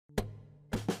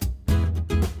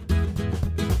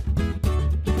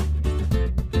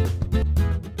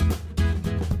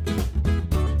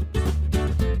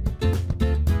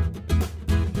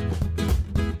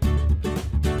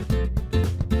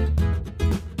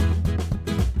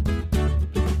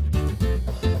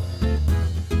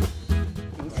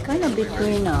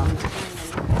Victorino.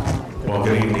 Well,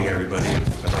 good evening, everybody.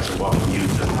 I'd like to welcome you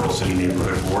to the Pearl City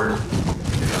Neighborhood Board.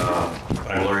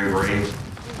 I'm Larry Bray,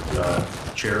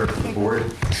 Chair of the Board,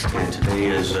 and today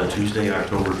is Tuesday,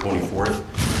 October 24th.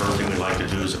 First thing we'd like to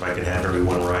do is if I could have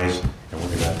everyone rise, and we're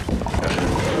going to have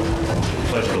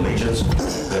pledge of allegiance.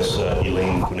 That's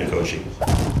Elaine Kunikoshi.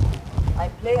 I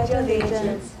pledge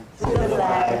allegiance to the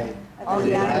flag of the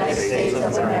United States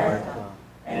of America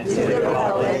and to the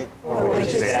republic for which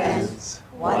it stands,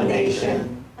 one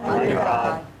nation, under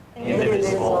God,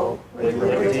 indivisible, with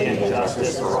liberty and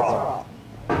justice for all.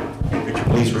 Could you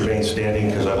please remain standing,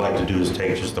 because I'd like to do is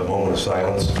take just a moment of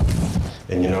silence.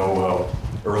 And you know,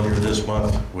 earlier this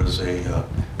month was a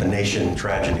nation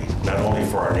tragedy, not only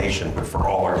for our nation, but for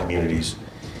all our communities.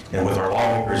 And with our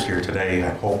lawmakers here today, I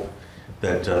hope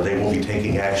that they will be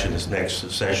taking action this next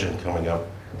session coming up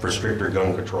for stricter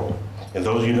gun control. And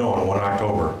those you know, on 1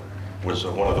 October was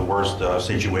one of the worst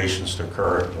situations to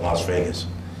occur in Las Vegas.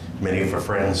 Many of our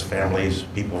friends, families,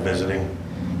 people visiting,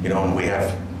 you know, and we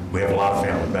have a lot of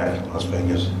family back in Las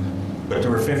Vegas. But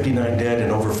there were 59 dead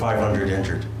and over 500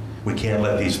 injured. We can't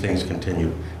let these things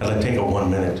continue. I'd like to take a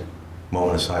 1-minute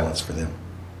moment of silence for them.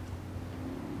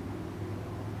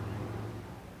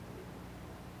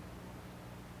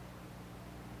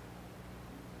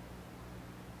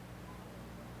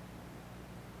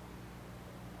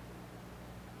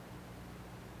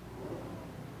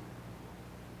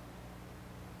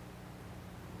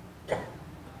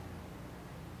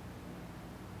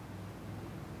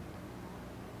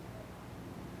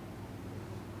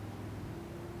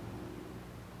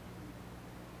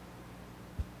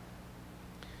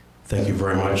 Thank you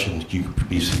very much, and you can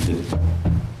be seated.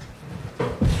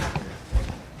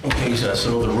 Okay, so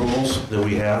some of the rules that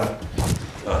we have.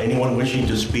 Anyone wishing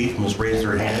to speak must raise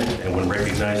their hand, and when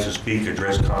recognized to speak,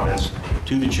 address comments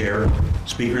to the chair.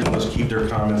 Speakers must keep their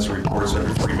comments and reports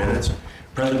under 3 minutes.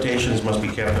 Presentations must be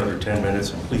kept under 10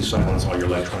 minutes, and please silence all your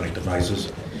electronic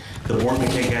devices. The board may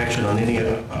take action on any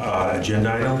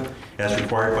agenda item as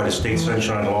required by the state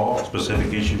sunshine law.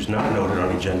 Specific issues not noted on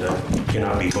the agenda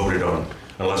cannot be voted on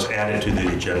unless added to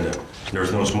the agenda.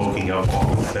 There's no smoking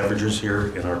alcoholic beverages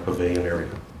here in our pavilion area.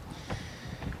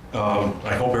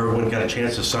 I hope everyone got a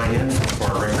chance to sign in for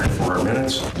our record for our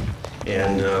minutes.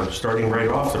 And starting right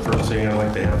off, the first thing I'd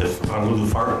like to have the Honolulu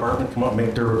Fire Department come up and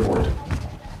make their report.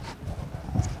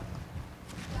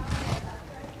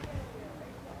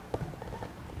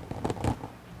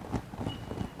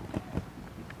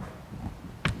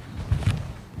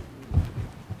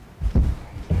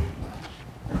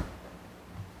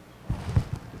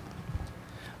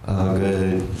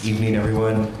 Good evening,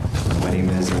 everyone. My name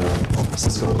is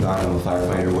Cisco Pagano. I'm a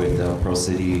firefighter with Pearl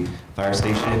City Fire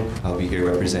Station. I'll be here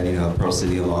representing Pearl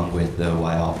City along with the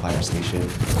Wai'au Fire Station.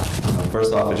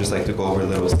 First off, I'd just like to go over a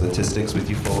little statistics with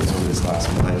you folks over this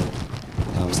last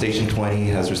month. Station 20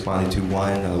 has responded to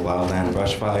 1 wildland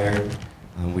brush fire.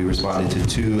 We responded to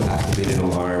 2 activated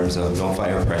alarms of no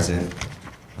fire present.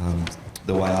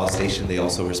 The Wai'au Station, they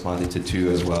also responded to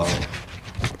 2 as well.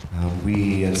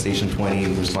 We at Station 20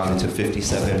 responded to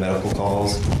 57 medical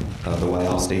calls, the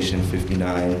Wai'au Station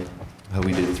 59.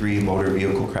 We did 3 motor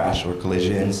vehicle crash or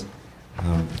collisions.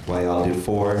 Wai'au did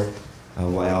 4.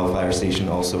 Wai'au Fire Station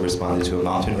also responded to a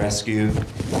mountain rescue.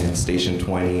 And Station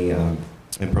 20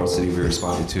 in Pearl City, we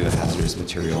responded to a hazardous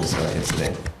materials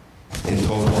incident. In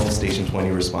total, Station 20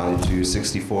 responded to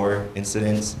 64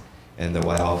 incidents, and the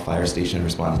Wai'au Fire Station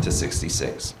responded to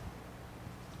 66.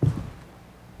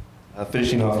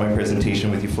 Finishing off my presentation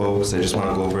with you folks, I just want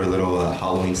to go over a little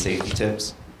Halloween safety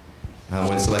tips.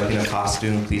 When selecting a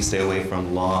costume, please stay away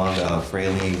from long,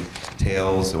 frailing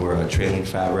tails or trailing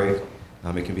fabric.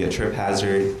 It can be a trip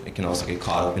hazard. It can also get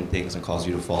caught up in things and cause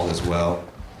you to fall as well.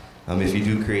 If you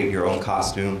do create your own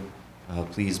costume,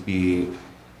 please be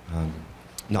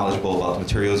knowledgeable about the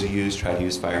materials you use. Try to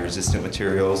use fire-resistant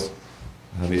materials.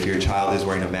 If your child is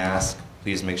wearing a mask,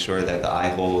 please make sure that the eye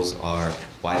holes are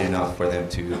wide enough for them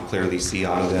to clearly see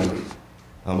out of them.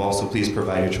 Also, please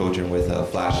provide your children with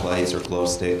flashlights or glow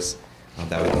sticks.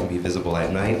 That way they can be visible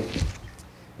at night.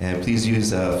 And please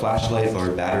use a flashlight or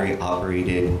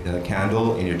battery-operated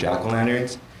candle in your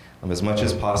jack-o'-lanterns. As much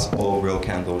as possible, real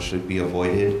candles should be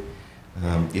avoided.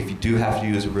 If you do have to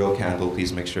use a real candle,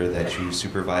 please make sure that you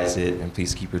supervise it, and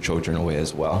please keep your children away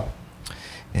as well.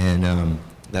 And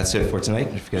that's it for tonight.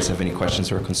 If you guys have any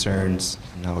questions or concerns,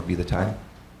 now would be the time.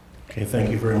 Okay, thank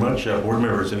you very much. Board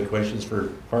members, any questions for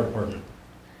Fire Department?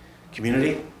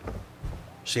 Community?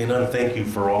 Seeing none, thank you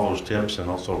for all those tips and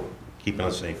also keeping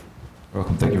us safe. You're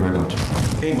welcome. Thank you very much.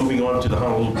 Okay, moving on to the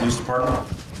Honolulu Police Department.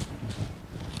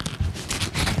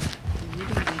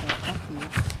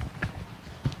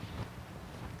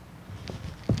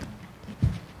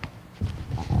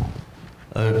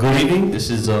 Good evening. This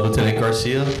is Lieutenant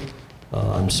Garcia.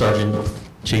 I'm Sergeant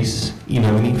Chase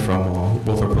Inamini from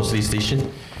Beaufort Pro City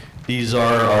Station. These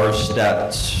are our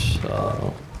stats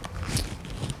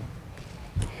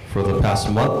for the past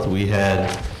month. We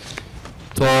had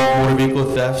 12 motor vehicle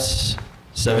thefts,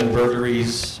 7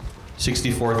 burglaries,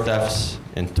 64 thefts,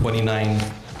 and 29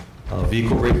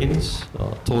 vehicle break-ins.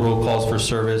 Total calls for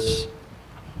service,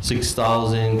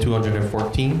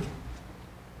 6,214.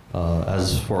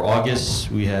 As for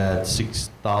August, we had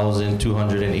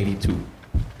 6,282.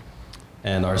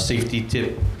 And our safety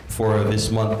tip for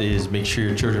this month is make sure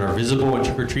your children are visible when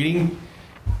trick-or-treating,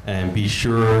 and be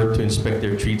sure to inspect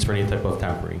their treats for any type of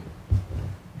tampering.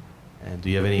 And do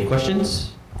you have any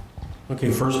questions?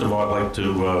 Okay, first of all, I'd like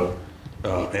to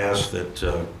ask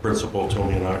that Principal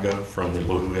Tominaga from the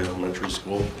Lohu Elementary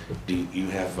School, do you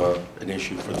have an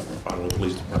issue for the Honolulu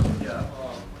Police Department? Yeah.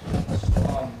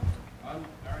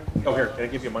 Oh, here, can I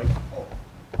give you a mic? Oh.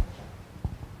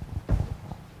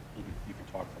 You can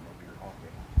talk from over here.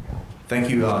 Thank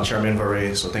you, Chairman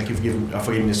Vare. So thank you for giving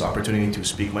me this opportunity to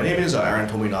speak. My name is Aaron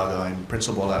Tominaga. I'm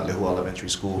principal at Lehu Elementary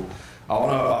School. I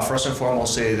want to first and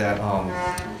foremost say that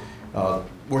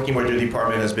working with the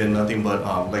department has been nothing but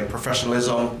like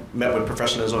professionalism, met with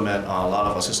professionalism and a lot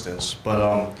of assistance.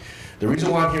 But the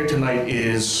reason why I'm here tonight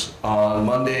is on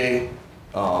Monday,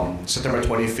 September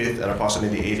 25th at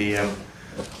approximately 8 a.m.,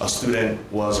 a student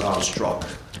was struck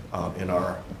in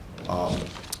our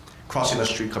crossing the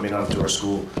street coming out to our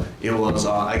school. It was,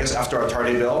 I guess, after a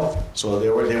tardy bell. So they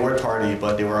were tardy,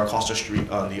 but they were across the street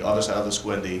on the other side of the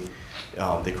school, and they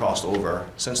crossed over.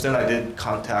 Since then, I did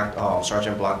contact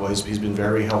Sergeant Blackwell. He's been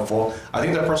very helpful. I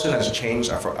think that person has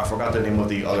changed. I forgot the name of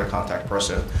the other contact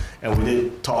person, and we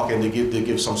did talk, and they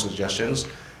give some suggestions.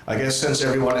 I guess since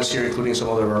everyone is here, including some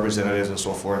other representatives and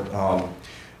so forth,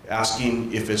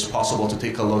 asking if it's possible to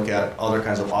take a look at other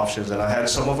kinds of options. And I had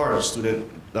some of our student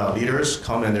leaders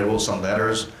come and they wrote some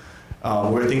letters.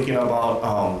 We're thinking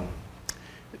about,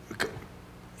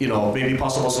 maybe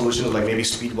possible solutions like maybe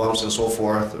speed bumps and so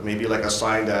forth, maybe like a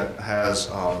sign that has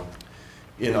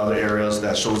in other areas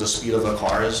that shows the speed of the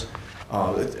cars.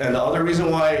 And the other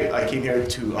reason why I came here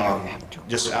to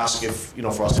just ask if,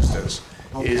 for assistance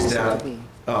is that in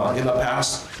the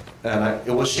past, and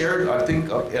it was shared, I think,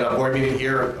 in a board meeting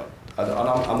here,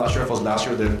 I'm not sure if it was last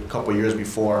year or a couple of years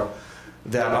before,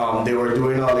 that they were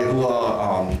doing a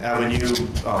Lehua Avenue,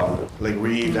 like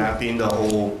revamping the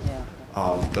whole,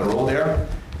 the road there.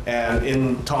 And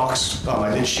in talks,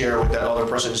 I did share with that other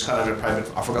person, just kind of a private,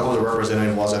 I forgot who the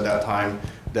representative was at that time,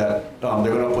 that they're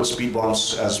gonna put speed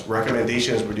bumps as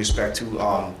recommendations with respect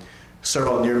to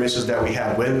several near misses that we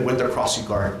had with the crossing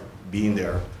guard being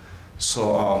there.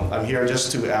 So I'm here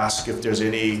just to ask if there's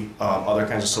any other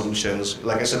kinds of solutions.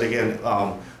 Like I said again,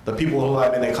 the people who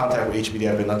have been in contact with HPD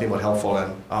have been nothing but helpful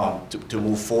and to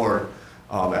move forward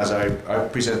as I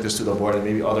present this to the board and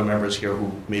maybe other members here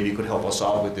who maybe could help us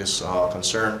out with this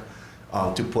concern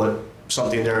to put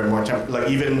something there in more time. Like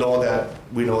even though that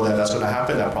we know that that's going to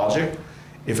happen, that project,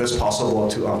 if it's possible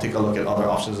to take a look at other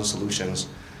options and solutions.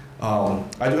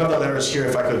 I do have the letters here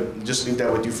if I could just leave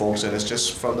that with you folks, and it's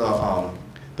just from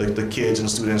the kids and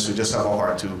students who just have a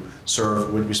heart to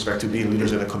serve with respect to being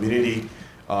leaders in the community,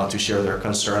 to share their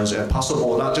concerns and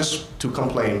possible, not just to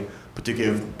complain, but to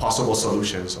give possible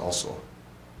solutions also.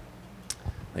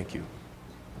 Thank you.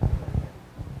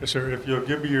 Yes, sir. If you'll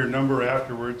give me your number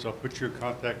afterwards, I'll put you in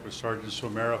contact with Sergeant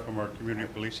Somera from our community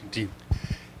policing team.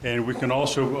 And we can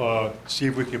also see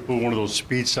if we can put one of those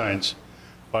speed signs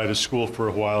by the school for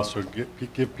a while, so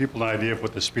give people an idea of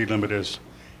what the speed limit is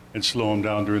and slow them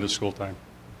down during the school time.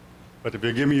 But if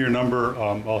you give me your number,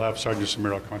 I'll have Sergeant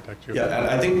Somera contact you. Yeah, and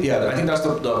I think that's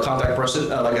the contact person.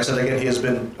 Like I said again, he has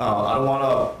been. I don't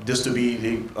want this to be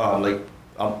the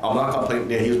I'm not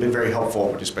complaining. Yeah, he's been very helpful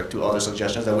with respect to other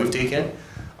suggestions that we've taken,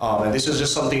 and this is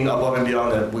just something above and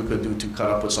beyond that we could do to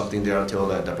kind of put something there until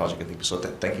that project can be. So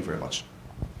thank you very much.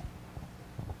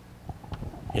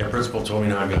 Yeah, Principal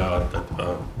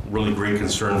Tominaga, really great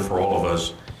concern for all of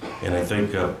us, and I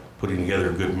think putting together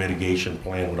a good mitigation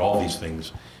plan with all these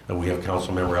things. And we have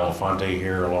Councilmember Elefante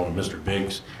here along with Mr.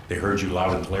 Biggs. They heard you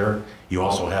loud and clear. You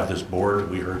also have this board.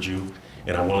 We heard you,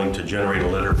 and I'm willing to generate a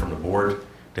letter from the board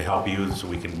to help you so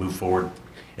we can move forward.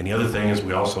 And the other thing is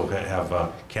we also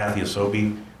have Kathy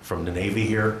Asobi from the Navy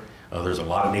here. There's a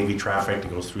lot of Navy traffic that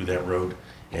goes through that road,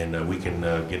 and we can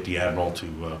get the Admiral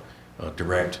to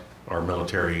direct our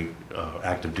military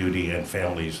active duty and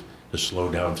families to slow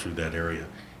down through that area.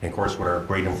 And of course, with our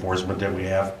great enforcement that we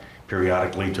have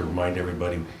periodically to remind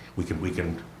everybody, we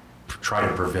can try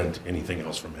to prevent anything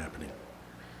else from happening.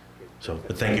 So,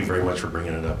 but thank you very much for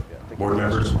bringing it up. Board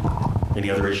members, any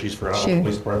other issues for our Sure.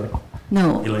 police department?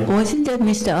 No, Elaine? wasn't that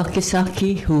Mr.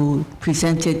 Akisaki who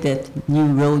presented that new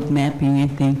road mapping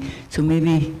and thing? So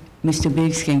maybe Mr.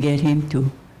 Biggs can get him to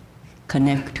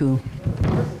connect to.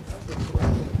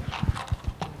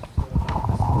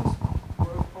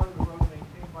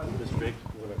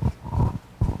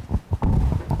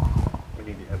 We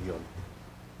need to have you on.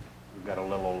 We've got a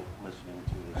little listening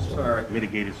to this Sorry.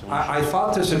 mitigated solution. I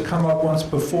thought this had come up once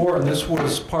before, and this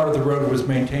was, part of the road was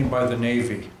maintained by the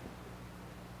Navy.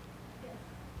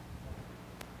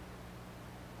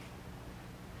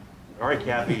 All right,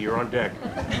 Kathy, you're on deck.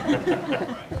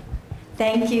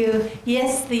 Thank you.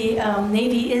 Yes, the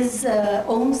Navy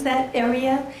owns that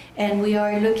area, and we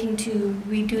are looking to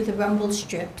redo the rumble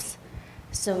strips.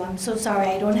 So I'm so sorry,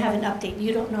 I don't have an update.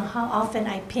 You don't know how often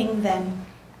I ping them.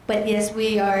 But yes,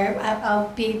 we are,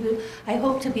 I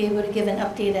hope to be able to give an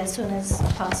update as soon as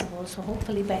possible, so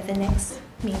hopefully by the next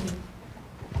meeting.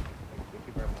 Thank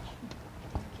you very much.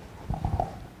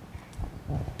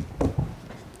 All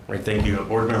right, thank you.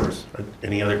 Board members,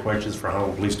 any other questions for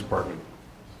Honolulu Police Department?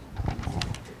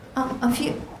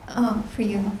 For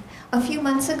you. A few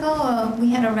months ago, we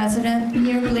had a resident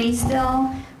near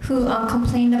Blaisdell who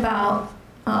complained about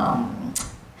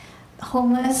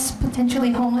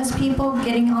potentially homeless people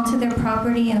getting onto their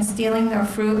property and stealing their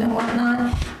fruit and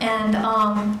whatnot. And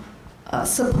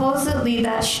supposedly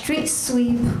that street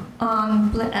sweep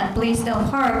at Blaisdell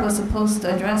Park was supposed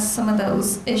to address some of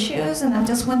those issues. And I'm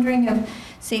just wondering if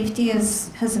safety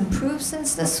has improved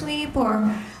since the sweep,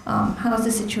 or how's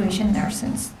the situation there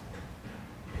since?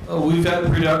 We've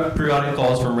had periodic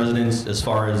calls from residents as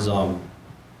far as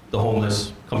the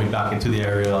homeless coming back into the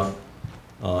area,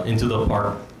 into the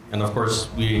park. And of course,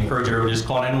 we encourage everybody to just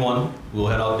call 911. We'll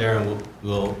head out there and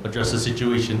we'll address the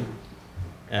situation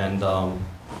and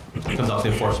conduct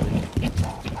enforcement.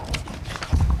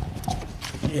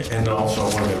 Yeah, and also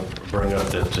I want to bring up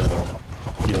that,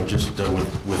 just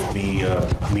with me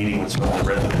meeting with some of the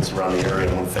residents around the area,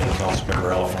 I want to thank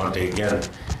Councilmember Elefante again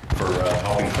for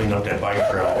helping clean up that bike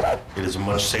trail. It is a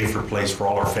much safer place for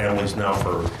all our families now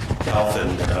for health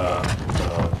and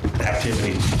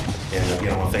activities. And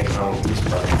again, I want to thank the Honolulu Police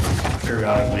Department for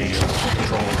periodically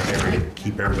patrolling the area to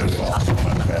keep everybody off the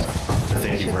path. So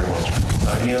thank you very much.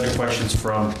 Any other questions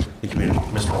from the community?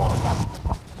 Mr. Wong.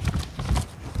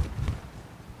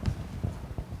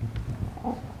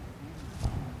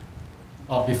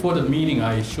 Before the meeting,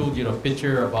 I showed you the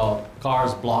picture about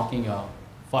cars blocking a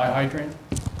fire hydrant.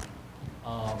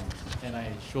 And I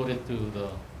showed it to the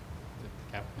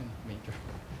captain, major,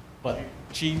 but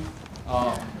chief.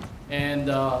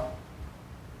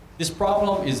 This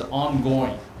problem is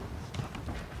ongoing.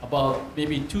 About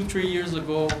maybe 2-3 years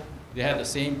ago, they had the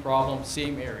same problem,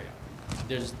 same area.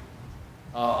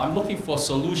 I'm looking for a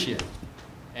solution.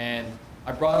 And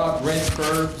I brought out red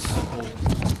curbs, or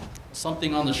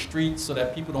something on the street so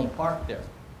that people don't park there.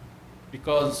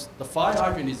 Because the fire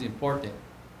hydrant is important,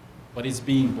 but it's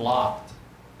being blocked.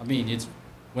 I mean,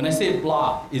 when I say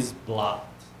blocked, it's blocked.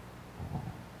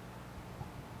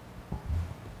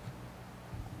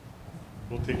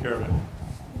 We'll take care of it.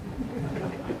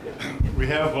 We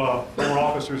have 4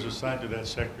 officers assigned to that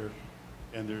sector,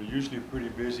 and they're usually pretty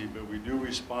busy, but we do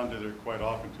respond to there quite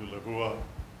often to Lehua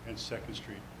and 2nd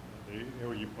Street, the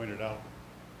area you pointed out.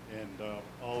 And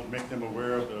I'll make them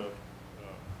aware of the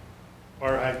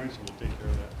fire hydrants, and we'll take care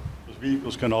of that. Those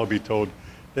vehicles can all be towed.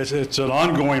 It's an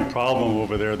ongoing problem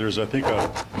over there. There's, I think, a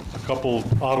couple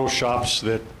auto shops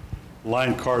that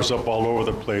line cars up all over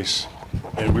the place.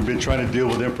 And we've been trying to deal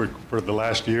with them for the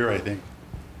last year, I think.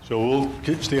 So we'll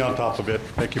stay on top of it.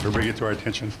 Thank you for bringing it to our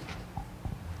attention.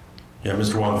 Yeah,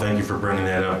 Mr. Wong, thank you for bringing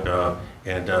that up.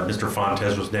 And Mr.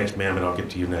 Fontes was next, ma'am, and I'll get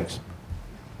to you next.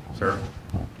 Sir?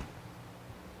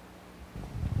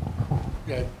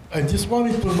 Yeah, I just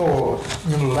wanted to know,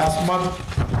 last month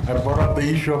I brought up the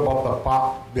issue about the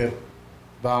park, that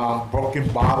the broken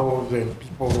bottles and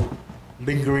people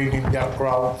lingering in their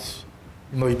crowds.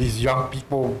 These young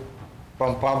people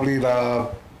from probably the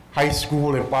high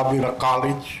school and probably the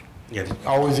college. Yes.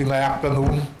 Always in the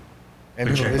afternoon. And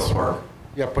Pacheco Park.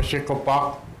 Yeah, Pacheco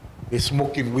Park. They're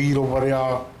smoking weed over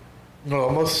there.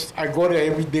 Almost I go there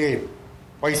every day,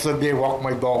 twice a day, walk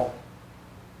my dog.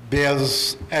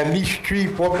 There's at least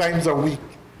 3-4 times a week.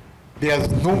 There's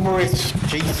numerous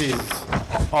cases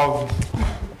of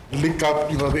liquor,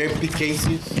 the empty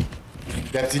cases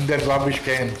that's in the rubbish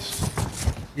cans.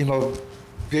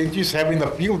 They're just having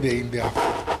a field day in there.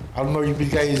 I don't know if you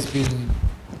guys been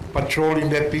patrolling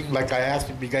that thing like I asked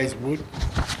if you guys would.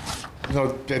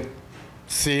 That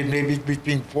say maybe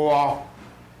between 4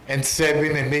 and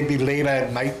 7 and maybe later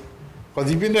at night,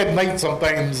 Because even at night,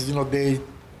 sometimes, you know, they,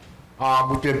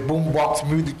 with their boombox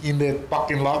music in the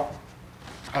parking lot,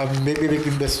 maybe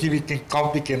the city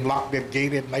county can lock that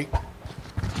gate at night.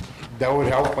 That would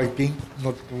help, I think, you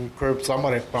know, to curb some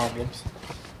of the problems.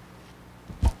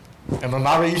 And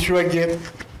another issue I get,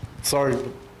 sorry,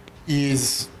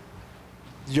 is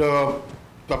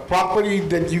the property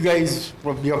that you guys,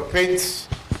 from your fence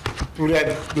to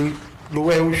that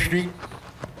Lower Street,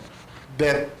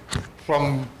 that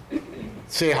from,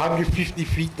 say, 150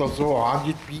 feet or so,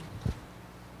 100 feet,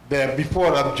 that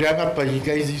before the janitor, you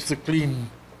guys used to clean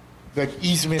the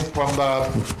easement from the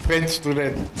fence to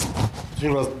the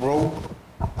road.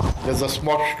 There's a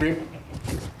small strip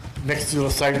next to the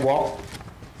sidewalk.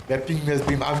 That thing has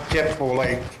been unkept for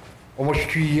like almost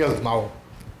 3 years now.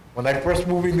 When I first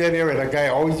moved in that area, the guy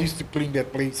always used to clean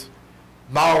that place.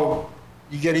 Now,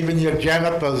 you get even your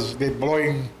janitors, they're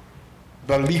blowing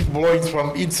the leaf blowings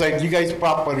from inside you guys'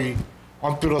 property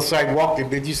onto the sidewalk,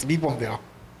 and they just leave them there.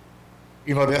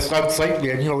 You know, that's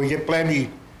unsightly, and you know, we get plenty,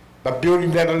 the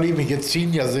building that I live in get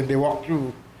seniors, and they walk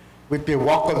through with their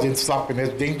walkers and stuff, and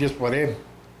it's dangerous for them.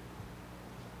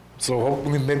 So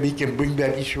hopefully maybe you can bring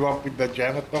that issue up with the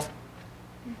janitor.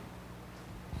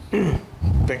 Thank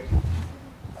you.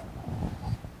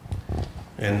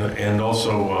 And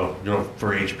also, you know,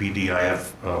 for HPD, I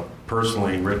have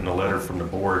personally written a letter from the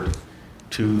board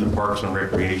to the Parks and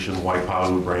Recreation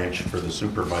Waipahu branch for the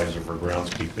supervisor for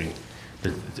groundskeeping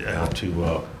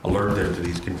to alert them to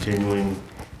these continuing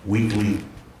weekly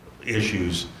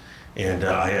issues. And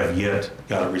I have yet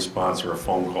got a response or a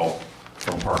phone call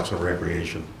from Parks and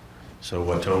Recreation.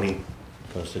 So Tony,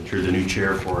 since you're the new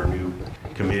chair for our new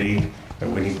committee,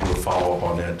 we need to do a follow-up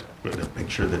on that, to make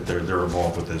sure that they're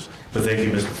involved with this. But thank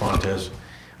you, Mr. Fontes.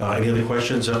 Any other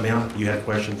questions? Ma'am, you had a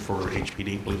question for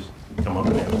HPD, please come up,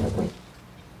 ma'am.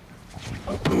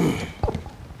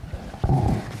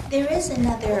 There is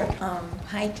another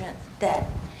hydrant that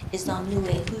is on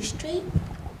Luehu Street,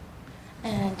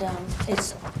 and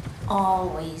it's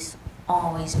always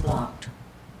blocked.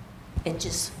 It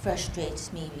just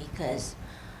frustrates me because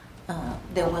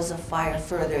there was a fire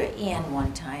further in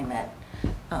one time at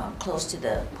close to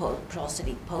the Pearl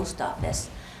City Post Office,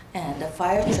 and the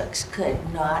fire trucks could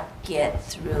not get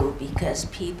through because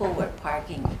people were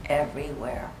parking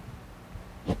everywhere.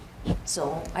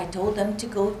 So I told them to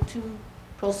go to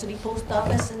Pearl City Post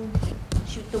Office and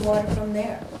shoot the water from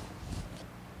there.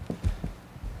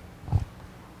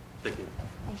 Thank you.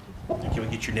 Can we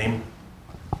get your name?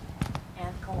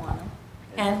 Ann Kawano.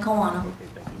 Ann Kawano. Okay,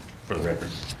 thank you for the record.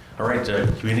 All right,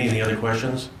 community, any other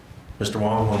questions? Mr.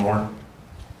 Wong, one more.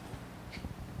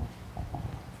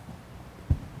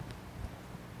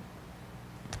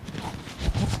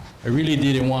 I really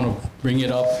didn't want to bring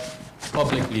it up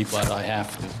publicly, but I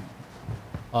have to.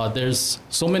 There's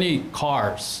so many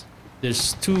cars.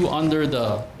 There's two under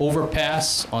the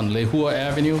overpass on Lehua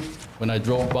Avenue when I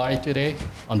drove by today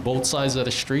on both sides of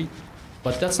the street.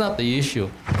 But that's not the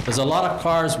issue. There's a lot of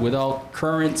cars without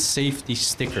current safety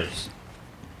stickers.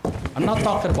 I'm not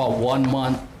talking about 1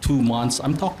 month, 2 months.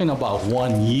 I'm talking about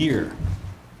 1 year.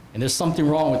 And there's something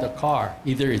wrong with the car.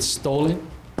 Either it's stolen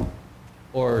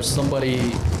or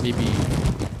somebody maybe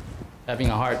having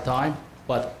a hard time,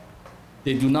 but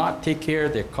they do not take care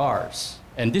of their cars.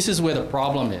 And this is where the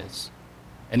problem is.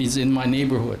 And it's in my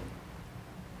neighborhood.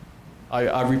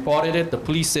 I reported it. The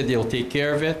police said they'll take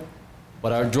care of it.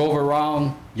 But I drove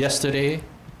around yesterday,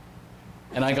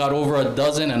 and I got over a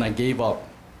dozen, and I gave up.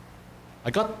 I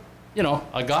got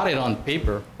it on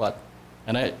paper,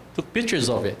 and I took pictures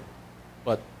of it.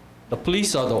 But the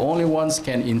police are the only ones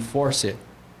can enforce it.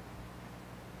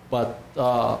 But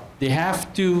they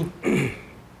have to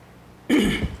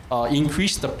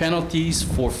increase the penalties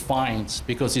for fines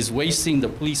because it's wasting the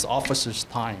police officers'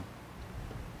 time.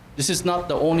 This is not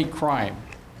the only crime.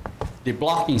 They're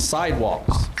blocking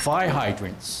sidewalks, fire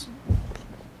hydrants,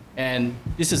 and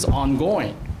this is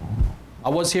ongoing. I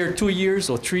was here 2 years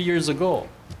or 3 years ago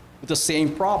with the same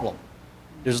problem.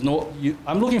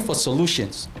 I'm looking for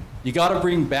solutions. You got to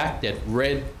bring back that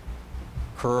red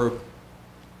curb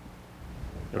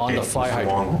on the fire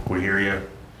hydrant. Mr. Wong, we hear you.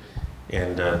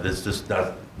 And this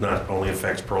not only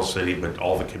affects Pearl City, but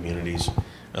all the communities.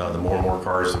 The more and more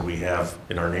cars that we have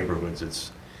in our neighborhoods,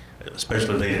 it's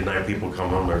especially late at night, people come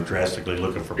home, they're drastically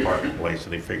looking for parking place,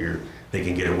 and they figure they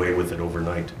can get away with it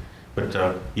overnight. But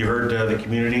you heard the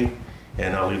community,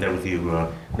 and I'll leave that with you.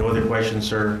 No other questions,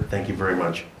 sir? Thank you very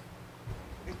much.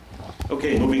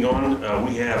 Okay, moving on.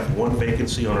 We have one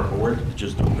vacancy on our board that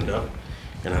just opened up,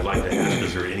 and I'd like to ask,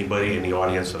 is there anybody in the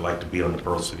audience that'd like to be on the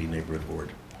Pearl City Neighborhood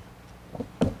Board?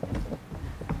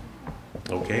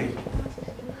 Okay.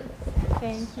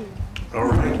 Thank you. All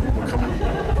right. Well, come on.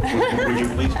 Would you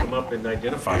please come up and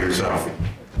identify yourself?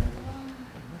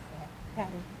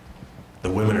 The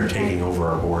women are taking over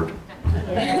our board.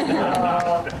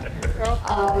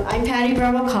 I'm Patty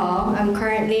Bravo-Call. I'm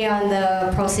currently on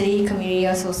the Pro City Community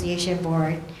Association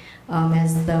board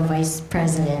as the vice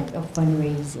president of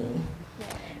fundraising.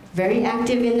 Very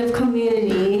active in the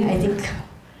community. I think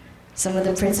some of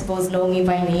the principals know me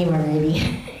by name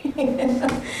already.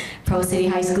 Pro City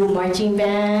High School Marching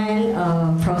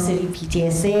Band, Pro City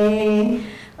PTSA.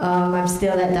 I'm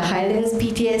still at the Highlands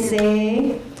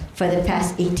PTSA for the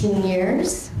past 18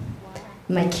 years.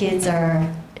 My kids are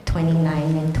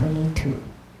 29 and 22.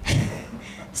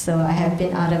 So I have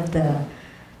been out of the,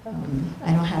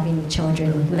 I don't have any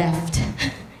children left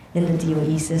in the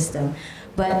DOE system.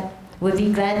 But would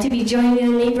be glad to be joining the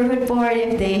neighborhood board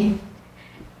if they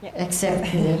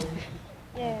accept me.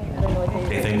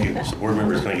 Okay, thank you. So board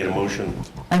members, can I get a motion?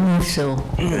 I move so.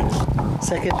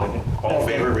 Second. All in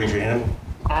favor, raise your hand.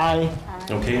 Aye.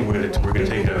 Okay, we're gonna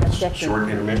take a short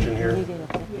intermission here.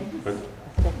 But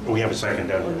we have a second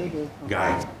down there.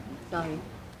 Guy. Sorry.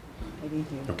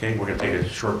 Okay, we're gonna take a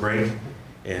short break,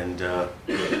 and we're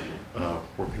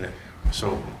gonna.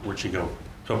 So where'd she go?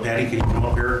 So Patty, can you come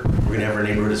up here? We're gonna have our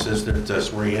neighborhood assistant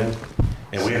swear you in,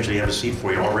 and we actually have a seat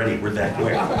for you already. We're that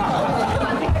quick.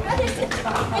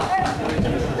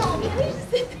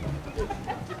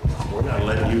 We're not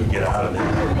letting you get out of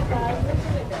there.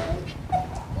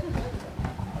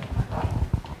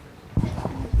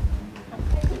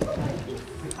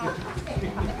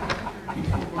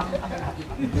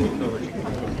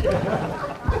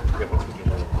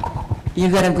 You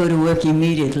gotta go to work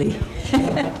immediately.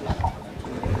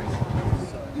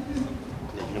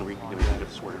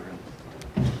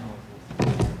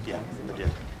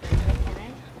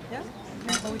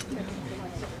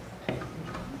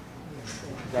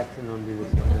 Jackson only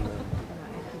this one.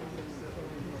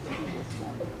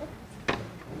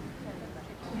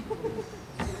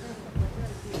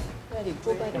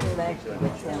 Go by the flag.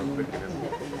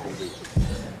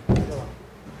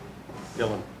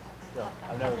 Dylan.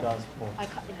 I've never done this before.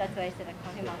 That's why I said I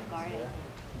caught him off guard.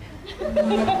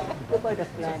 Go by the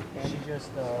flag then. She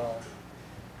just,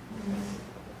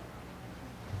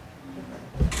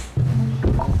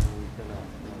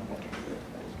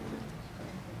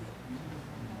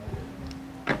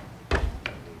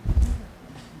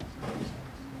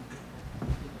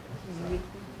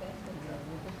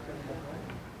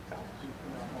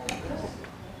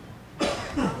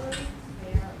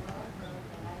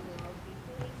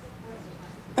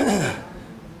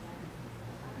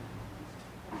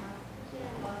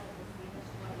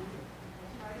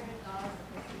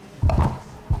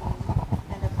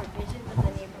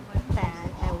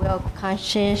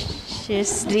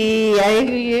 conscientiously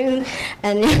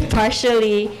and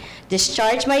impartially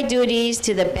discharge my duties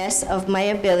to the best of my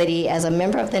ability as a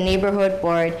member of the neighborhood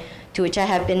board to which I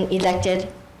have been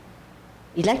elected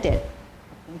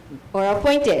or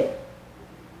appointed.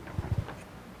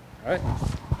 All right.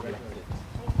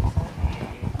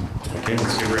 Okay,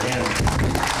 let's give her a hand.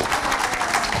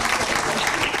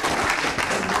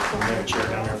 We have a chair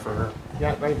down there for her.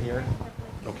 yeah, right here.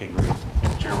 Okay, great.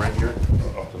 Chair right here,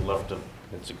 off to the left of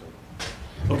Mitsuko.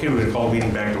 Okay, we're gonna call the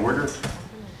meeting back to order.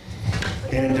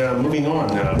 And moving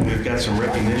on, we've got some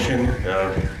recognition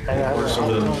for some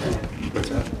of the, what's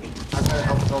that? I'm gonna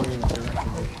help Tony.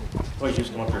 Well, you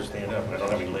just come up there and stand up. I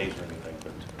don't have any legs or anything,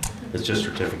 but it's just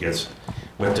certificates.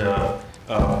 But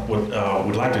what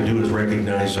we'd like to do is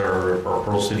recognize our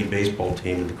Pearl City baseball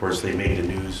team. And of course, they made the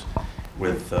news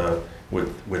with their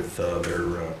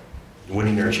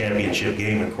winning their championship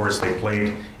game. Of course, they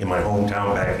played in my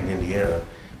hometown back in Indiana,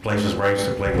 places where I used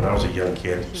to play when I was a young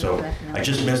kid. So I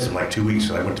just missed them like 2 weeks.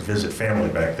 So I went to visit family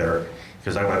back there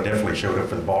because I definitely showed up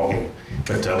for the ball game.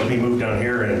 But let me move down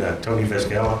here and Tony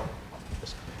Vizcala.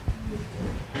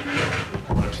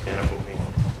 Stand up with me.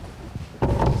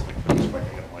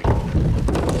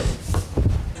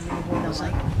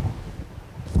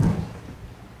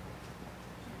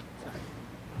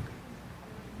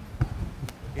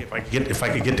 If I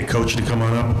could get the coach to come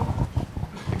on up,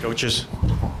 the coaches.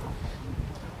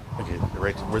 Okay,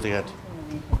 right, where they at?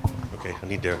 Okay, I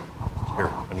need to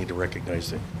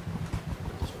recognize them.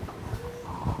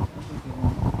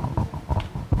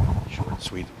 Short and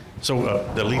sweet. So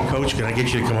the lead coach, can I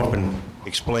get you to come up and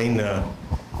explain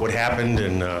what happened?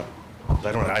 And I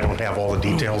don't have all the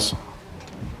details.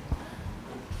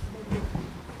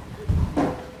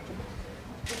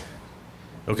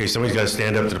 Okay, somebody's got to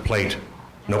stand up to the plate.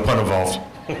 No pun involved.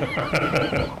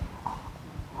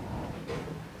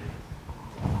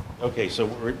 Okay, so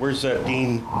where's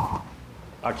Dean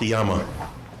Akiyama?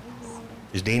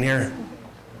 Is Dean here?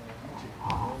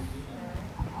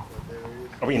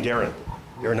 I mean, Darren.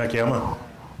 Darren Nakayama?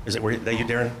 Is it, that you,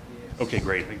 Darren? Okay,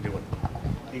 great. How you doing?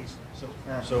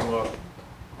 So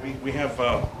we have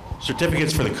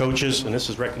certificates for the coaches, and this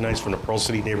is recognized from the Pearl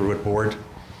City Neighborhood Board.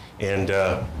 And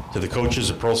to the coaches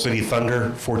of Pearl City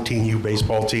Thunder 14U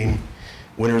baseball team,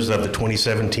 winners of the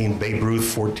 2017 Babe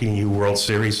Ruth 14U World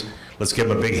Series. Let's give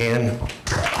them a big hand.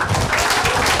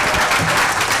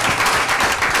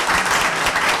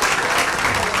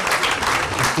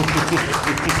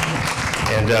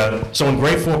 And so in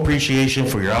grateful appreciation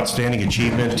for your outstanding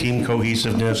achievement, team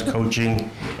cohesiveness,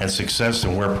 coaching, and success,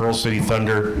 and where Pearl City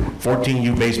Thunder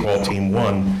 14U baseball team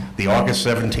won the August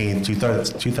 17,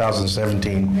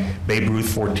 2017 Babe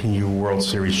Ruth 14U World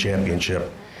Series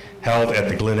Championship held at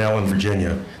the Glen Ellen,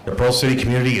 Virginia. The Pearl City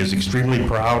community is extremely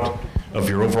proud of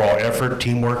your overall effort,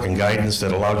 teamwork, and guidance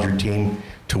that allowed your team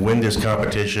to win this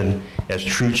competition as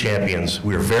true champions.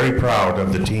 We are very proud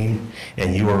of the team,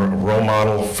 and you are a role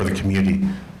model for the community.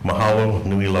 Mahalo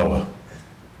nui loa.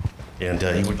 And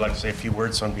you would like to say a few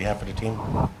words on behalf of the team?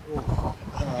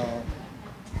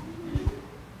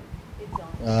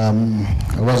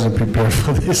 I wasn't prepared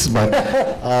for this, but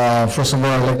first of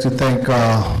all, I'd like to thank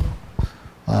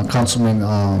Councilman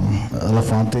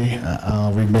Elefante.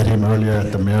 We met him earlier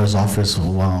at the mayor's office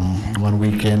one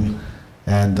weekend,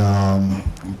 and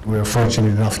we were fortunate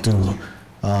enough to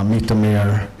meet the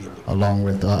mayor along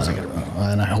with,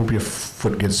 and I hope your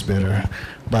foot gets better.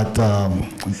 But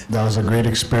that was a great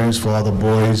experience for all the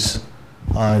boys.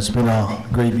 It's been a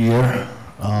great year.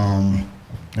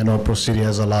 I know Pearl City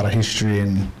has a lot of history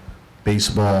in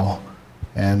baseball,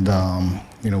 and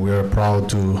you know, we are proud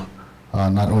to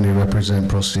not only represent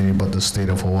Pearl City but the state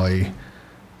of Hawaii.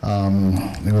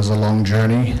 It was a long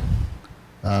journey.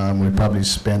 We probably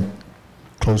spent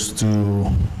close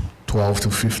to 12 to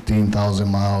 15,000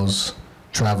 miles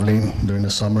traveling during the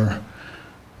summer.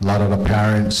 A lot of the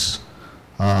parents,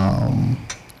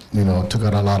 you know, took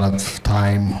out a lot of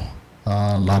time,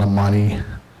 a lot of money,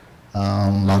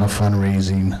 a lot of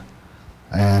fundraising,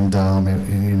 and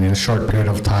in a short period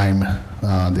of time,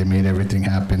 they made everything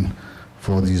happen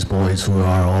for these boys who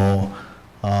are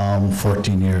all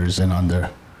 14 years and under.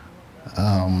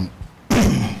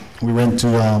 We went to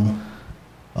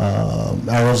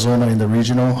Arizona in the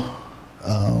regional,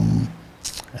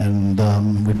 and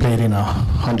we played in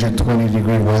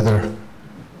 120-degree weather,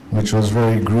 which was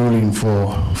very grueling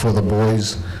for the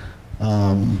boys.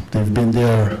 They've been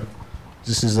there.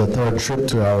 This is the third trip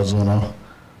to Arizona,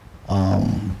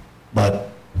 but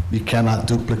you cannot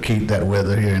duplicate that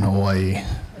weather here in Hawaii.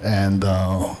 And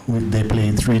they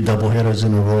played 3 doubleheaders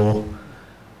in a row,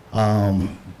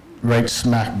 right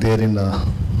smack dead in the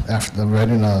right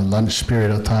in the lunch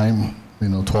period of time. You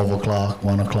know, 12 o'clock,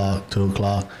 1 o'clock, 2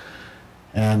 o'clock,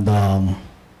 and a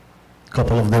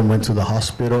couple of them went to the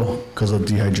hospital because of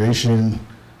dehydration.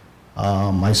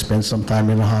 I spent some time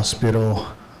in the hospital.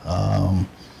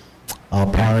 Our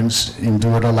parents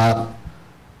endured a lot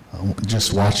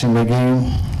just watching the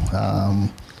game.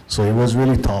 So it was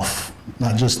really tough,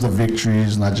 not just the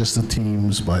victories, not just the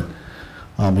teams, but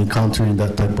encountering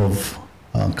that type of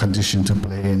condition to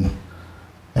play in.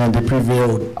 And they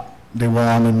prevailed, they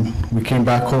won, and we came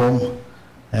back home,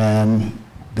 and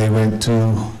they went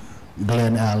to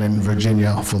Glen Ellen,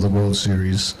 Virginia for the World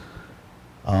Series.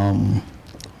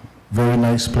 Very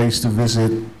nice place to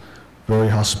visit, very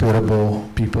hospitable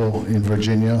people in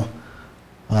Virginia.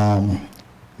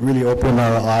 Really opened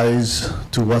our eyes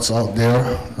to what's out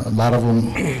there. A lot of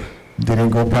them didn't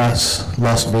go past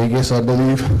Las Vegas, I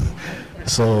believe.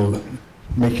 So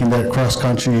making that cross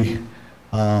country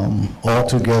all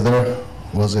together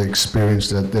was an experience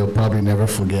that they'll probably never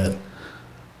forget.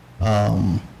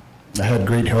 I had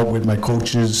great help with my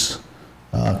coaches,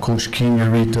 Coach King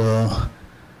Urita,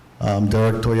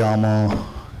 Derek Toyama,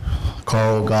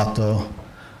 Carl Gata.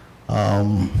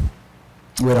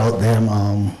 Without them,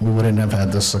 we wouldn't have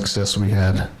had the success we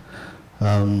had.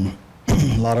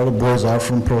 A lot of the boys are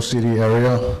from Pearl City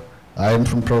area. I am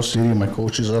from Pearl City, my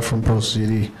coaches are from Pearl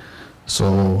City.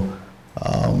 So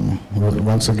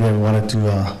once again, we wanted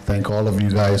to thank all of you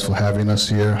guys for having us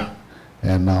here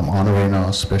and honoring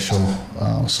our special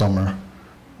summer.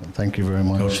 Thank you very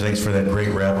much. Coach, thanks for that great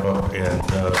wrap up. And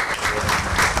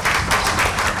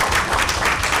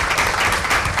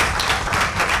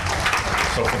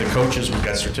so for the coaches, we've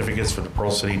got certificates for the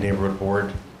Pearl City Neighborhood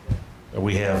Board.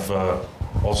 We have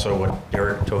also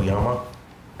Derek Toyama.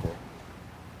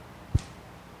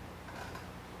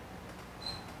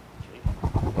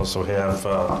 Also have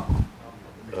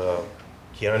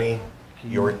Kiani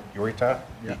Yorita?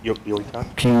 Yeah.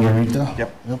 Yorita? King Urita?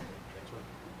 Yep.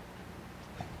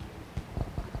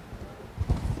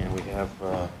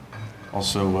 have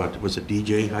also, was it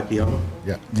DJ Akiyama?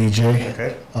 Yeah, DJ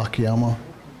Okay. Akiyama.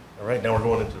 All right, now we're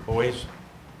going into the boys.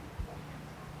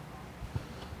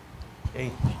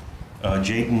 Okay.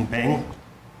 Jaden Peng.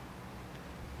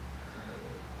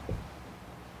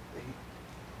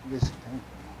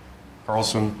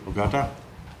 Carlson Ogata.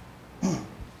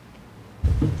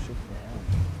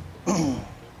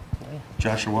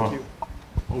 Joshua.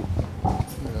 Oh,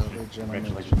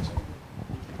 congratulations.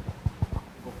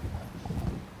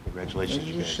 Congratulations,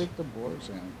 you Just guys. shake the boards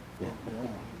and, Yeah. yeah.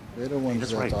 They're the ones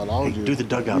That's that right. allowed Hey, you. do the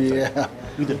dugout Yeah. thing.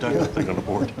 Do the dugout thing on the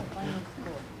board.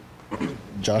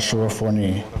 Joshua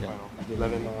Fournier.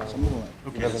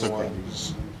 Okay, that's okay.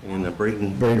 And then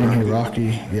Braden. Braden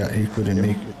Hiraki, yeah, he couldn't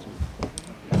make it.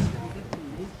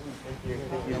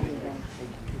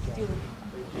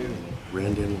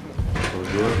 Randon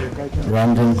Cordura.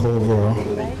 Randon Colville.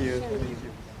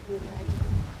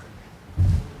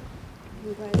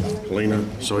 Kalina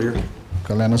Sawyer.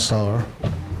 Kalena Sauer.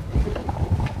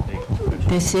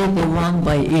 They say they won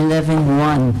by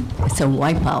 11-1. It's a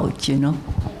wipeout, you know?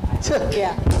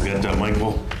 Yeah. We got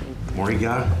Michael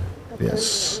Moriga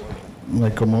Yes.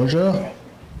 Michael Moja,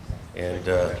 and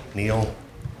Neil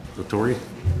Dottori.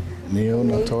 Neil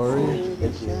Notori.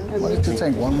 I wanted to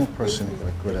thank one more person if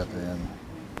I could at the end.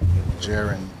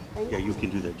 Jaren. Yeah, you can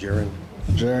do that. Jaron.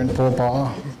 Jaren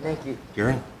Popa. Thank you.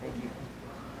 Jaron?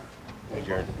 Hey,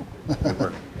 Jaron. Good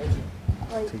work.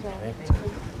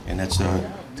 And that's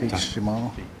Tate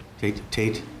Shimano.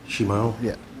 Tate Shimao.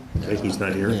 Yeah. Okay, he's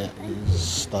not here. Yeah, he's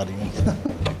studying.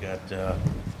 We got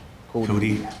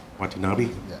Cody Watanabe.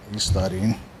 Yeah, he's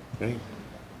studying. Okay.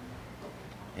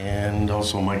 And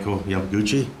also Michael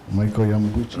Yamaguchi. Michael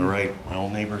Yamaguchi. All right, my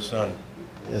old neighbor's son.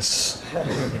 Yes.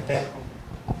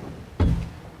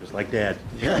 Just like Dad.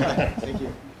 Thank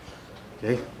you.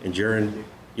 Okay, and Jaron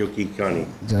Yokikani.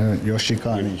 Jaren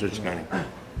Yoshikani. Yoshikani.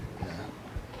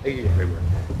 Thank you. Great work.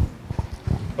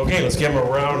 Okay, let's give him a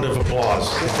round of applause.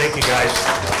 Thank you, guys.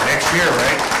 Next year,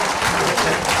 right?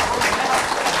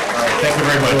 All right, thank you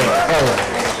very much. Oh,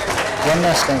 one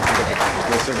last thank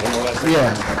you.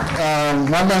 Yeah,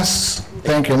 one last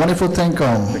thank you. Wonderful thank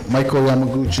Michael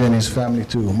Yamaguchi and his family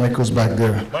too. Michael's back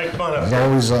there. Mike, come on up. He's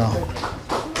always a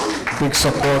big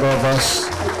supporter of us.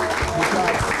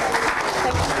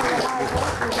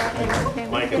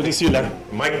 Mike, good to see you,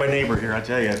 Mike, my neighbor here, I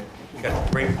tell you. Got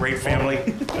a great family.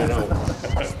 I know.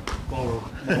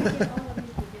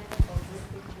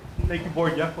 Thank you,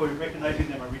 Board, yeah, for recognizing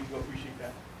them. I really do appreciate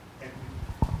that. Thank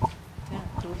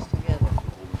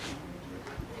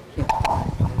you.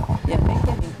 Yeah, make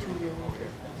them in 2 years.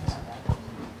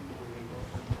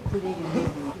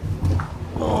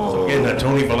 So again,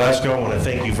 Tony Velasco, I want to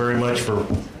thank you very much for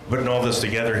putting all this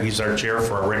together. He's our chair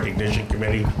for our recognition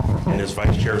committee, and his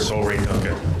vice chair, Sol Ray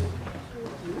Duncan.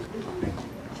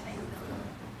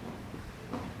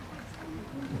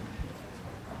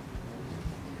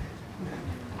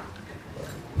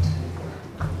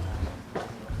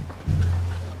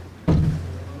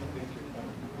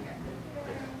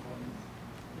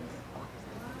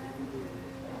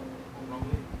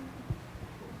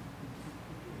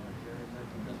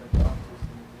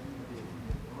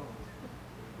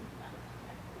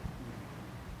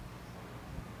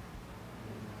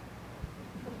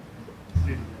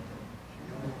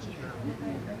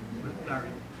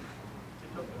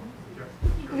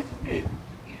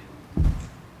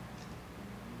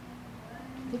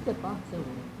 Take the box away.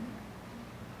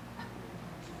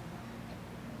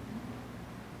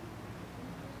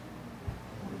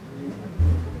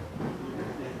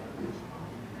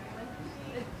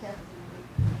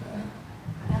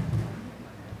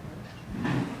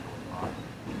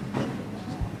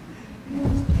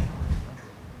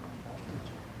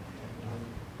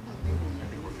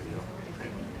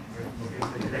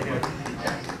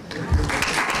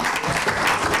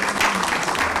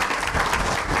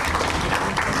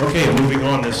 Okay, moving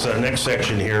on, this next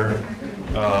section here,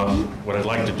 what I'd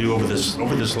like to do over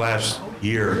this last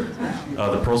year,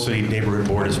 the Pearl City Neighborhood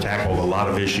Board has tackled a lot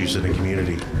of issues in the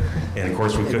community. And of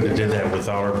course, we couldn't have did that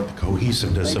without our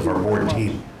cohesiveness of our board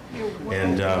team.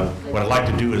 And what I'd like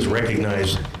to do is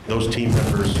recognize those team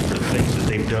members for the things that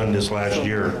they've done this last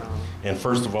year. And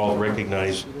first of all,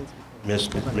 recognize Ms.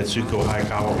 Mitsuko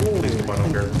Hayakawa. Please come on up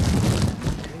here.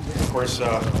 Of course,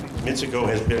 Mitsuko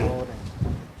has been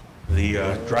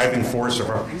the driving force of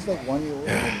our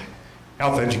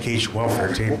health, education,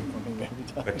 welfare team.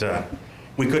 But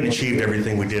we couldn't achieve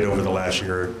everything we did over the last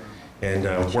year. And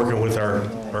working with our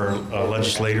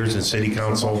legislators and city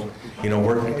council, you know,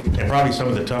 and probably some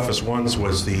of the toughest ones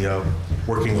was the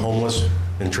working homeless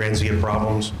and transient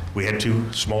problems. We had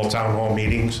 2 small town hall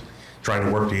meetings trying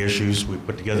to work the issues. We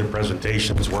put together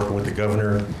presentations, working with the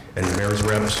governor and the mayor's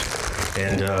reps.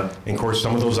 And of course,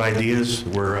 some of those ideas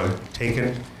were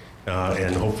taken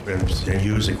and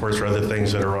used, of course, for other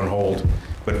things that are on hold.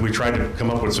 But we tried to come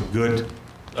up with some good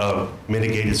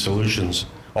mitigated solutions.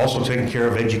 Also taking care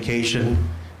of education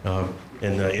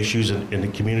and issues in the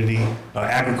community.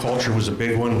 Agriculture was a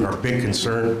big one, our big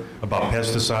concern about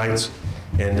pesticides.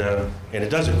 And it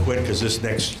doesn't quit, because this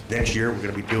next year we're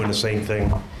going to be doing the same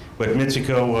thing. But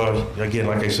Mitsuko, again,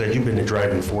 like I said, you've been the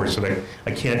driving force, and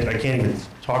I can't even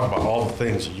talk about all the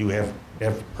things that you have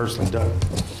personally done.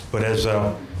 But as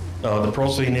the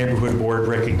Pearl City Neighborhood Board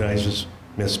recognizes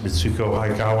Ms. Mitsuko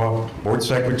Haikawa, Board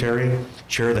Secretary,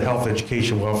 Chair of the Health,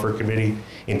 Education, Welfare Committee,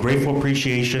 in grateful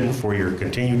appreciation for your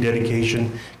continued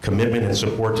dedication, commitment, and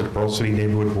support to the Pearl City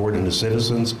Neighborhood Board and the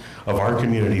citizens of our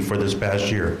community for this past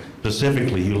year.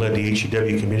 Specifically, you led the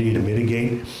HEW Committee to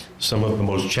mitigate some of the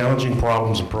most challenging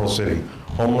problems in Pearl City: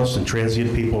 homeless and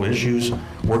transient people issues,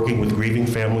 working with grieving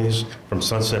families from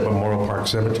Sunset Memorial Park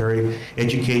Cemetery,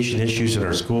 education issues in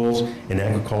our schools, and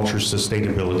agriculture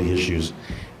sustainability issues.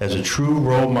 As a true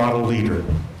role model leader,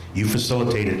 you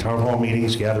facilitated town hall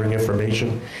meetings, gathering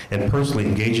information, and personally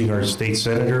engaging our state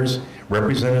senators,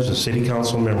 representatives, and city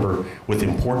council member with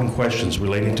important questions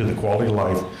relating to the quality of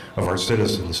life of our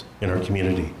citizens in our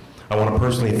community. I want to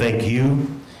personally thank you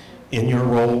in your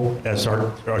role as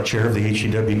our chair of the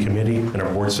HEW committee and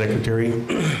our board secretary.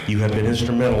 You have been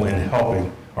instrumental in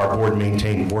helping our board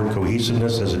maintain board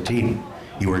cohesiveness as a team.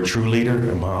 You are a true leader,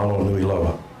 and mahalo nui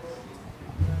loa.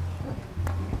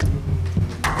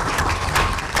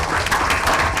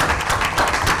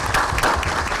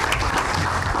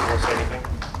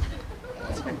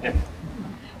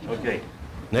 Okay.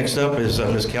 Next up is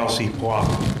Ms. Kelsey Poa.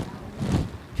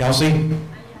 Kelsey?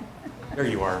 There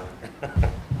you are.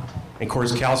 And of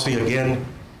course, Kelsey, again,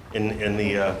 in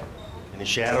the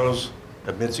shadows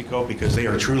of Mitsuko, because they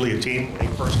are truly a team. When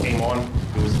they first came on,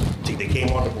 they came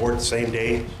on the board the same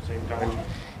day, same time.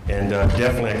 And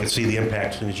definitely I could see the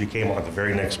impact as soon as you came on the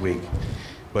very next week.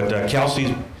 But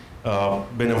Kelsey's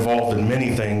been involved in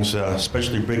many things,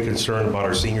 especially big concern about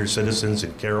our senior citizens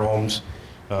and care homes,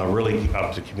 really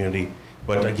out to the community.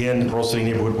 But again, the Pearl City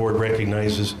Neighborhood Board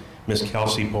recognizes Ms.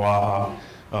 Kelsey Poaha,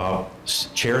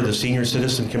 chair of the Senior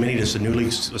Citizen Committee. This is a newly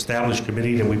established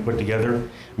committee that we put together,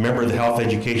 member of the Health,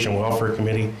 Education, Welfare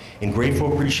Committee, in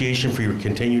grateful appreciation for your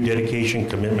continued dedication,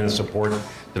 commitment, and support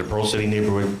to the Pearl City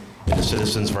neighborhood and the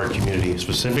citizens of our community.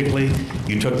 Specifically,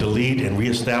 you took the lead and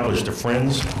reestablished the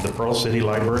Friends of the Pearl City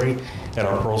Library at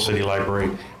our Pearl City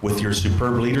Library. With your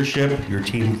superb leadership, your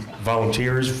team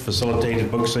volunteers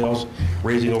facilitated book sales,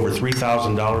 raising over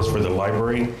 $3,000 for the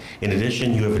library. In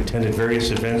addition, you have attended various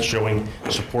events showing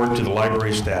support to the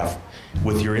library staff.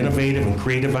 With your innovative and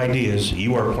creative ideas,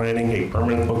 you are planning a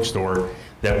permanent bookstore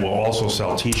that will also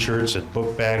sell t-shirts and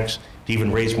book bags to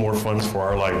even raise more funds for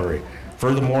our library.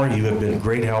 Furthermore, you have been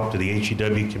great help to the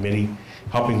HEW committee,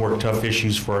 helping work tough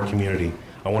issues for our community.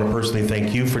 I want to personally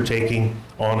thank you for taking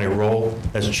on a role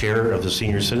as chair of the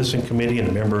Senior Citizen Committee and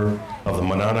a member of the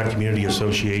Manana Community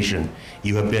Association.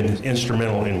 You have been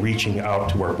instrumental in reaching out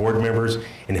to our board members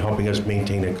and helping us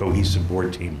maintain a cohesive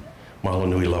board team. Mahalo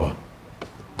nui loa.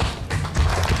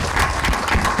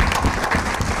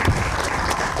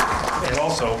 And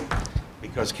also,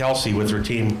 because Kelsey with her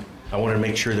team, I want to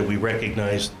make sure that we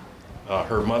recognize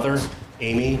her mother,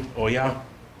 Amy Oya.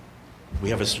 We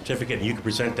have a certificate, and you can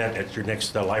present that at your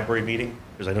next library meeting,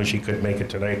 because I know she couldn't make it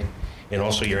tonight. And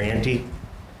also your auntie,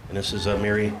 and this is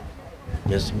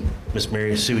Miss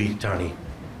Mary Sui Tani.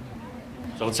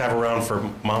 So let's have a round for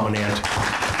mom and aunt.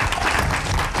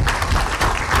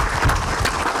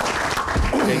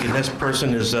 Okay, the next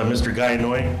person is Mr. Guy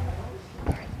Inouye.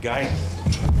 Guy?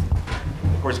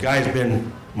 Of course, Guy's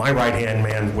been my right-hand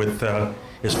man with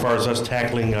as far as us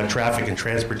tackling traffic and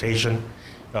transportation.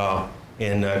 Guys,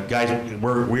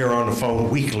 we are on the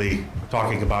phone weekly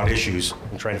talking about issues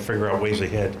and trying to figure out ways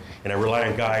ahead. And I rely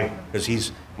on Guy, because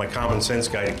he's my common sense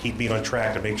guy, to keep me on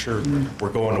track, to make sure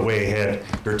we're going the way ahead.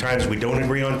 There are times we don't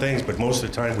agree on things, but most of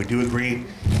the time we do agree,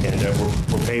 and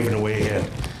we're paving the way ahead.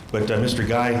 But Mr.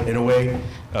 Guy Inouye,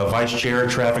 Vice Chair,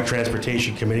 Traffic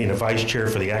Transportation Committee, and a Vice Chair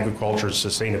for the Agriculture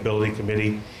Sustainability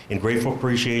Committee, in grateful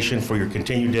appreciation for your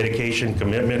continued dedication,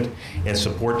 commitment, and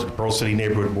support to the Pearl City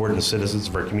Neighborhood Board and the citizens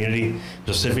of our community.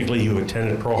 Specifically, you have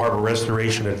attended Pearl Harbor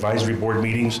Restoration Advisory Board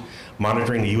meetings,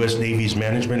 monitoring the U.S. Navy's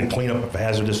management and cleanup of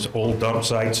hazardous old dump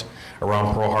sites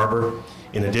around Pearl Harbor.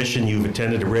 In addition, you've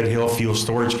attended the Red Hill Fuel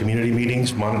Storage Community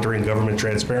Meetings, monitoring government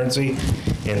transparency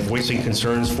and voicing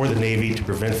concerns for the Navy to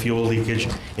prevent fuel leakage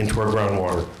into our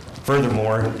groundwater.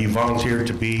 Furthermore, you volunteered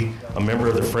to be a member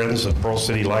of the Friends of Pearl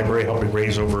City Library, helping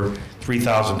raise over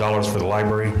 $3,000 for the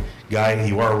library. Guy,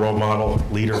 you are a role model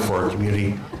leader for our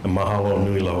community, and mahalo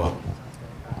nui loa.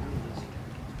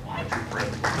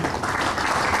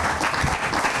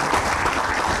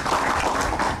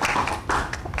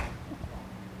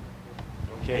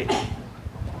 Okay.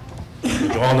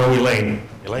 You all know Elaine.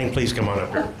 Elaine, please come on up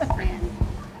here.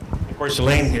 Of course,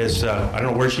 Elaine is, I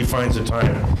don't know where she finds the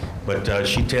time, but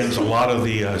she attends a lot of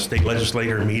the state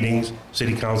legislator meetings,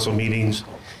 city council meetings,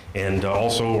 and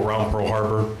also around Pearl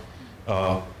Harbor.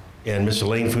 And Ms.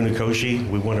 Elaine Funakoshi,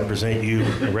 we want to present you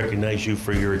and recognize you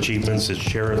for your achievements as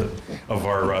chair of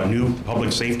our new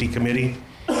Public Safety Committee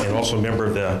and also a member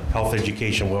of the Health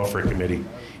Education Welfare Committee.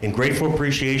 In grateful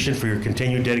appreciation for your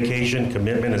continued dedication,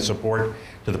 commitment, and support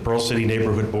to the Pearl City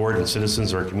Neighborhood Board and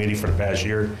citizens of our community for the past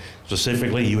year.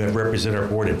 Specifically, you have represented our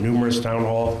board at numerous town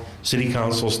hall, city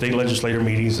council, state legislator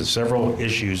meetings, and several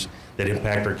issues that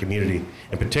impact our community.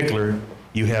 In particular,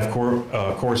 you have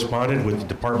corresponded with the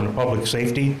Department of Public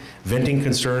Safety, venting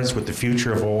concerns with the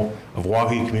future of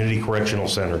Oahu Community Correctional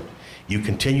Center. You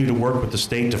continue to work with the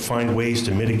state to find ways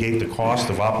to mitigate the cost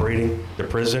of operating the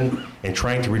prison and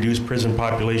trying to reduce prison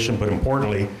population, but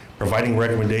importantly, providing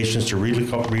recommendations to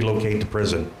relocate the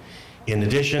prison. In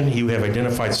addition, you have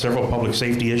identified several public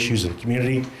safety issues in the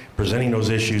community, presenting those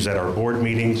issues at our board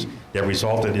meetings that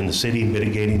resulted in the city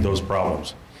mitigating those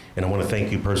problems. And I want to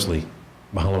thank you personally.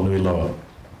 Mahalo nui loa.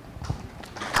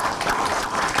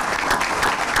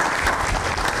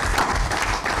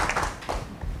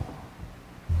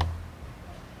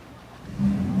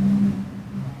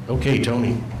 Okay,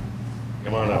 Tony,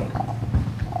 come on up.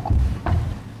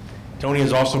 Tony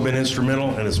has also been instrumental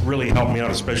and has really helped me out,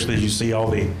 especially as you see all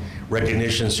the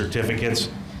recognition certificates,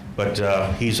 but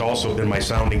he's also been my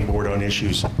sounding board on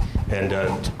issues. And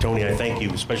Tony, I thank you,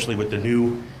 especially with the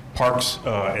new Parks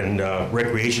and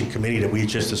Recreation Committee that we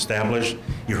just established.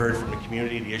 You heard from the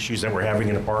community the issues that we're having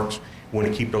in the parks. We want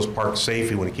to keep those parks safe.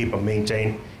 We want to keep them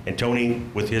maintained. And Tony,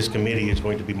 with his committee, is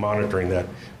going to be monitoring that.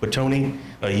 But Tony,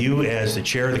 you as the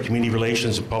chair of the Community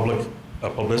Relations and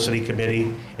Publicity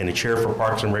Committee and the chair for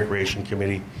Parks and Recreation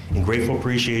Committee, in grateful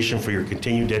appreciation for your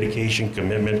continued dedication,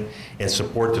 commitment, and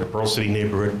support to the Pearl City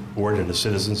Neighborhood Board and the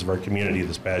citizens of our community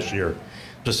this past year.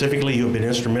 Specifically, you have been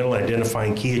instrumental in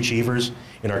identifying key achievers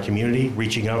in our community,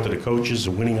 reaching out to the coaches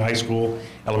of winning high school,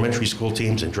 elementary school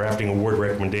teams, and drafting award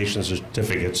recommendations and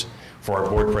certificates for our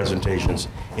board presentations.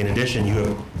 In addition, you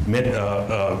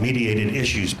have mediated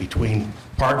issues between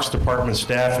Parks Department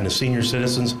staff and the senior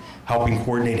citizens, helping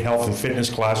coordinate health and fitness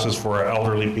classes for our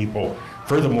elderly people.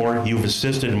 Furthermore, you've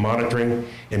assisted in monitoring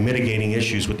and mitigating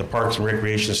issues with the Parks and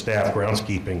Recreation staff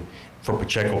groundskeeping for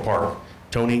Pacheco Park.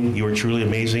 Tony, you are truly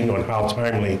amazing on how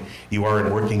timely you are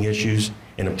in working issues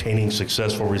and obtaining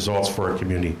successful results for our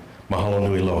community. Mahalo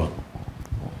nui loa.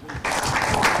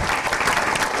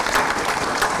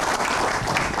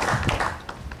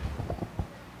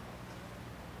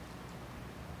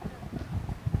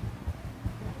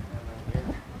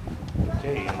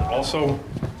 Okay, and also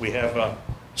we have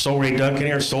Sol Ray Duncan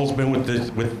here. Sol's been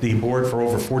with the board for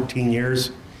over 14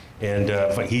 years, and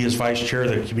he is vice chair of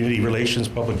the Community Relations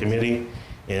Public Committee.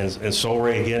 And Sol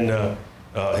Ray, again,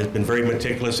 has been very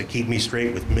meticulous to keep me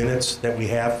straight with minutes that we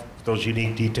have, those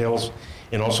unique details,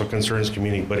 and also concerns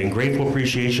community. But in grateful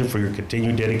appreciation for your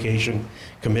continued dedication,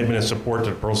 commitment, and support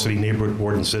to the Pearl City Neighborhood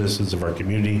Board and citizens of our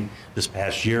community this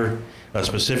past year.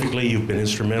 Specifically, you've been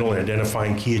instrumental in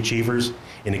identifying key achievers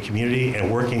in the community and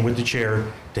working with the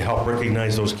chair to help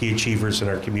recognize those key achievers in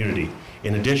our community.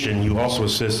 In addition, you also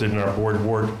assisted in our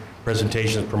board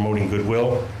presentations promoting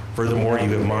goodwill. Furthermore, you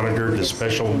have monitored the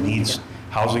special needs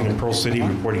housing in Pearl City,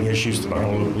 reporting issues to the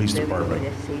Honolulu Police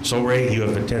Department. So Ray, you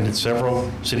have attended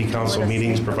several city council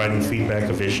meetings providing feedback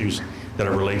of issues that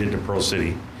are related to Pearl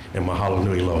City. And mahalo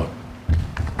nui loa.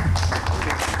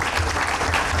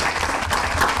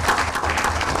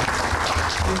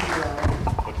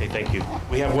 Okay, thank you.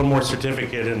 We have one more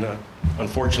certificate, and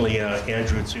unfortunately,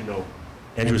 Andrew Atsuno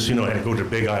had to go to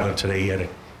Big Island today. He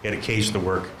had a case to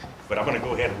work. But I'm going to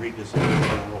go ahead and read this,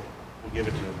 and we'll give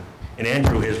it to him. And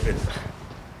Andrew has been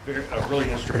a really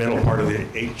instrumental part of the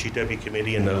HEW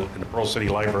committee in the Pearl City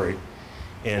Library.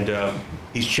 And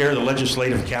he's chair of the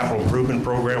Legislative Capital Improvement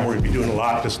Program. We're going to be doing a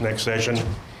lot this next session.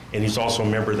 And he's also a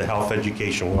member of the Health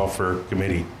Education Welfare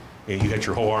Committee. And you got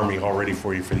your whole army all ready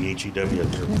for you for the HEW at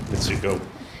Mitsuko.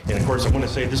 And of course, I want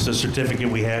to say this is a certificate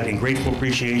we had in grateful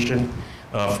appreciation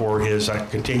for his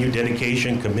continued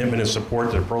dedication, commitment, and support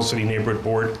to the Pearl City Neighborhood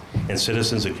Board and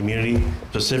citizens and community,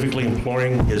 specifically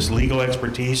employing his legal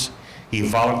expertise. He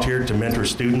volunteered to mentor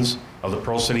students of the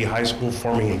Pearl City High School,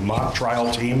 forming a mock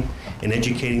trial team and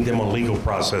educating them on legal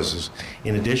processes.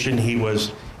 In addition, he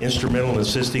was instrumental in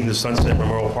assisting the Sunset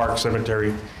Memorial Park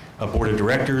Cemetery Board of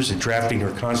Directors in drafting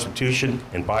their constitution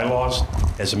and bylaws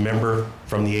as a member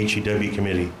from the HEW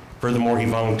committee. Furthermore, he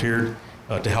volunteered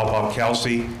to help out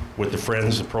Kelsey with the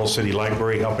Friends of Pearl City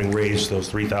Library, helping raise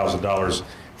those $3,000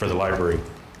 for the library.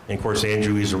 And of course,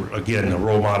 Andrew is, again, a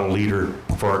role model leader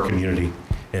for our community,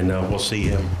 and we'll see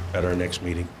him at our next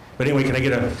meeting. But anyway, can I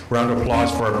get a round of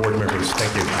applause for our board members?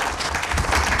 Thank you.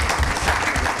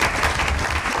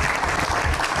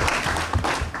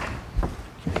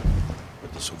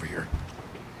 Put this over here.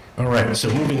 All right,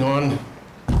 so moving on.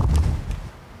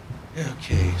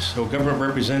 Okay, so government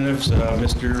representatives,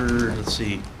 Mr.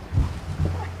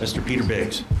 Peter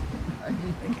Biggs. Thank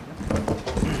you.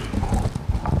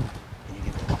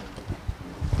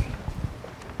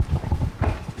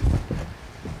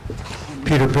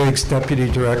 Peter Biggs, Deputy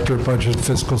Director, Budget and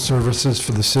Fiscal Services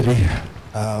for the city.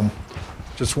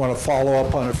 Just want to follow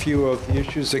up on a few of the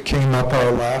issues that came up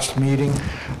our last meeting.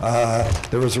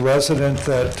 There was a resident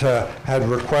that had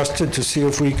requested to see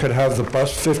if we could have the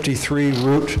bus 53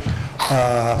 route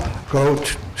go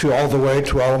to all the way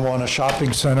to Ala Moana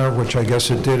Shopping Center, which I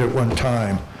guess it did at one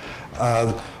time.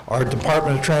 Our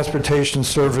Department of Transportation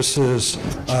Services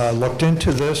looked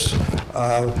into this.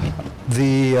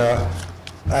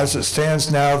 As it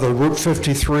stands now, the Route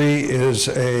 53 is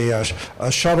a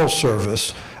shuttle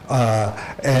service,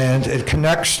 and it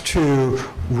connects to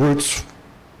routes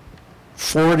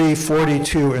 40,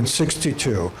 42, and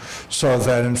 62, so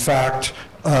that in fact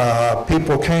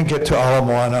people can get to Ala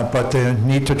Moana, but they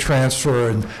need to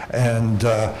transfer, and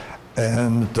that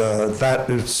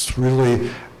is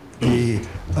really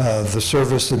the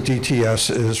service that DTS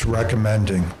is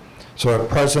recommending. So at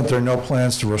present, there are no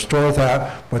plans to restore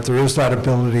that, but there is that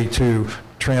ability to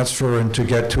transfer and to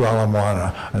get to Ala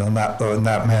Moana in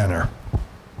that manner.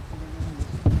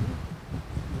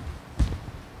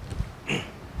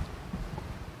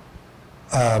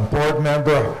 Board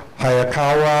member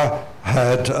Hayakawa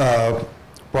had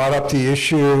brought up the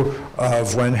issue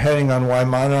of when heading on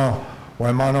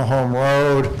Waimano Home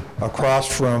Road across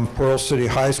from Pearl City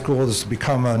High School, this has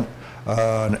become an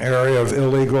area of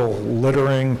illegal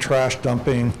littering, trash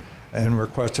dumping, and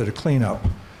requested a cleanup.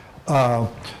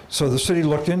 So the city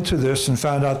looked into this and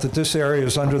found out that this area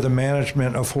is under the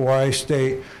management of Hawaii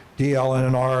State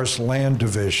DLNR's Land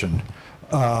Division.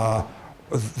 The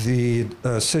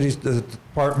city's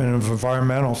Department of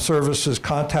Environmental Services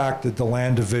contacted the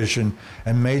Land Division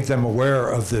and made them aware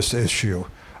of this issue.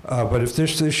 But if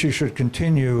this issue should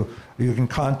continue, you can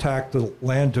contact the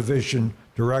Land Division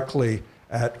directly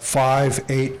at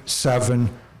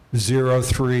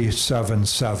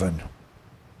 587-0377.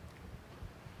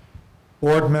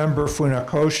 Board member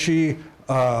Funakoshi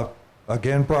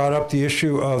again brought up the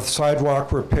issue of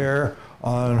sidewalk repair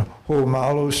on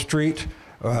Huamalu Street.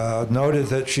 Noted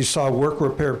that she saw work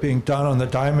repair being done on the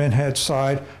Diamond Head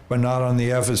side, but not on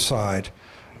the Eves side.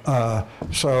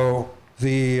 So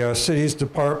the city's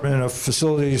Department of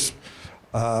Facilities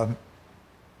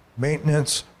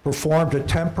Maintenance performed a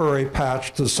temporary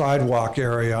patch to the sidewalk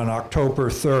area on October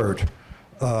 3rd,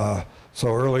 so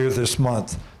earlier this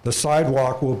month. The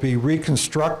sidewalk will be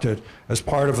reconstructed as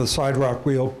part of a sidewalk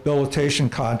rehabilitation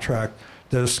contract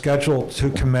that is scheduled to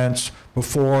commence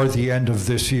before the end of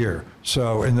this year,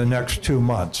 so in the next 2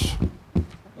 months.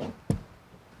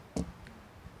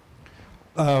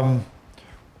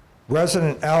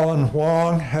 Resident Alan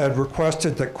Wong had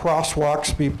requested that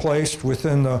crosswalks be placed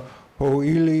within the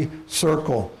Ho'ili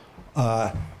Circle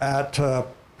at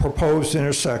proposed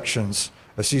intersections,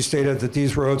 as he stated that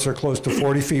these roads are close to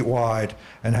 40 feet wide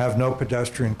and have no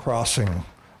pedestrian crossing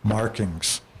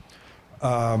markings.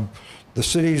 The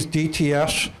city's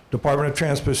DTS, Department of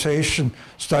Transportation,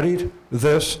 studied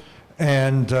this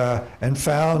and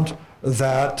found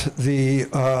that the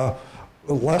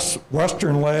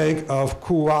western leg of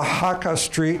Kuahaka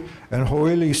Street and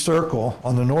Ho'ili Circle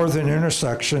on the northern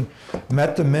intersection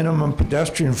met the minimum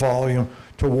pedestrian volume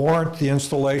to warrant the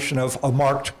installation of a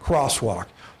marked crosswalk.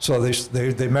 So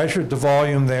they measured the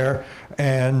volume there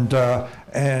and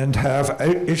have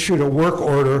issued a work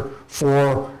order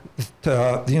for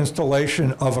the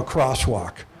installation of a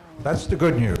crosswalk. That's the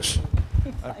good news.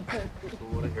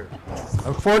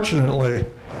 Unfortunately,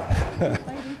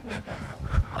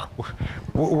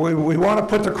 we want to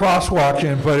put the crosswalk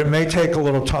in, but it may take a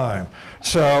little time.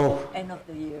 So end of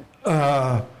the year.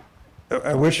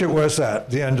 I wish it was at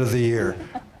the end of the year.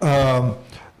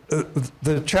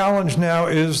 The challenge now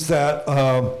is that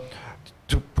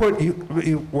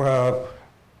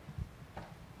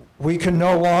we can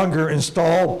no longer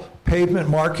install pavement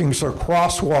markings or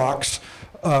crosswalks.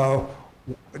 Our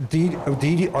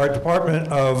Department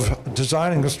of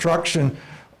Design and Construction,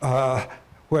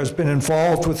 who has been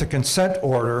involved with the consent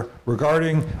order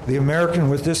regarding the American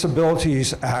with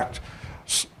Disabilities Act,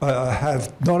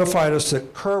 have notified us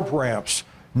that curb ramps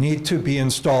need to be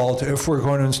installed if we're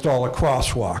going to install a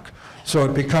crosswalk. So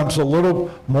it becomes a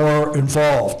little more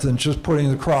involved than just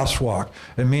putting the crosswalk.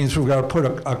 It means we've got to put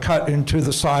a cut into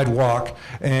the sidewalk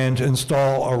and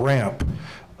install a ramp.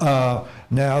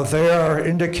 Now, they are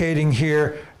indicating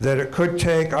here that it could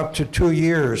take up to 2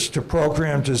 years to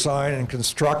program, design, and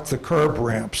construct the curb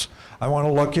ramps. I want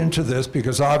to look into this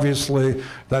because obviously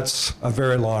that's a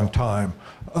very long time.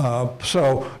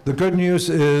 So the good news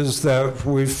is that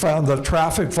we've found the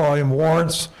traffic volume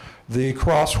warrants the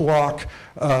crosswalk.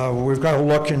 We've got to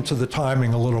look into the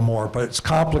timing a little more, but it's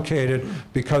complicated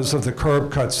because of the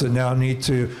curb cuts that now need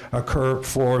to occur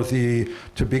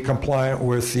to be compliant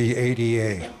with the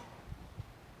ADA.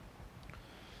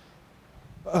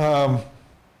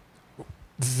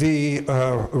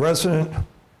 Resident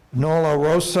Nola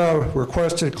Rosa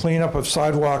requested cleanup of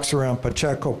sidewalks around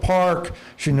Pacheco Park.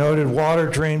 She noted water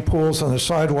drain pools on the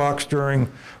sidewalks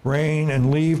during rain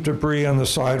and leaf debris on the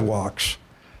sidewalks.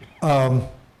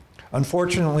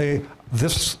 Unfortunately,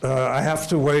 I have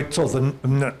to wait till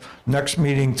the next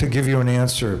meeting to give you an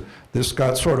answer. This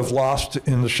got sort of lost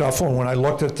in the shuffle, and when I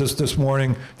looked at this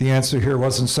morning, the answer here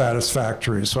wasn't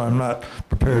satisfactory, so I'm not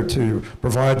prepared to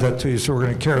provide that to you, so we're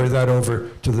going to carry that over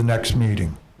to the next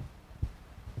meeting.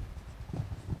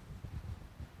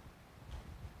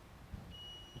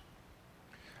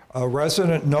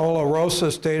 Resident Nola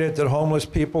Rosa stated that homeless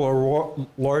people are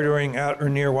loitering at or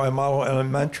near Waimalu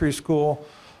Elementary School.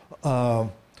 The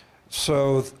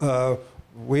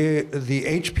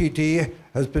HPD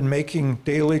has been making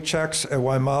daily checks at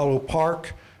Waimalu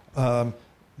Park. The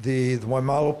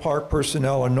Waimalu Park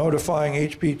personnel are notifying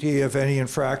HPD of any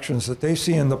infractions that they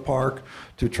see in the park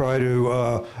to try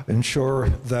to ensure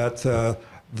that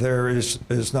there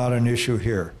is not an issue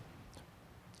here.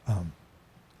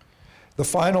 The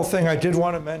final thing I did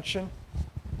want to mention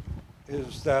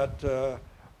is that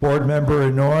Board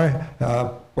Member Inouye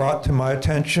brought to my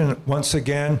attention once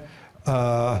again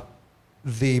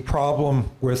the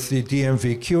problem with the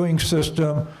DMV queuing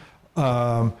system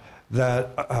that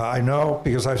I know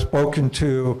because I've spoken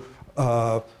to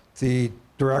the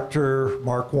director,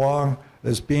 Mark Wong,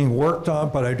 is being worked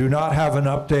on, but I do not have an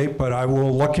update, but I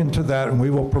will look into that and we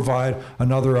will provide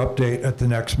another update at the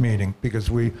next meeting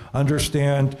because we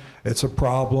understand it's a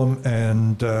problem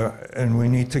and we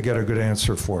need to get a good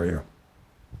answer for you.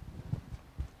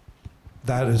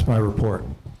 That is my report.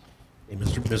 Hey,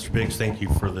 Mr. Biggs, thank you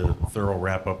for the thorough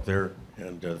wrap up there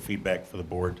and feedback for the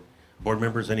board. Board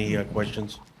members, any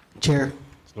questions? Chair.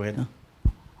 Go ahead.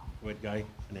 Go ahead, Guy,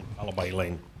 and then followed by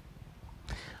Elaine.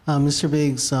 Mr.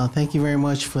 Biggs, thank you very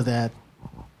much for that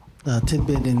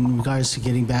tidbit in regards to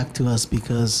getting back to us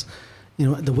because, you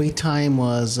know, the wait time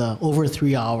was over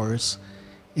 3 hours.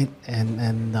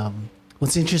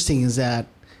 What's interesting is that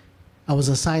I was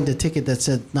assigned a ticket that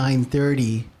said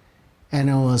 9:30 and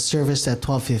it was serviced at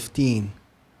 12:15.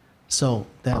 So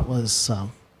that was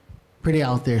pretty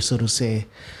out there, so to say.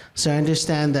 So I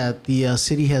understand that the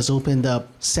city has opened up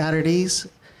Saturdays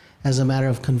as a matter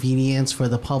of convenience for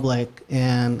the public.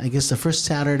 And I guess the first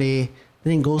Saturday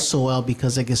didn't go so well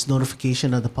because I guess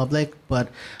notification of the public, but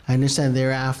I understand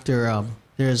thereafter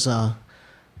there's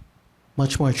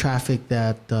much more traffic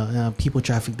that, people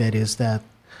traffic that is, that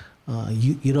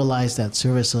utilize that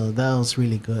service. So that was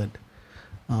really good.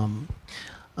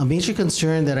 A major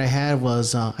concern that I had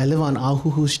was I live on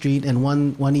Auhuhu Street, and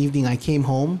one evening I came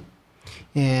home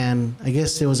and I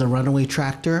guess there was a runaway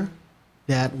tractor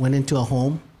that went into a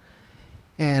home.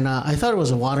 And I thought it was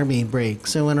a water main break.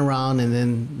 So I went around and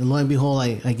then lo and behold,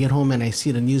 I get home and I see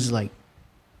the news like,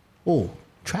 oh,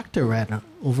 tractor ran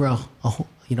over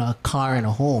a car and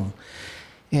a home.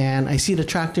 And I see the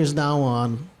tractors now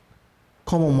on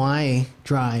Komomai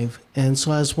Drive. And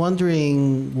so I was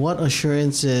wondering what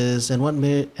assurances and what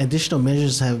additional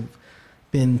measures have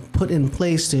been put in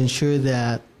place to ensure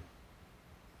that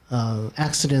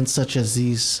accidents such as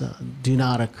these do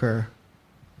not occur.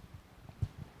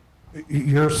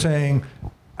 You're saying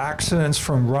accidents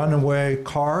from runaway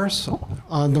cars?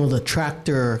 No, the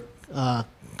tractor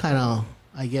kind of,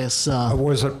 I guess.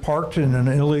 Was it parked in an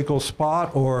illegal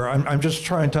spot? Or I'm just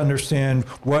trying to understand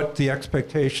what the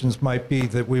expectations might be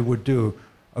that we would do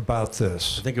about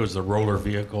this? I think it was the roller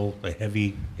vehicle, the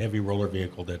heavy roller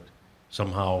vehicle that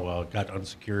somehow got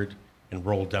unsecured and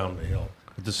rolled down the hill.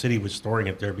 But the city was storing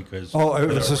it there because... Oh, it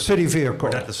was a city vehicle.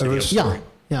 Or not the city. Yeah,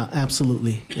 yeah,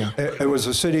 absolutely, yeah. It was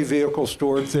a city vehicle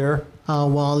stored there?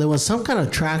 Well, it was some kind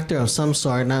of tractor of some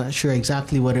sort, not sure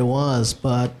exactly what it was,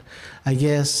 but I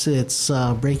guess its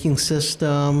braking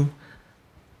system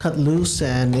cut loose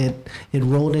and it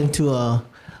rolled into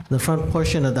the front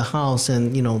portion of the house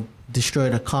and, you know,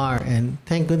 destroyed a car. And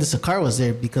thank goodness the car was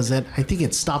there because I think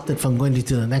it stopped it from going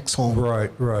into the next home.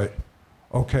 Right, right.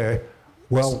 Okay.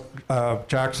 Well,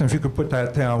 Jackson, if you could put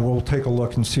that down, we'll take a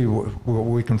look and see what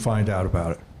we can find out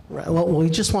about it. Right. Well, we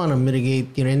just want to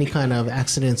mitigate, you know, any kind of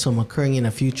accidents from occurring in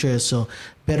the future. So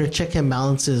better check and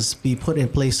balances be put in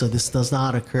place so this does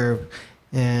not occur.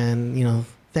 And, you know,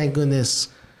 thank goodness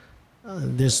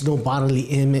there's no bodily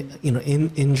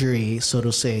injury, so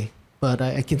to say. But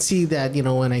I can see that, you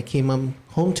know, when I came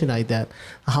home tonight that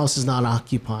the house is not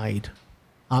occupied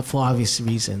for obvious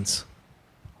reasons.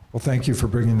 Well, thank you for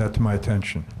bringing that to my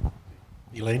attention.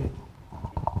 Elaine?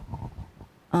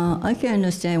 I can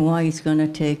understand why it's going to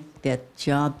take that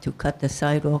job to cut the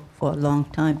sidewalk for a long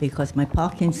time because my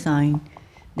parking sign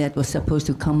that was supposed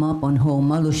to come up on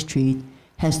Ho'omalu Street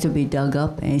has to be dug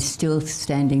up and it's still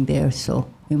standing there. So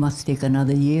we must take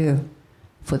another year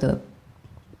for the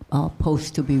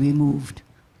post to be removed.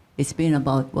 It's been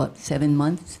about, what, 7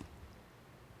 months?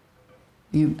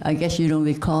 I guess you don't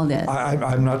recall that.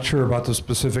 I'm not sure about the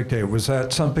specific date. Was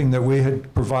that something that we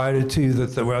had provided to you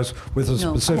that there was with a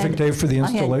specific date for the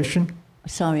installation?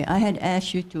 I had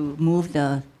asked you to move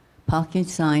the parking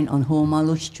sign on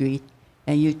Ho'omalu Street,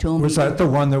 and you told me... Was that the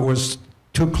one that was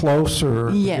too close or...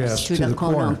 Yes, to the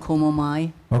corner on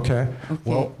Komomai. Okay.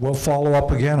 Well, we'll follow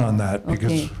up again on that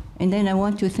because... Okay. And then I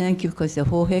want to thank you because the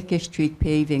Ho'oheke Street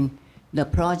paving, the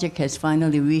project has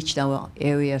finally reached our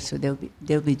area, so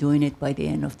they'll be doing it by the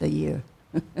end of the year.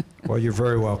 Well, you're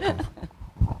very welcome.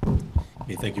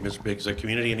 Okay, thank you, Mr. Biggs.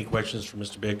 Community, any questions for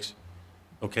Mr. Biggs?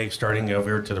 Okay, starting over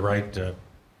here to the right.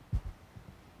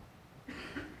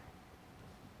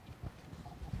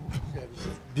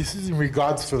 This is in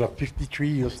regards to the 53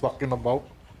 you're talking about.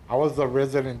 I was the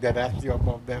resident that asked you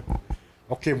about that.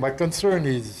 Okay, my concern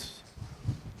is,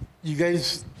 you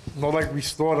guys not like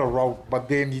restore the route, but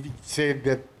then you said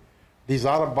that these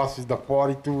other buses, the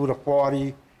 42, the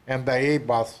 40, and the A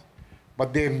bus,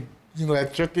 but then, you know,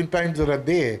 at certain times of the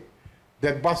day,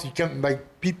 that bus, you can't,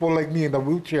 like people like me in the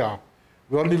wheelchair,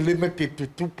 we're only limited to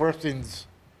 2 persons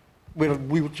with a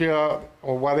wheelchair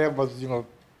or whatever, you know,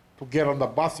 to get on the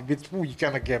bus. If it's full, you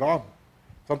cannot get on.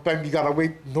 Sometimes you gotta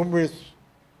wait numerous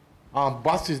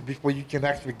buses before you can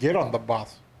actually get on the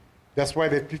bus. That's why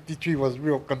that 53 was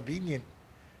real convenient.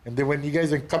 And then when you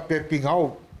guys cut that thing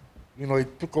out, you know,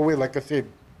 it took away, like I said,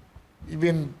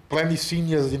 even plenty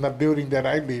seniors in the building that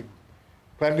I live,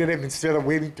 plenty of them, instead of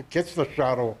waiting to catch the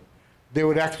shuttle, they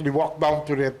would actually walk down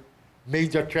to that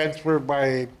major transfer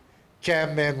by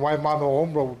Cam and Waimano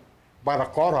Home Road by the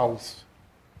courthouse.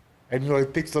 And, you know,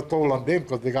 it takes a toll on them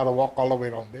because they got to walk all the way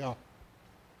down there.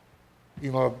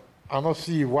 You know, I don't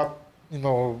see what, you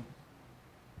know,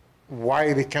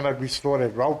 why they cannot restore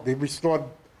that route. They restored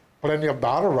plenty of the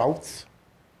other routes.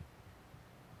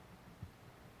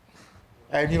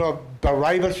 And, you know, the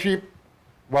ridership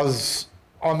was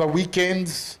on the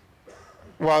weekends,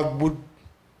 well,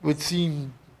 would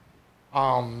seem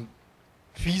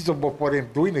feasible for them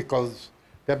doing it because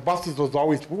their buses was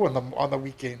always full on the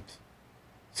weekends.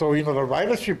 So, you know, the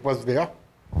ridership was there.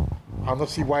 I don't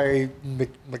see why,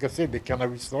 like I said, they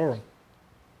cannot restore them.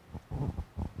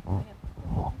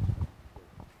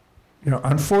 You know,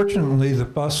 unfortunately,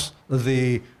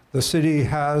 the city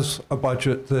has a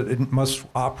budget that it must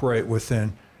operate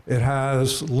within. It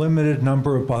has limited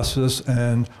number of buses,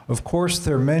 and of course,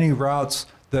 there are many routes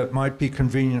that might be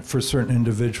convenient for certain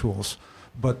individuals.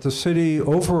 But the city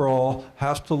overall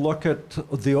has to look at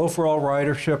the overall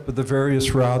ridership of the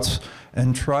various routes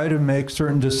and try to make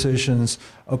certain decisions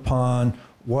upon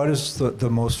what is the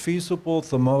most feasible,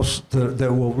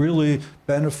 that will really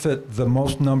benefit the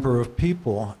most number of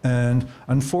people. And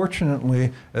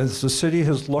unfortunately, as the city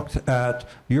has looked at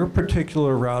your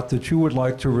particular route that you would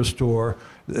like to restore,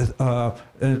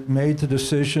 it made the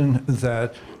decision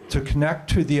that to connect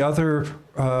to the other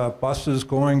buses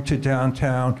going to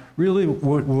downtown really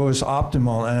was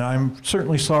optimal. And I'm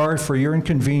certainly sorry for your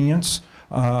inconvenience.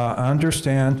 I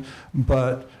understand,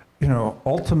 but you know,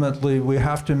 ultimately we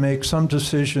have to make some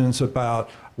decisions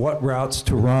about what routes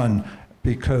to run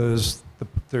because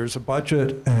there's a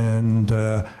budget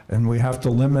and we have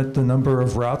to limit the number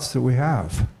of routes that we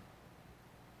have.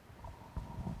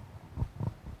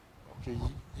 Okay,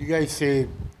 you guys say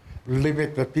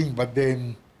limit the thing, but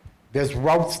then there's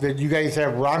routes that you guys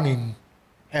have running,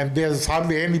 and there's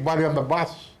hardly anybody on the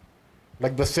bus,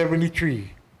 like the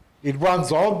 73. It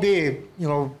runs all day, you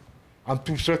know,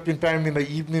 until certain time in the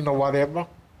evening or whatever.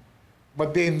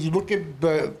 But then you look at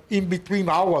the in-between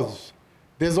hours,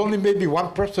 there's only maybe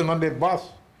one person on that bus,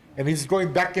 and he's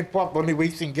going back and forth, only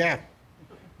wasting gas.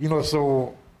 You know,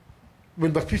 so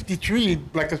with the 53,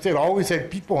 like I said, I always had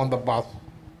people on the bus.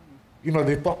 You know,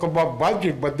 they talk about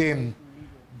budget, but then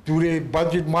do they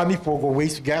budget money for go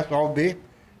waste gas all day,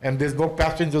 and there's no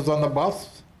passengers on the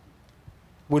bus?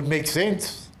 Would make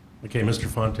sense. Okay, Mr.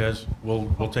 Fontes,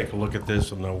 we'll take a look at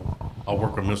this, and I'll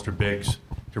work with Mr. Biggs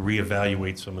to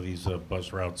reevaluate some of these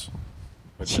bus routes.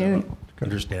 But, Chair.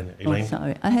 Understand it. Oh, Elaine?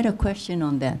 sorry. I had a question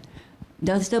on that.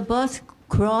 Does the bus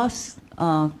cross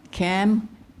Cam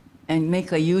and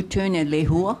make a U-turn at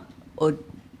Lehua? Or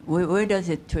where does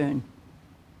it turn?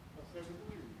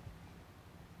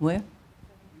 Where?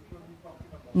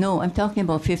 No, I'm talking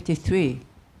about 53. It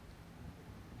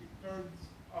turns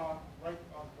right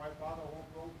on Waipata Home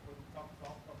Road when it comes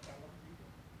off of Tallahassee,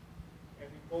 and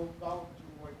it goes down to,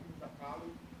 I think, the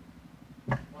college,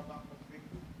 if I'm not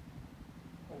mistaken,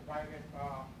 or by that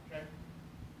trend.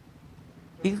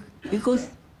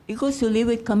 It goes to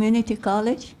Leawood Community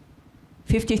College?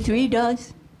 53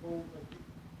 does?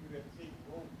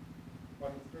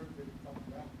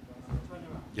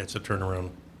 Yeah, it's a turnaround.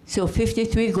 So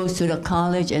 53 goes to the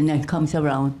college and then comes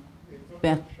around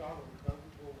back?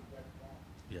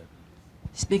 Yeah.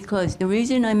 It's because the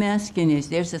reason I'm asking is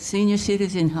there's a senior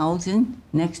citizen housing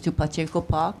next to Pacheco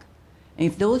Park. And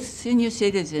if those senior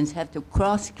citizens have to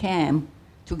cross Cam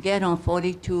to get on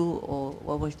 42, or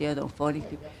what was the other,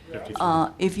 42?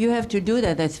 If you have to do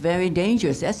that, that's very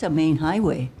dangerous. That's a main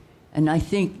highway. And I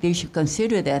think they should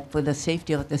consider that for the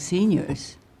safety of the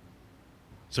seniors.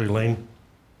 So Elaine,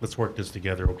 let's work this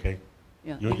together, okay?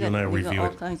 Yeah, You and I we got review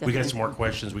all it. kinds of We got things. some more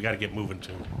questions. We got to get moving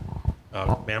too.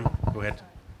 Ma'am, go ahead.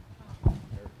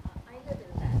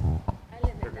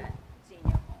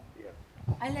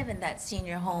 I live in that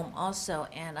senior home also,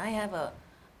 and I have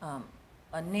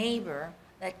a neighbor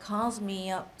that calls me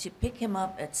up to pick him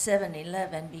up at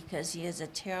 7-Eleven because he has a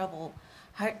terrible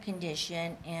heart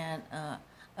condition and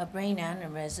a brain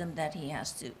aneurysm that he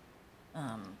has to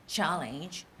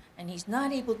challenge, and he's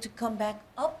not able to come back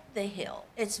up the hill.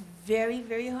 It's very,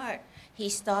 very hard. He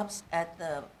stops at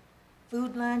the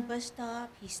Food Line bus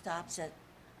stop. He stops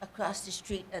across the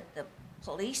street at the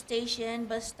police station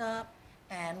bus stop.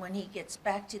 And when he gets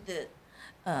back to the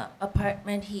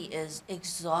apartment, he is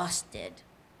exhausted.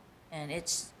 And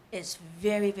it's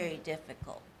very, very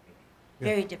difficult.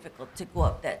 Very difficult to go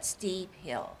up that steep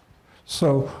hill.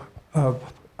 So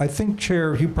I think,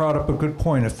 Chair, he brought up a good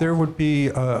point. If there would be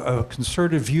a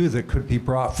concerted view that could be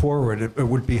brought forward, it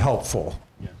would be helpful.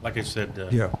 Yeah. Like I said,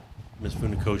 Yeah. Ms.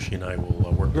 Funakoshi and I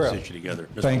will work this issue together.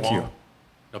 Mr. Thank you. Wong,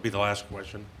 that'll be the last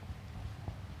question.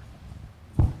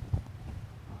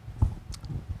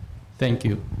 Thank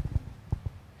you.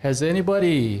 Has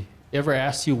anybody ever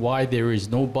asked you why there is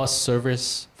no bus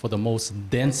service for the most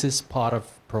densest part of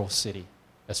Pearl City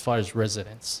as far as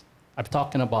residents? I'm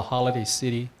talking about Holiday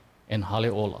City and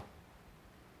Haleola.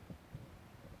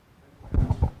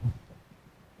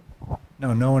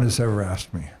 No, no one has ever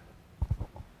asked me.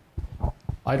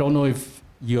 I don't know if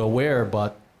you're aware,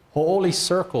 but Ho'oli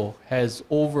Circle has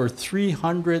over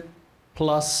 300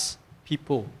 plus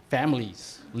people,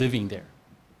 families living there.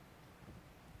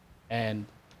 And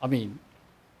I mean,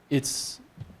 it's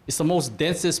the most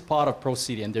densest part of Pearl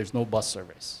City, and there's no bus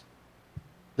service.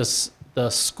 The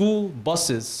school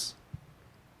buses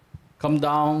come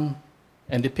down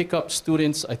and they pick up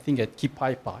students, I think, at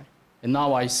Kipaipai. And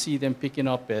now I see them picking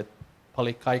up at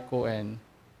Palikaiko and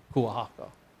Kuahaka.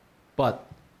 But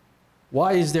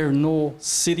why is there no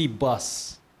city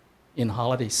bus in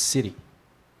Holiday City?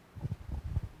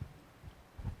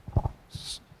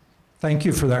 Thank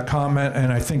you for that comment,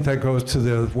 and I think that goes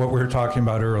to what we were talking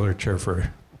about earlier, Chair Furry.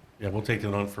 Yeah, we'll take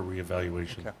that on for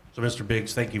reevaluation. Okay. So, Mr.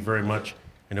 Biggs, thank you very much.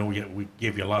 I know we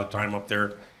gave you a lot of time up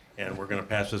there, and we're going to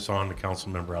pass this on to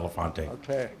Councilmember Elefante.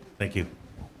 Okay. Thank you.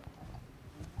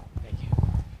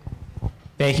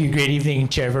 Thank you. Great evening,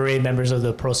 Chair Verre, members of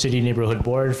the Pearl City Neighborhood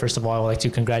Board. First of all, I would like to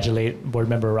congratulate Board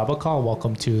Member Rabakal.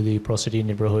 Welcome to the Pearl City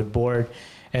Neighborhood Board,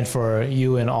 and for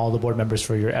you and all the board members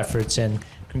for your efforts. And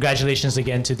congratulations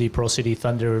again to the Pearl City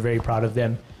Thunder. We're very proud of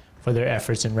them for their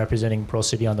efforts in representing Pearl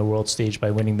City on the world stage by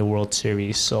winning the World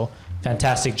Series. So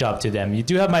fantastic job to them. You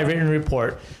do have my written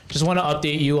report. Just want to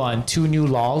update you on 2 new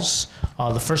laws.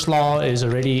 The first law is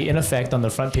already in effect on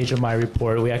the front page of my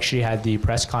report. We actually had the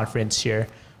press conference here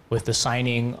with the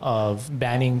signing of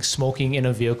banning smoking in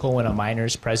a vehicle when a minor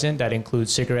is present. That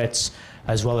includes cigarettes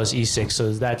as well as e-cigs.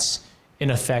 So that's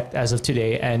in effect as of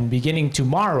today. And beginning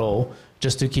tomorrow,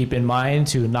 just to keep in mind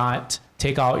to not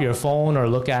take out your phone or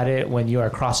look at it when you are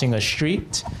crossing a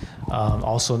street,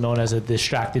 also known as a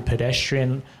distracted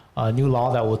pedestrian, new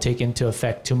law that will take into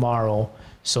effect tomorrow.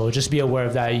 So just be aware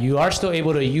of that. You are still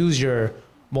able to use your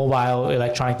mobile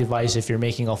electronic device if you're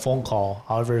making a phone call.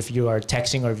 However, if you are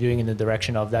texting or viewing in the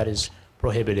direction of, that is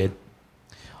prohibited.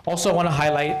 Also, I want to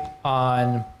highlight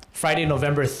on Friday,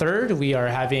 November 3rd, we are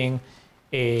having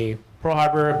a Pearl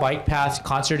Harbor Bike Path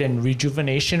Concert and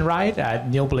Rejuvenation Ride at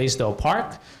Neil Blaisdell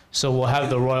Park. So we'll have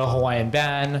the Royal Hawaiian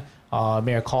Band,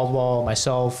 Mayor Caldwell,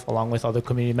 myself, along with other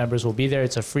community members will be there.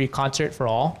 It's a free concert for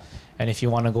all. And if you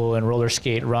want to go and roller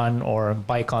skate, run, or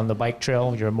bike on the bike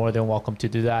trail, you're more than welcome to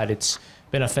do that. It's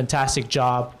been a fantastic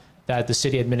job that the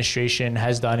city administration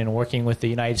has done in working with the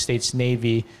United States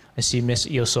Navy. I see Ms.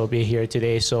 Iosobe here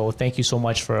today, so thank you so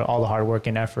much for all the hard work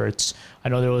and efforts. I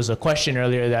know there was a question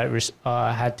earlier that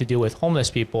had to do with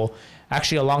homeless people.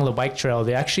 Actually, along the bike trail,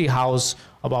 they actually house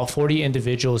about 40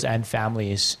 individuals and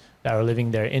families that are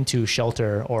living there into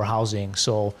shelter or housing.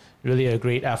 So really a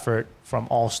great effort from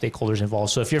all stakeholders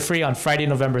involved. So if you're free on Friday,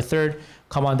 November 3rd,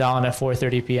 come on down at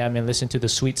 4:30 p.m. and listen to the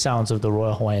sweet sounds of the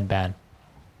Royal Hawaiian Band.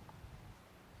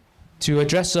 To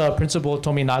address Principal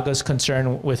Tominaga's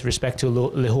concern with respect to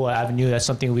Lehua Avenue, that's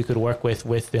something we could work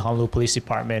with the Honolulu Police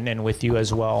Department and with you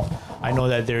as well. I know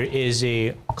that there is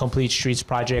a complete streets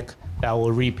project that will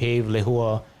repave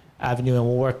Lehua Avenue, and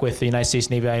we'll work with the United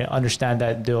States Navy. I understand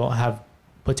that they'll have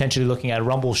potentially looking at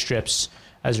rumble strips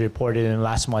as reported in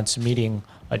last month's meeting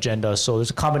agenda. So there's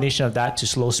a combination of that to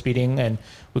slow speeding, and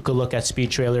we could look at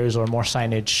speed trailers or more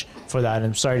signage for that. And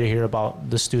I'm sorry to hear about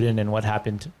the student and what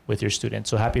happened with your student.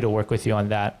 So happy to work with you on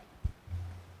that.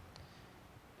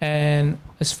 And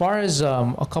as far as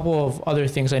a couple of other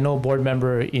things, I know board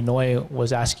member Inoue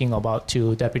was asking about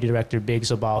to Deputy Director Biggs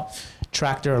about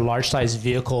tractor or large size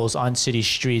vehicles on city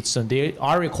streets. And they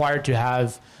are required to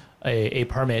have a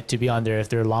permit to be on there if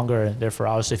they're longer there for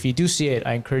hours. So if you do see it,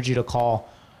 I encourage you to call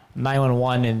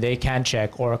 911 and they can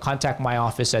check, or contact my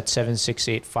office at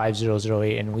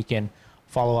 768-5008, and we can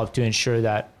follow up to ensure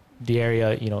that the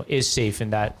area, is safe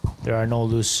and that there are no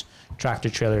loose tractor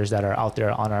trailers that are out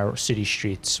there on our city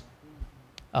streets.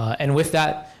 And with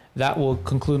that, that will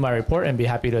conclude my report, and be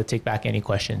happy to take back any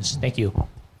questions. Thank you.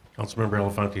 Councilmember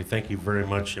Elefante, thank you very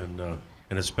much, and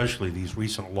especially these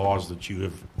recent laws that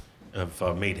you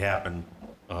have made happen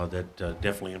that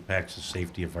definitely impacts the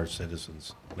safety of our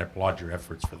citizens. And I applaud your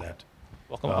efforts for that.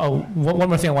 Welcome. One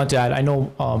more thing I want to add. I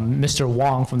know Mr.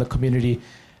 Wong from the community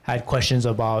had questions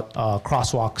about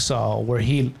crosswalks where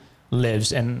he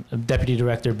lives, and Deputy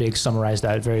Director Biggs summarized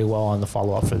that very well on the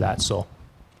follow-up for that. So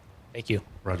thank you.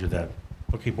 Roger that.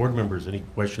 Okay, board members, any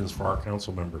questions for our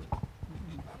council member?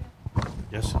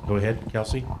 Yes, go ahead,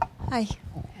 Kelsey. Hi.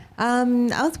 I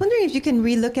was wondering if you can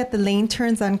relook at the lane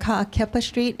turns on Ka'akepa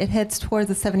Street. It heads towards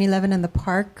the 7-Eleven and the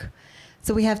park.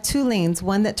 So we have two lanes,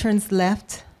 one that turns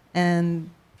left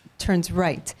and turns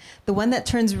right. The one that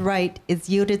turns right is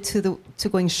yielded to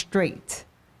going straight.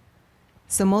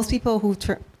 So most people who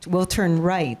will turn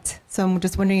right. So I'm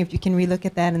just wondering if you can relook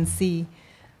at that and see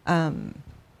the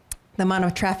amount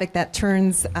of traffic that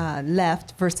turns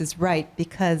left versus right,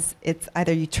 because it's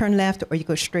either you turn left or you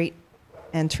go straight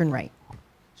and turn right.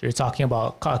 So you're talking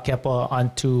about Ka'akepa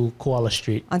onto Koala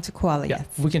Street? Onto Koala, yes.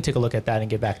 We can take a look at that and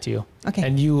get back to you. Okay.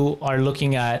 And you are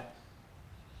looking at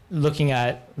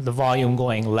the volume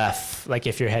going left, like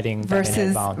if you're heading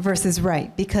versus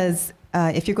right, because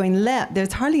if you're going left,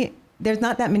 there's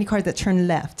not that many cars that turn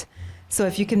left. So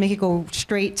if you can make it go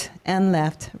straight and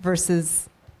left versus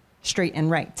straight and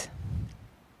right.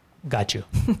 Got you.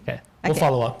 Okay. We'll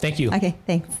follow up. Thank you. Okay,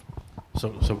 thanks.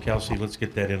 So Kelsey, let's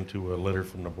get that into a letter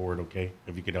from the board, okay?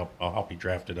 If you could help, I'll help you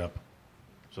draft it up,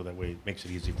 so that way it makes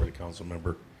it easy for the council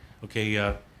member.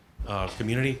 Okay,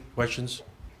 community questions?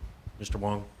 Mr.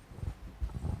 Wong?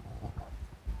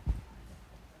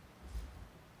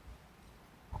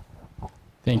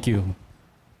 Thank you.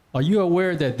 Are you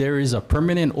aware that there is a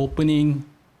permanent opening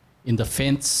in the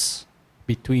fence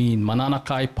between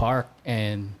Mananakai Park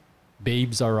and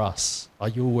Babes R Us? Are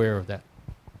you aware of that?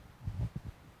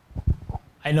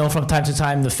 I know from time to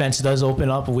time the fence does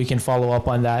open up, and we can follow up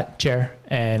on that, Chair,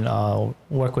 and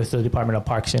work with the Department of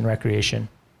Parks and Recreation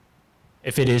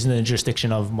if it is in the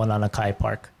jurisdiction of Mananakai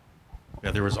Park. Yeah,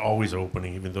 there was always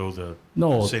opening, even though the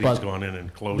city's gone in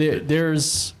and closed it.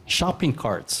 There's shopping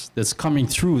carts that's coming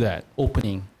through that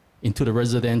opening into the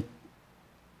resident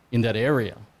in that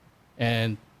area.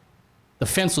 And the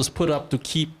fence was put up to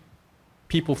keep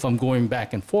people from going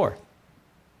back and forth.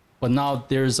 But now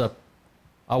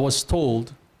I was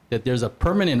told that there's a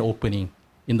permanent opening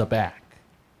in the back.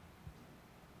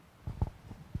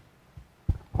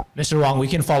 Mr. Wong, we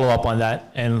can follow up on that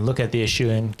and look at the issue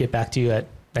and get back to you at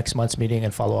next month's meeting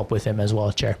and follow up with him as well,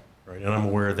 Chair. Right, and I'm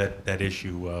aware of that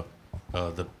issue.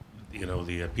 The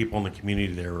people in the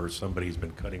community there, or somebody's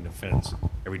been cutting the fence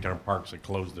every time parks have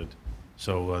closed it.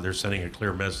 So they're sending a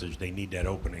clear message. They need that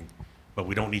opening, but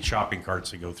we don't need shopping carts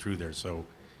to go through there. So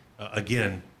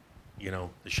again, the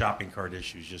shopping cart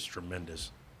issue is just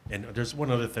tremendous. And there's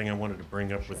one other thing I wanted to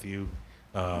bring up with you,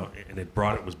 and it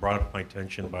was brought up to my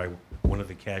attention by one of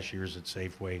the cashiers at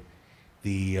Safeway.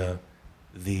 The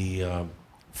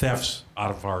thefts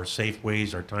out of our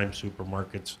Safeways, our Times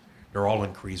supermarkets, they're all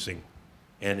increasing.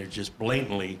 And they're just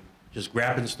blatantly just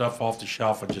grabbing stuff off the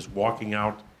shelf and just walking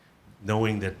out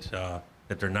knowing that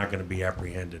they're not going to be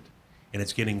apprehended. And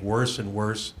it's getting worse and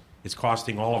worse. It's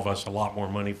costing all of us a lot more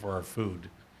money for our food.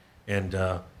 And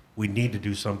we need to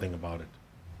do something about it.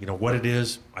 What it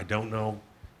is, I don't know.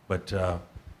 But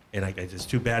it's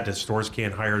too bad that stores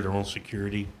can't hire their own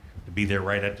security to be there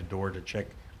right at the door to check.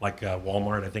 Like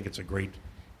Walmart, I think it's a great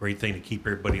thing to keep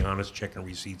everybody honest, checking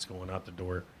receipts going out the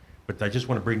door. But I just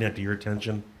want to bring that to your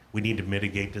attention. We need to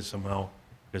mitigate this somehow,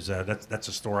 because that's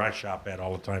a store I shop at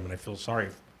all the time, and I feel sorry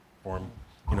for them.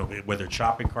 Whether it's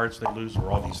shopping carts they lose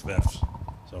or all these thefts.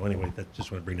 So anyway,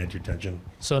 just want to bring that to your attention.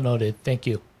 So noted. Thank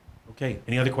you. Okay.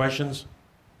 Any other questions?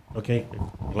 Okay,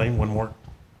 Elaine, one more.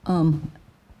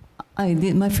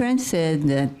 My friend said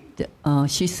that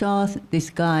she saw this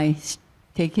guy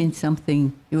taking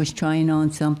something. He was trying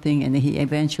on something, and he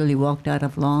eventually walked out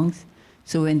of Long's.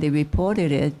 So when they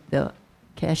reported it, the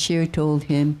cashier told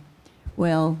him,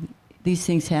 well, these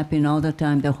things happen all the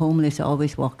time. The homeless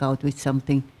always walk out with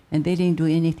something, and they didn't do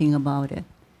anything about it.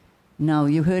 Now,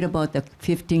 you heard about the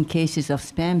 15 cases of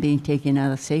spam being taken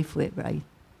out of Safeway, right?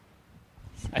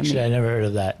 Actually, I never heard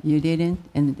of that. You didn't?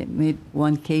 And they made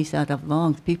one case out of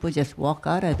Long's. People just walk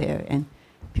out of there, and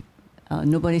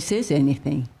nobody says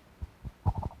anything.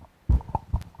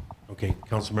 Okay,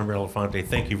 Councilmember Elefante,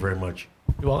 thank you very much.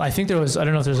 Well, I think I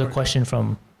don't know if there's a question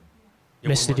from,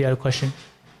 Miss, did you have a question?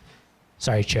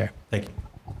 Sorry, Chair. Thank you.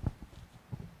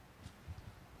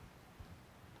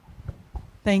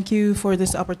 Thank you for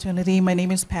this opportunity. My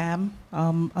name is Pam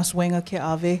Aswenga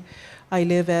Keave. I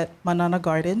live at Manana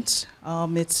Gardens.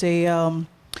 It's a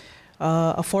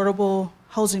affordable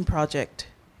housing project.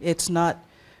 It's not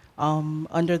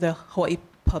under the Hawaii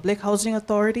Public Housing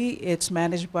Authority. It's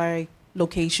managed by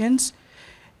locations.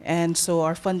 And so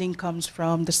our funding comes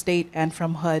from the state and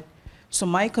from HUD. So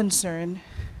my concern,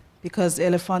 because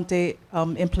Elefante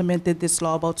implemented this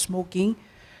law about smoking,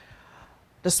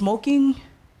 the smoking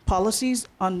policies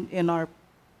in our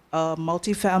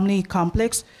multifamily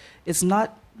complex is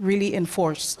not really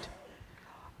enforced.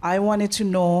 I wanted to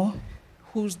know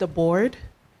who's the board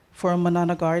for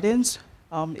Manana Gardens.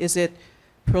 Is it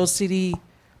Pearl City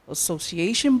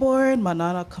Association Board,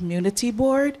 Manana Community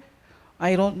Board?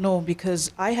 I don't know,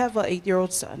 because I have an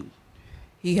 8-year-old son.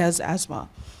 He has asthma.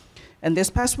 And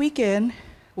this past weekend,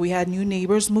 we had new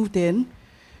neighbors moved in,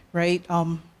 right,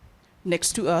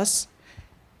 next to us.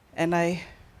 And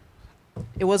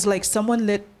it was like someone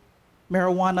lit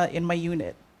marijuana in my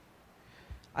unit.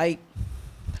 I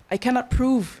cannot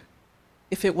prove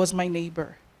if it was my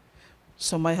neighbor.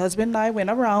 So my husband and I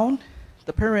went around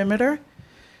the perimeter,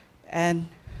 and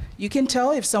you can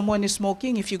tell if someone is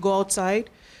smoking if you go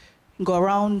outside, go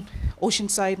around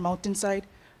Oceanside, Mountainside,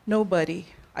 nobody.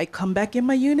 I come back in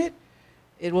my unit,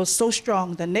 it was so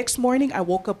strong. The next morning, I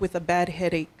woke up with a bad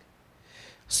headache.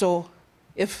 So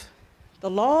if the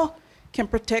law can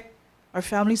protect our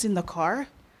families in the car,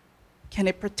 can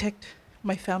it protect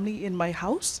my family in my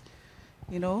house?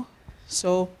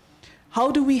 So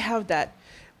how do we have that?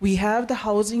 We have the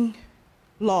housing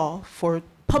law for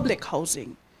public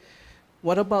housing.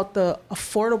 What about the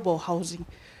affordable housing?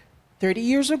 30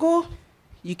 years ago,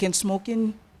 you can smoke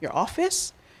in your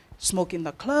office, smoke in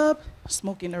the club,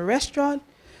 smoke in a restaurant.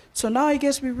 So now I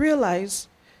guess we realize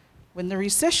when the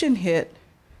recession hit,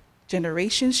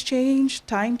 generations change,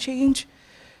 time change,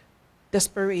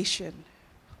 desperation.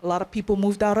 A lot of people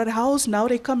moved out of the house. Now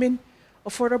they come in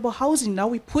affordable housing. Now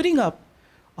we're putting up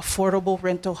affordable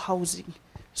rental housing.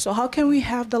 So how can we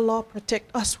have the law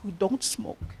protect us who don't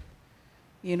smoke?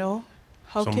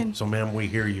 So ma'am, we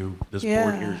hear you. This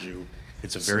board hears you.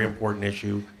 It's a very important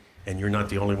issue, and you're not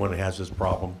the only one that has this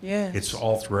problem. Yes. It's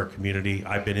all through our community.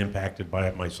 I've been impacted by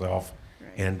it myself.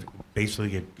 Right. And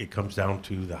basically it comes down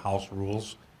to the house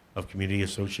rules of community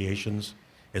associations,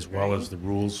 as well as the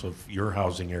rules of your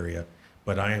housing area.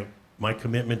 But my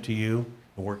commitment to you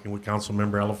and working with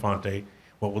Councilmember Elefante,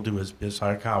 what we'll do is Ms.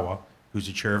 Hayakawa, who's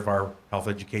the chair of our Health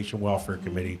Education Welfare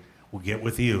Committee, will get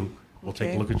with you. We'll take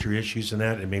a Okay. look at your issues and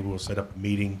that, and maybe we'll set up a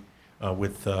meeting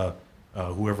with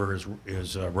whoever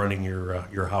is running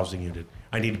your housing unit.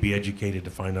 I need to be educated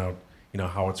to find out,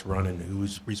 how it's run and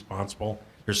who's responsible.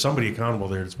 There's somebody accountable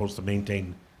there that's supposed to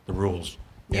maintain the rules.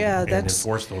 Yeah, and that's-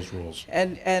 enforce those rules.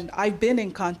 And I've been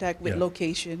in contact with Yeah.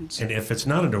 locations. And if it's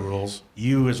not in the rules,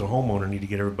 you as a homeowner need to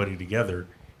get everybody together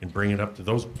and bring it up to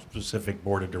those specific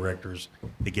board of directors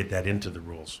to get that into the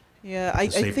rules. Yeah, to I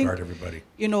think, safeguard everybody.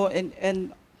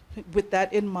 and with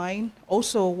that in mind,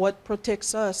 also what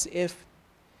protects us if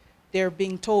they're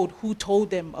being told who told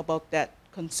them about that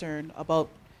concern, about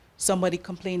somebody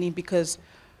complaining, because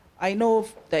I know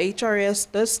the HRS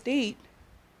does state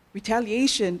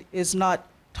retaliation is not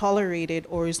tolerated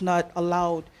or is not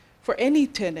allowed for any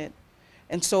tenant.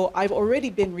 And so I've already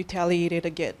been retaliated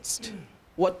against.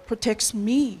 What protects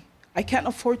me? I can't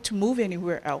afford to move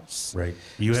anywhere else. Right.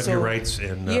 You have So- your rights,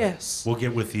 and Yes. we'll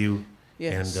get with you,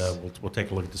 Yes. and we'll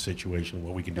take a look at the situation,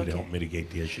 what we can do to Okay. help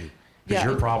mitigate the issue. Because Yeah.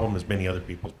 your problem is many other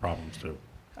people's problems too.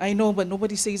 I know, but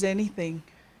nobody says anything.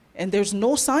 And there's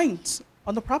no signs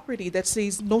on the property that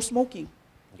says no smoking.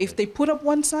 If they put up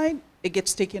one sign, it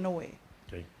gets taken away.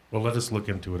 Okay. Well, let us look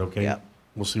into it, okay? Yeah.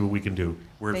 We'll see what we can do.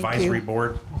 We're Thank advisory you.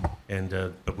 board, and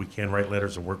but we can write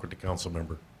letters and work with the council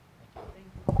member.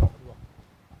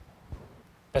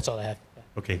 That's all I have.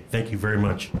 Okay, thank you very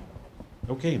much.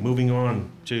 Okay, moving on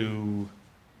to,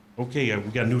 we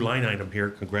got a new line item here,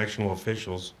 congressional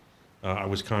officials. I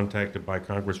was contacted by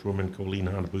Congresswoman Colleen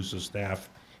Hanabusa's staff.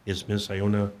 Is Ms.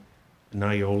 Iona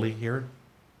Naioli here?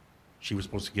 She was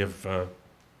supposed to give an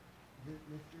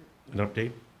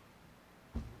update?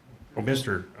 Oh,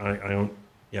 Mr.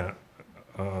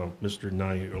 Mr.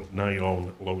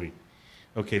 Naioli.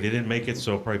 Okay, they didn't make it,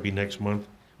 so it'll probably be next month.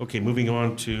 Okay, moving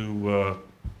on to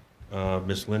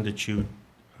Ms. Linda Chu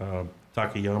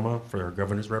Takayama for our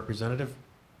governor's representative.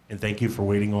 And thank you for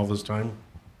waiting all this time.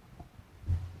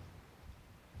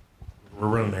 We're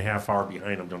running a half hour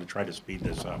behind. I'm going to try to speed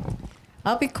this up.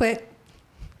 I'll be quick.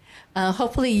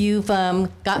 Hopefully you've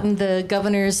gotten the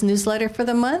governor's newsletter for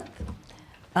the month.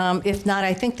 If not,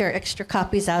 I think there are extra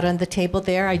copies out on the table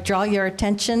there. I draw your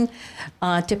attention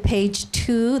to page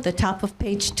 2, the top of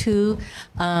page 2.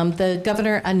 The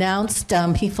governor announced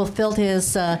he fulfilled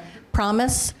his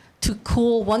promise to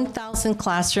cool 1,000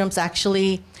 classrooms.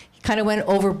 Actually, he kind of went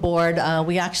overboard.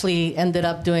 We actually ended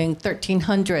up doing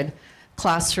 1,300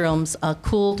 classrooms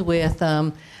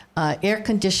air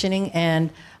conditioning, and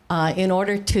in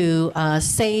order to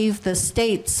save the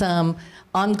state's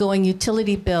ongoing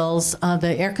utility bills,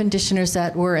 the air conditioners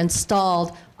that were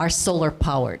installed are solar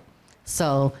powered.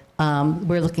 So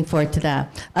we're looking forward to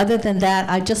that. Other than that,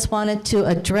 I just wanted to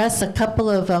address a couple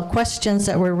of questions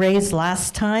that were raised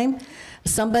last time.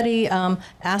 Somebody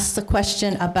asked the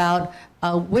question about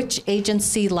which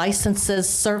agency licenses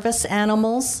service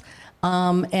animals.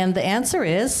 And the answer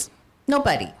is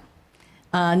nobody.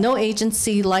 No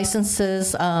agency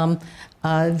licenses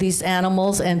these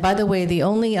animals. And by the way, the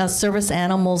only service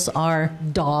animals are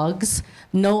dogs.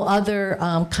 No other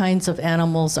kinds of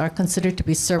animals are considered to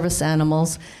be service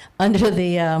animals. Under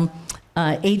the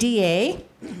ADA,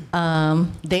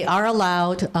 they are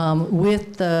allowed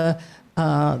with the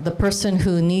person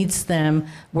who needs them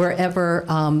wherever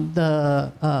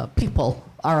the people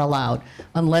are allowed,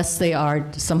 unless they are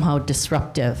somehow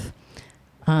disruptive.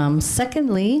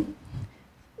 Secondly,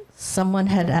 someone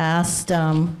had asked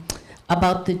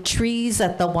about the trees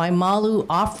at the Waimalu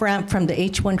off-ramp from the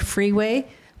H1 freeway,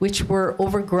 which were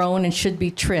overgrown and should be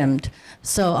trimmed.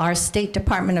 So our State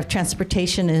Department of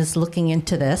Transportation is looking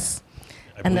into this.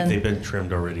 I believe they've been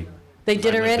trimmed already. They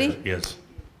did I went already? there, yes.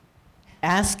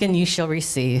 Ask and you shall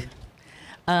receive.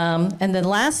 And then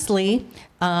lastly,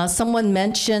 someone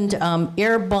mentioned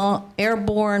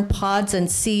airborne pods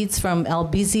and seeds from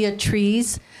albizia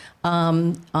trees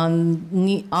on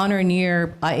or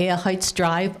near Aiea Heights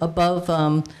Drive above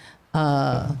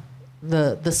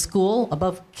the school,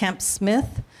 above Camp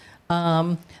Smith.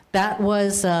 That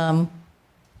was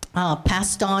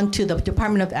passed on to the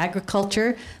Department of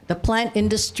Agriculture. The plant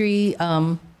industry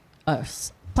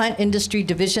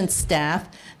division staff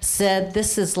said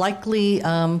this is likely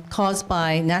caused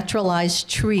by naturalized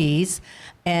trees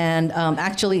and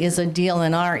actually is a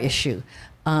DLNR issue.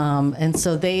 And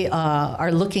so they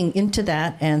are looking into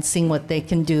that and seeing what they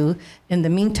can do. In the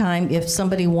meantime, if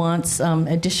somebody wants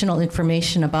additional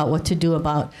information about what to do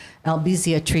about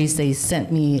albizia trees, they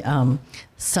sent me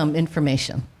some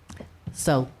information.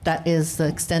 So that is the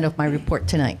extent of my report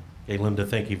tonight. Okay, Linda,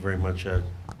 thank you very much.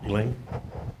 Elaine?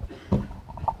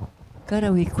 got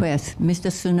a request.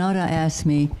 Mr. Sonata asked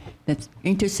me that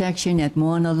intersection at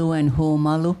Moanalua and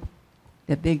Ho'omalu,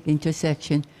 the big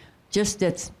intersection, just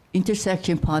that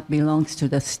intersection part belongs to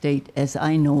the state as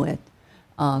I know it.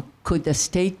 Could the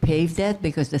state pave that?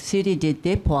 Because the city did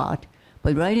their part,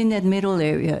 but right in that middle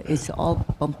area, it's all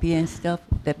bumpy and stuff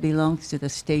that belongs to the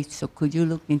state. So could you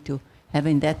look into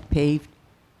having that paved?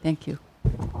 Thank you.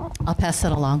 I'll pass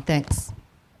it along. Thanks.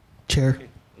 Chair.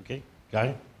 Okay,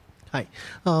 Guy? Hi.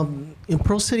 In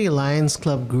Pro City Lions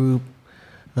Club group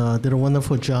did a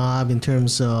wonderful job in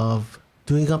terms of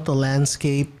doing up the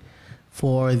landscape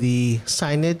for the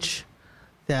signage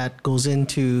that goes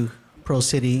into Pro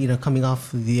City, coming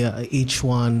off the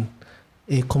H1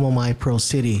 Komomai Pro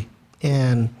City.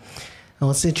 And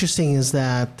what's interesting is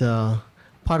that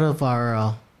part of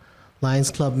our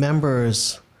Lions Club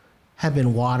members have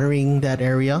been watering that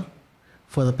area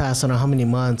for the past I don't know how many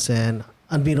months. And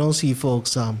unbeknownst to you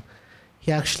folks,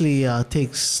 he actually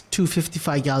takes two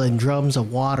 55-gallon drums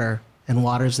of water and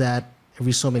waters that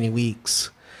every so many weeks.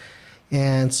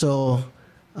 And so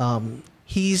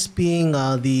he's being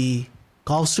the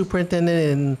golf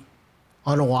superintendent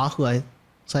on Oahu.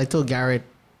 So I told Garrett,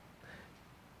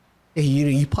 hey,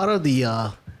 you're part of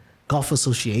the golf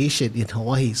association in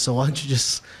Hawaii, so why don't you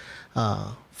just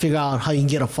figure out how you can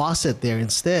get a faucet there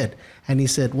instead? And he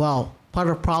said, well, part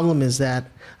of the problem is that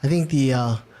I think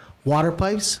the water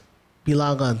pipes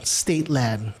belong on state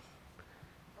land,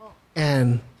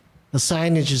 and the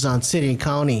signage is on city and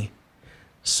county.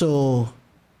 So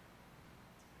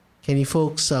can you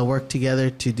folks work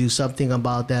together to do something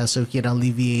about that so we can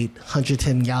alleviate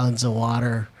 110 gallons of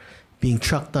water being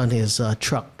trucked on his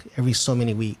truck every so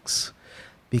many weeks?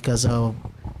 Because I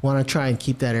want to try and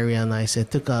keep that area nice. It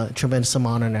took a tremendous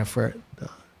amount of effort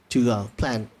to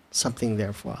plan something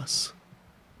there for us.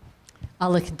 I'll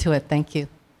look into it. Thank you.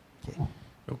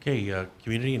 Okay,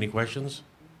 community, any questions?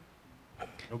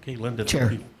 Okay, Linda.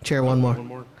 Chair, one more.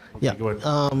 Okay, Yeah. go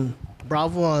ahead.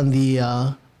 Bravo on the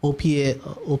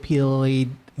opioid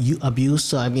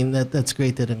abuse. I mean, that's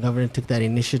great that the governor took that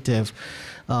initiative.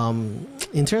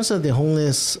 In terms of the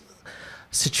homeless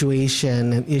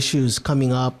situation and issues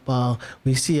coming up,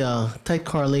 we see a tight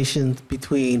correlation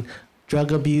between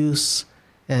drug abuse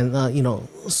and,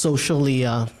 socially,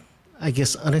 I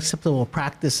guess, unacceptable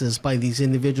practices by these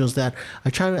individuals that are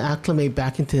trying to acclimate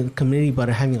back into the community but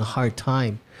are having a hard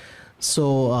time.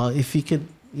 So if you could,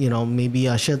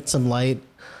 maybe shed some light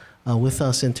with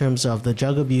us in terms of the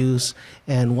drug abuse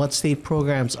and what state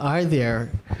programs are there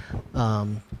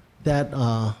that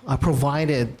are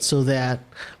provided so that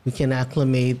we can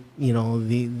acclimate,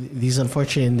 these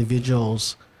unfortunate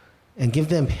individuals and give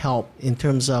them help in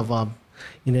terms of,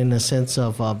 in a sense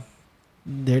of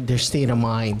their state of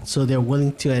mind, so they're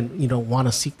willing to and want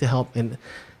to seek the help and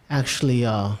actually,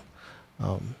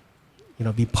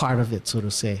 be part of it, so to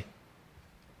say.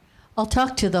 I'll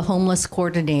talk to the homeless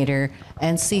coordinator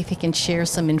and see if he can share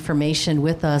some information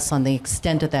with us on the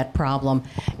extent of that problem.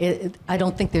 I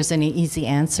don't think there's any easy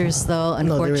answers, though,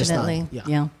 unfortunately. No, there is not.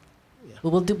 Yeah. But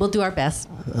we'll do our best.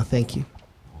 Thank you.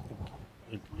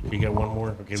 You got one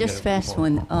more? Okay, Just fast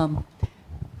one.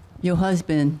 Your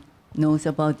husband knows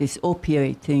about this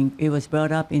opioid thing. It was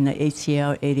brought up in the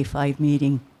HCR 85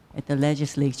 meeting at the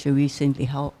legislature recently,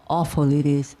 how awful it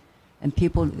is. And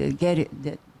people that get it,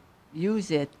 that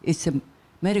use it, it's a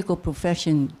medical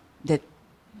profession that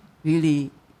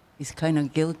really is kind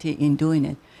of guilty in doing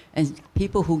it. And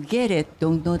people who get it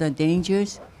don't know the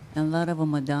dangers, and a lot of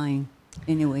them are dying.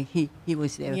 Anyway, he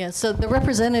was there. Yeah, so the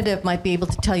representative might be able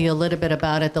to tell you a little bit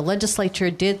about it. The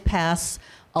legislature did pass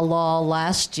a law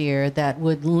last year that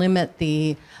would limit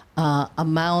the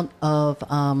amount of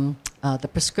the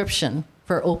prescription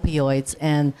for opioids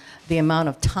and the amount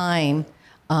of time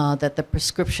that the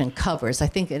prescription covers. I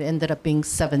think it ended up being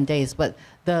 7 days, but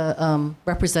the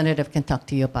representative can talk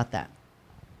to you about that.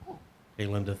 Hey,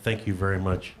 Linda, thank you very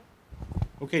much.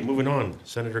 Okay, moving on.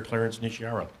 Senator Clarence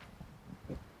Nishiara.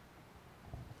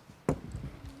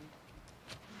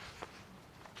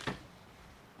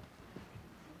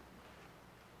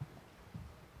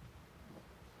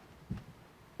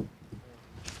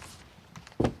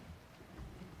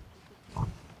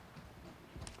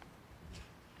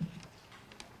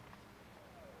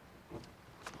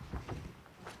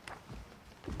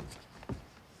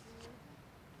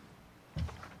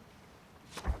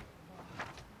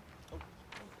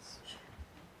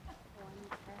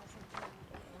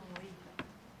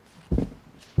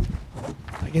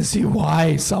 I can see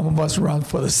why some of us run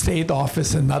for the state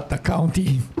office and not the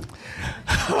county.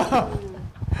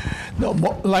 No,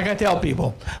 like I tell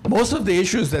people, most of the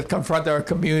issues that confront our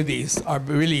communities are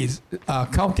really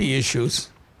county issues,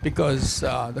 because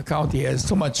the county has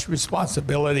so much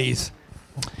responsibilities.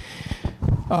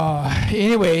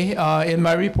 Anyway, in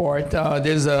my report,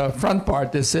 there's a front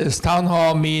part that says Town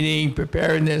Hall Meeting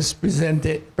Preparedness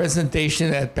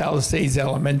Presentation at Palisades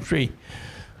Elementary.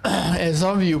 As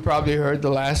some of you probably heard the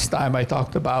last time I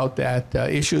talked about that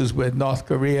issues with North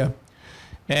Korea.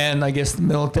 And I guess the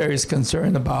military is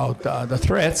concerned about the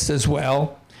threats as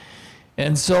well.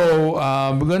 And so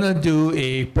we're going to do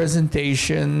a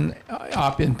presentation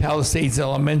up in Palisades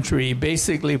Elementary,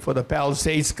 basically for the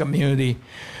Palisades community.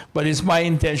 But it's my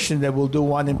intention that we'll do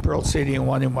one in Pearl City and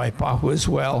one in Waipahu as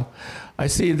well. I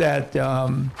see that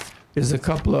there's a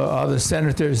couple of other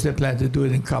senators that plan to do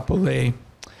it in Kapolei.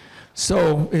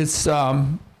 So it's,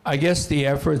 I guess, the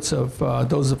efforts of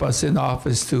those of us in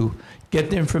office to get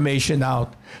the information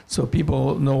out so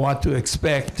people know what to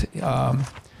expect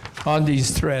on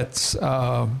these threats.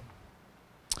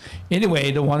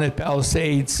 Anyway, the one at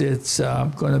Palisades, it's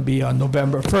going to be on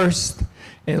November 1st.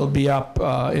 It'll be up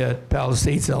at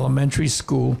Palisades Elementary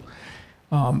School.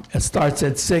 It starts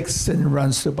at 6 and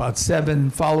runs to about 7.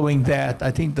 Following that,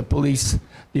 I think the police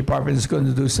department is going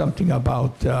to do something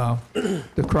about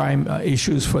the crime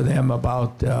issues for them,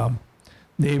 about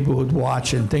neighborhood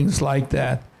watch and things like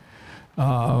that.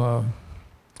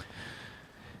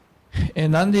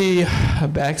 And on the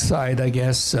backside, I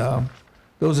guess,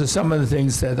 those are some of the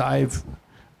things that I've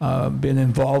been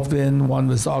involved in. One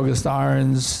was August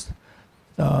Arns.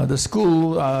 The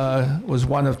school was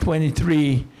one of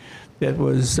 23 that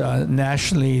was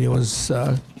nationally, it was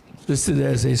listed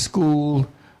as a School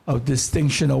of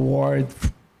Distinction Award,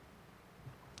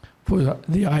 for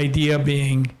the idea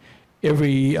being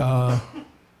every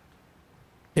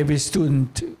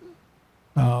student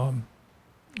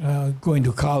going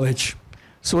to college.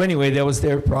 So anyway, that was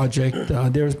their project,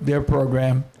 their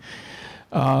program.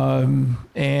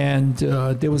 And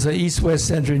there was an East-West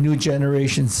Center New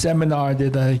Generation seminar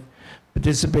that I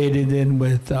participated in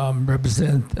with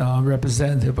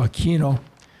Representative Aquino.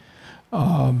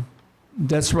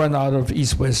 That's run out of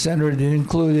East-West Center. It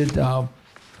included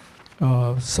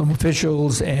some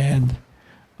officials and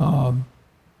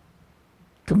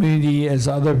community as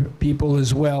other people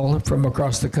as well from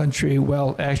across the country.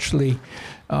 Well, actually,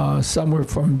 some were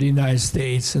from the United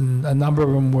States, and a number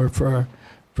of them were from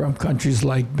countries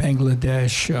like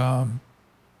Bangladesh.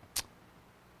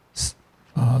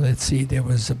 Let's see, there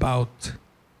was about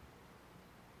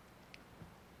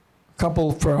a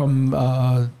couple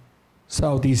from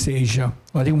Southeast Asia.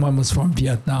 I think one was from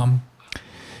Vietnam.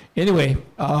 Anyway,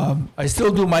 I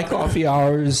still do my coffee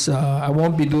hours. I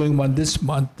won't be doing one this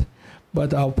month,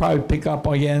 but I'll probably pick up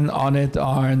again on it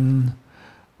on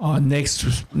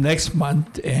next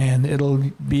month, and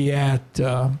it'll be at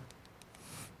the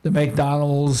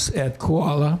McDonald's at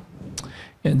Koala,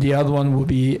 and the other one will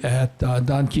be at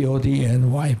Don Quixote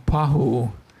and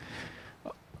Waipahu.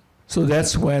 So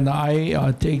that's when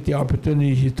I take the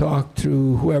opportunity to talk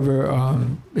to whoever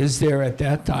is there at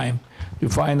that time to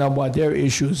find out what their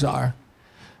issues are.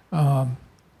 I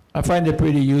find it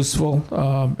pretty useful,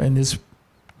 and it's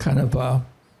kind of a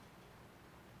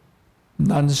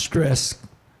non-stress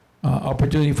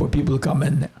opportunity for people to come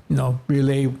and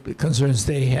relay the concerns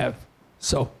they have.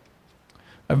 So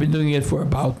I've been doing it for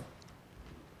about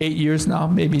 8 years now,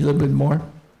 maybe a little bit more.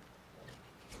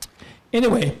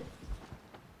 Anyway,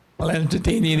 I'll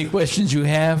entertain any questions you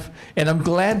have, and I'm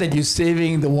glad that you're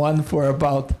saving the one for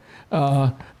about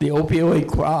the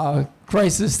opioid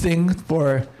crisis thing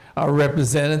for our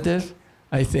representative.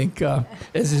 I think,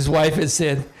 as his wife has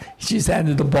said, she's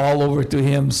handed the ball over to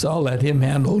him, so I'll let him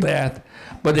handle that.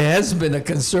 But there has been a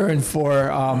concern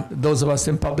for those of us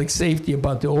in public safety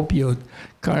about the opioid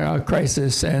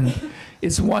crisis, and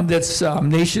it's one that's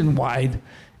nationwide.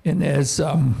 And as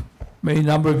a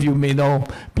number of you may know,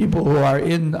 people who are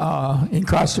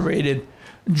incarcerated,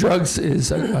 drugs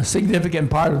is a significant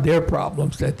part of their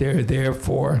problems that they're there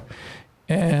for.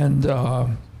 And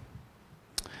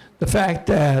the fact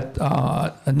that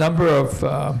a number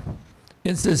of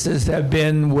instances have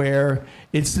been where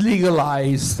it's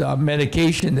legalized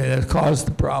medication that has caused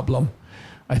the problem.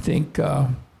 I think I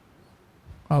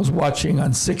was watching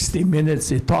on 60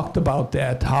 Minutes, it talked about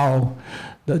that, how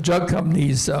the drug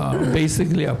companies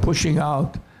basically are pushing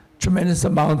out tremendous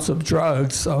amounts of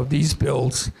drugs, of these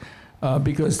pills,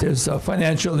 because there's a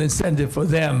financial incentive for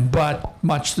them, but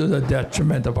much to the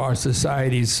detriment of our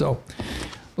society. So,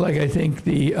 like I think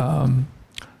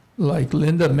like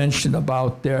Linda mentioned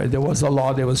about there was a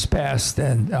law that was passed,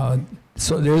 and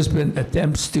so there's been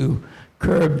attempts to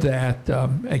curb that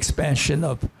expansion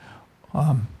of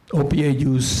opioid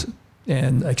use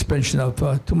and expansion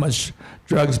of too much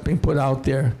drugs being put out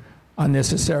there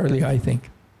unnecessarily, I think.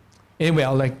 Anyway,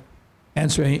 I'll like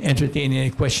entertain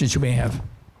any questions you may have.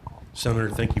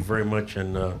 Senator, thank you very much,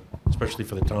 and especially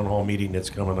for the town hall meeting that's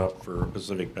coming up for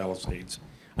Pacific Palisades.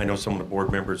 I know some of the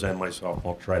board members and myself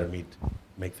will try to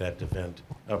make that event.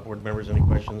 Board members, any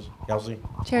questions? Kelsey?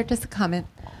 Chair, just a comment.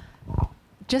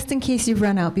 Just in case you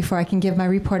run out before I can give my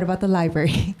report about the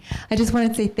library, I just want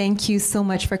to say thank you so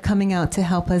much for coming out to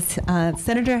help us.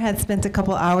 Senator had spent a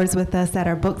couple hours with us at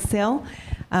our book sale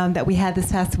that we had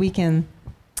this past weekend,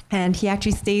 and he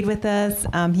actually stayed with us.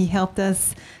 He helped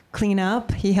us clean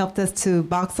up. He helped us to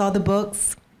box all the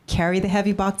books, carry the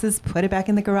heavy boxes, put it back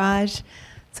in the garage.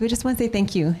 So we just want to say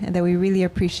thank you and that we really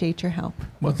appreciate your help.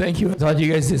 Well, thank you. I thought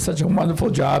you guys did such a wonderful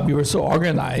job. You were so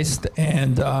organized,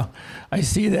 and I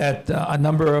see that a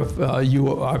number of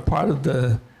you are part of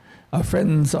the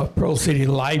Friends of Pearl City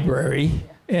Library,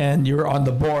 and you're on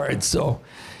the board. So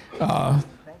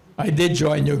I did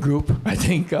join your group, I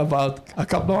think, about a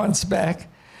couple of months back.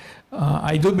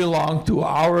 I do belong to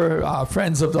our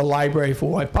Friends of the Library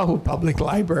for Waipahu Public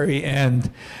Library, and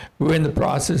we're in the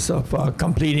process of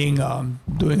completing,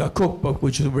 doing a cookbook,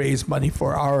 which will raise money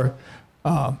for our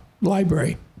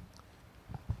library.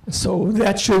 So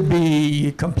that should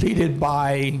be completed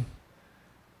by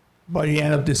the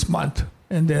end of this month,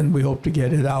 and then we hope to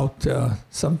get it out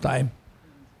sometime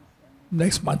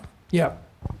next month. Yeah.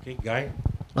 Okay, Guy?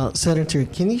 Senator,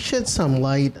 can you shed some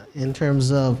light in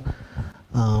terms of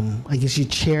I guess you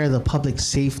chair the Public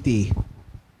Safety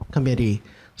Committee.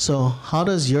 So how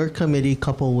does your committee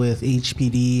couple with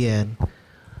HPD and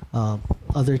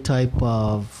other type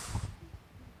of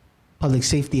public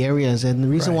safety areas? And the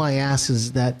reason why I ask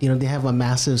is that, they have a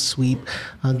massive sweep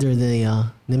under the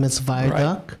Nimitz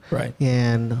Viaduct. Right.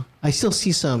 And I still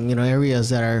see some, areas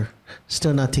that are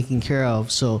still not taken care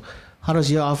of. So how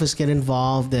does your office get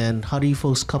involved, and how do you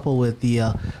folks couple with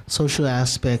the social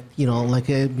aspect, like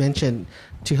I mentioned,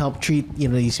 to help treat,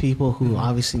 these people who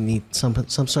obviously need some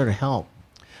sort of help?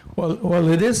 Well,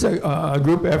 it is a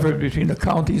group effort between the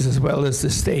counties as well as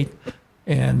the state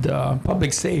and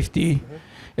public safety,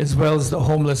 as well as the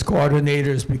homeless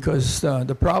coordinators, because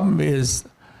the problem is,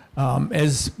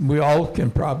 as we all can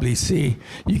probably see,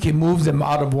 you can move them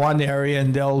out of one area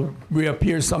and they'll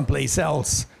reappear someplace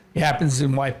else. It happens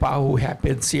in Waipahu,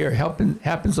 happens here,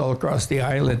 happens all across the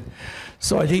island.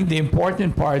 So I think the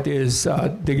important part is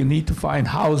they need to find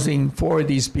housing for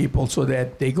these people so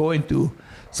that they go into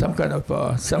some kind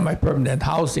of semi-permanent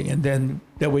housing, and then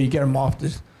that way you get them off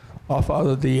out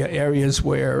of the areas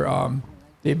where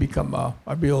they become a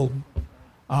real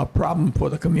problem for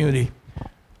the community.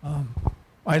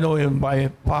 I know in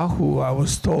Waipahu, I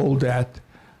was told that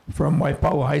from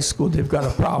Waipahu High School, they've got a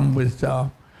problem with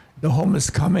the homeless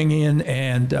coming in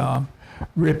and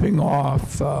ripping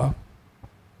off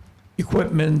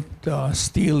equipment,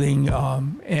 stealing,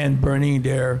 and burning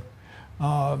their,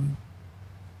 I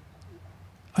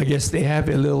guess they have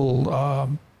a little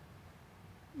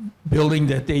building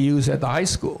that they use at the high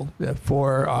school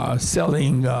for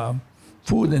selling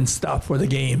food and stuff for the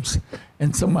games,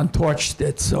 and someone torched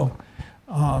it. So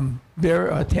their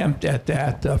attempt at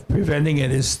that, preventing it,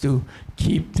 is to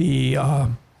keep the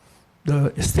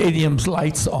stadium's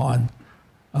lights on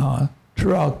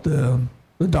throughout the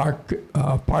dark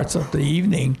parts of the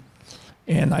evening.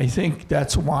 And I think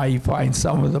that's why you find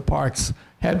some of the parks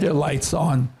have their lights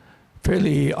on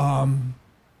fairly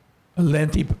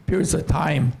lengthy periods of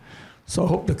time. So I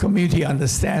hope the community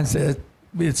understands that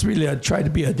it's really try to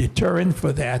be a deterrent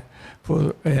for that.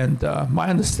 And my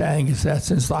understanding is that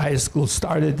since the high school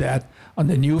started that on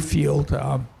the new field,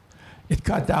 it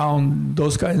cut down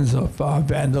those kinds of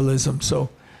vandalism. So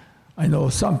I know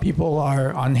some people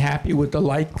are unhappy with the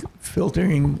light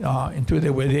filtering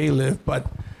into where they live, but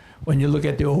when you look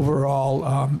at the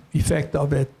overall effect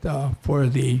of it for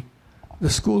the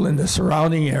school and the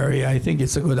surrounding area, I think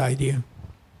it's a good idea.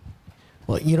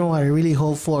 Well, what I really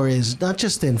hope for is not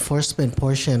just the enforcement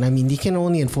portion. I mean, you can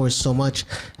only enforce so much,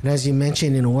 and as you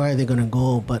mentioned, where are they going to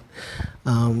go? But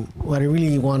what I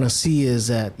really want to see is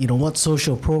that, what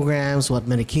social programs, what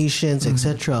medications,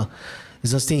 etc.,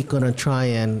 is the state going to try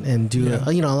and do,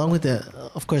 along with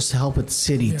of course, to help with the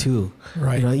city too.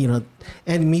 Right.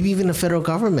 And maybe even the federal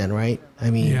government, right? I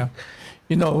mean. Yeah.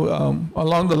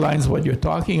 Along the lines of what you're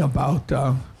talking about,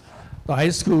 the high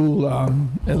school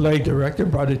athletic director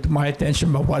brought it to my attention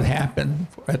about what happened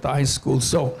at the high school.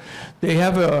 So they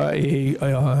have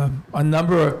a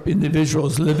number of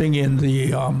individuals living in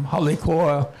the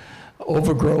Halekoa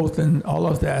overgrowth and all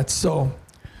of that. So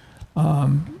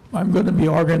I'm going to be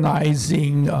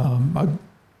organizing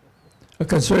a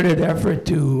concerted effort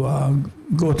to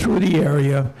go through the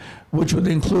area, which would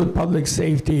include public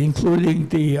safety, including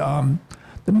the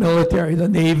the military, the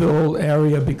naval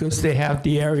area, because they have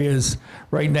the areas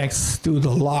right next to the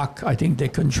lock. I think they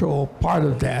control part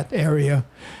of that area,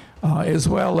 as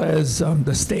well as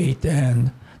the state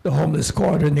and the homeless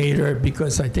coordinator,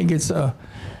 because I think it's a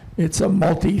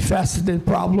multifaceted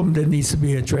problem that needs to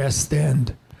be addressed,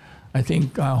 and I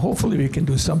think hopefully we can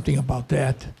do something about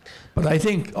that. But I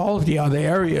think all of the other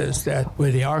areas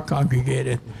where they are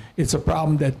congregated, it's a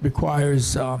problem that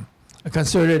requires a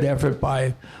concerted effort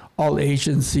by all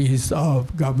agencies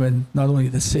of government, not only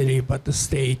the city, but the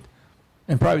state,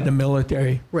 and probably the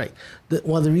military. Right. The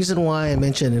reason why I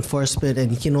mentioned enforcement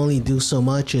and you can only do so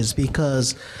much is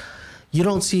because you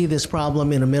don't see this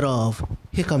problem in the middle of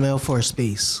Hickam Air Force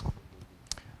Base.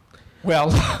 Well,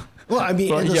 I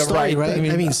mean, in the yeah, story, right? I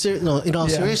mean, in all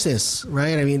yeah. seriousness,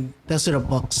 right? I mean, that's where the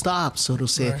buck stops, so to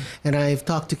say. Right. And I've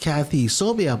talked to Kathy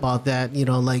Sobia about that,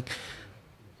 like,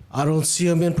 I don't see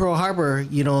them in Pearl Harbor,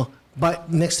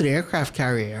 but next to the aircraft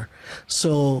carrier.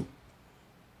 So,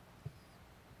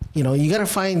 you got to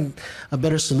find a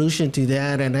better solution to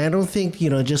that. And I don't think,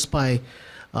 just by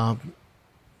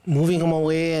moving them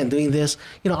away and doing this,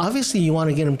 obviously you want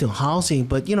to get them to housing,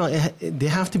 but, they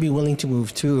have to be willing to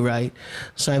move too, right?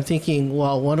 So I'm thinking,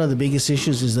 well, one of the biggest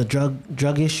issues is the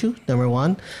drug issue, number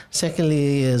one.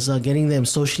 Secondly is getting them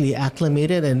socially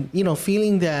acclimated and,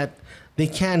 feeling that they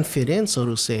can fit in, so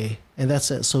to say. And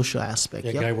that's a social aspect.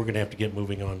 Yeah, Yep. Guy, we're going to have to get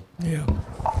moving on. Yeah.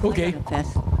 Okay.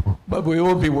 But we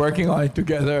will be working on it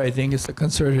together. I think it's a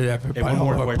concerted effort. Hey, by one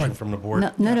more all our question part- from the board.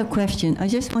 Another question. I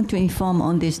just want to inform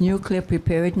on this nuclear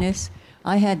preparedness.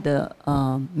 I had the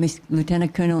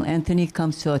Lieutenant Colonel Anthony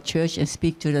comes to our church and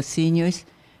speak to the seniors.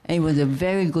 And it was a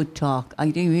very good talk.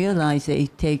 I didn't realize that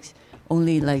it takes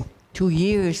only like 2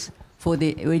 years for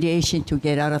the radiation to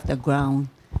get out of the ground.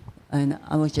 And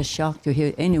I was just shocked to hear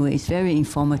it. Anyway, it's very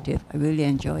informative. I really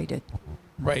enjoyed it.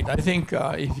 Right. I think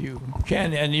if you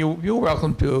can, and you're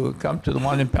welcome to come to the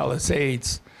one in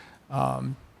Palisades,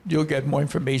 you'll get more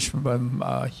information from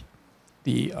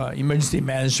the emergency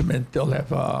management. They'll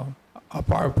have a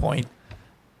PowerPoint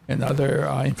and other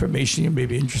information you may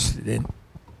be interested in.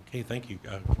 Okay, thank you.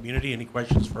 Community, any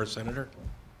questions for our senator?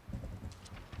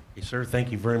 Okay, sir,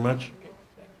 thank you very much.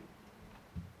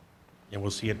 And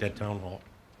we'll see you at that town hall.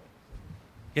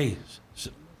 Okay,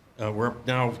 we're up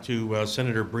now to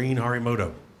Senator Breen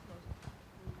Harimoto.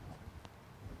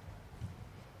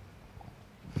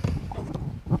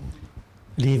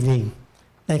 Good evening.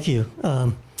 Thank you.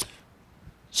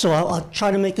 So I'll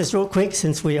try to make this real quick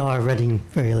since we are running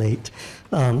very late.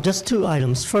 Just 2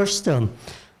 items. First,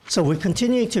 so we're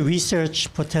continuing to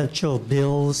research potential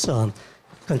bills,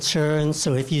 concerns.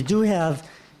 So if you do have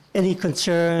any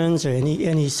concerns or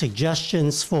any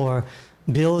suggestions for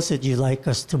bills that you'd like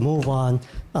us to move on,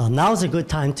 now's a good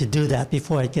time to do that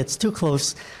before it gets too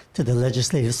close to the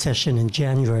legislative session in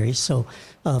January. So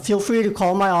feel free to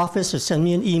call my office or send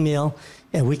me an email,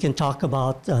 and we can talk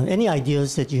about any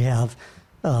ideas that you have.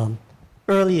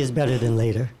 Early is better than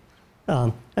later.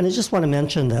 And I just want to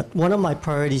mention that one of my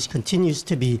priorities continues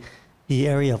to be the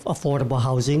area of affordable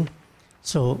housing.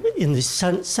 So in the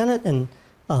Senate and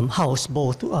House,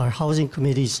 both our housing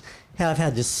committees have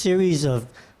had this series of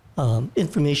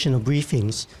informational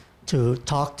briefings to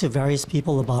talk to various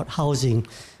people about housing.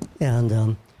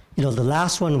 And, the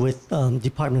last one with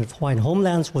Department of Hawaiian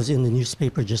Homelands was in the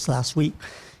newspaper just last week.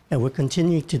 And we're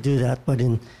continuing to do that. But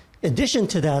in addition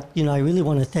to that, I really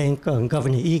want to thank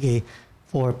Governor Ige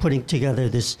for putting together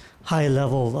this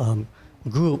high-level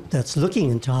group that's looking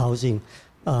into housing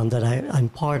that I'm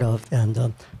part of.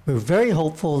 And we're very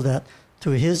hopeful that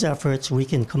through his efforts, we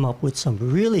can come up with some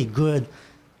really good,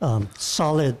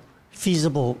 solid,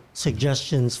 feasible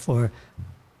suggestions for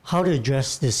how to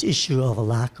address this issue of a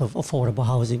lack of affordable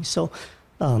housing. So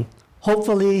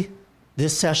hopefully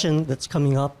this session that's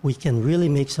coming up, we can really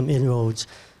make some inroads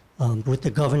with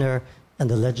the governor and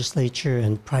the legislature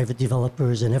and private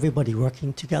developers and everybody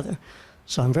working together.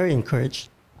 So I'm very encouraged.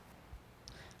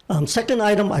 Second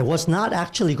item, I was not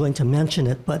actually going to mention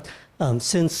it, but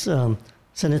since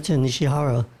Senator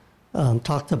Nishihara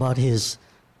talked about his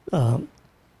town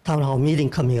hall meeting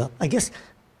coming up, I guess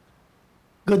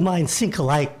good minds think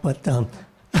alike, but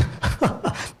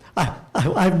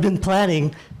I've been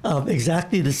planning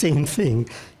exactly the same thing.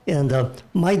 And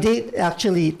my date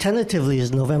actually tentatively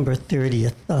is November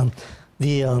 30th.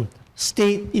 The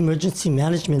state emergency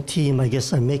management team, I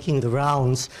guess, are making the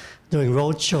rounds doing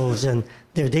road shows, and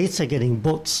their dates are getting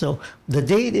booked. So the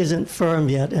date isn't firm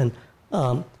yet, and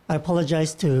I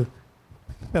apologize to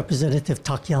Representative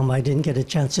Takayama. I didn't get a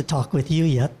chance to talk with you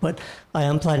yet, but I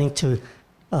am planning to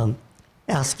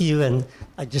ask you, and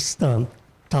I just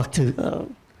talked to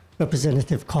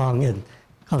Representative Kong and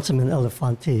Councilman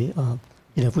Elefante,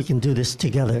 if we can do this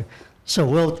together. So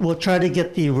we'll try to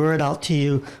get the word out to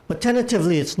you, but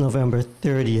tentatively it's November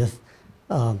 30th.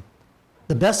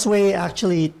 The best way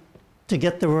actually to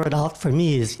get the word out for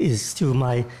me is through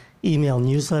my email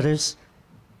newsletters.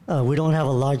 We don't have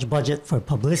a large budget for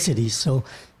publicity, so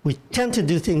we tend to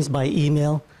do things by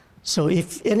email. So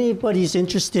if anybody's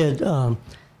interested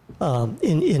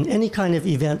in any kind of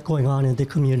event going on in the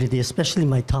community, especially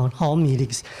my town hall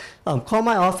meetings, call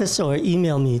my office or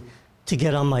email me to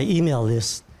get on my email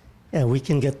list, and we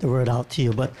can get the word out to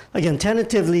you. But again,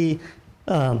 tentatively,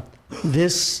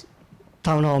 this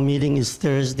town hall meeting is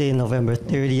Thursday, November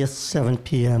 30th, 7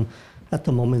 p.m. at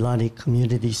the Momilani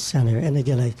Community Center. And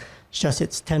again, I stress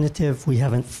it's tentative. We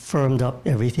haven't firmed up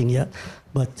everything yet.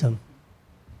 But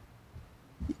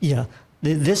yeah,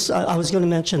 I was going to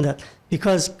mention that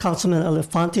because Councilman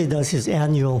Elefante does his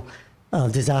annual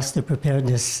disaster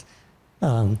preparedness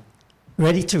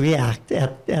ready to react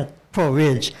at Pro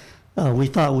Ridge, we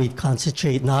thought we'd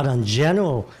concentrate not on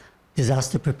general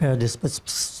disaster preparedness, but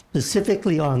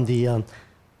specifically on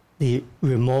the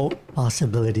remote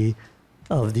possibility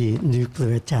of the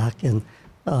nuclear attack. And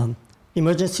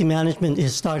Emergency Management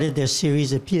has started their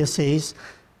series of PSAs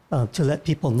to let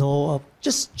people know of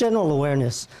just general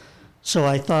awareness. So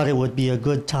I thought it would be a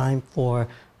good time for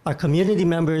our community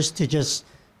members to just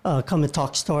come and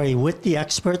talk story with the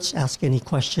experts, ask any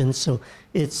questions. So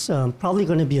it's probably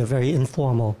going to be a very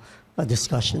informal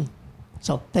discussion.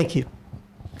 So thank you.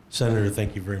 Senator,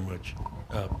 thank you very much.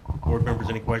 Board members,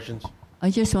 any questions? I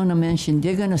just want to mention,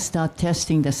 they're going to start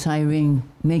testing the siren,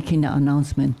 making the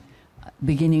announcement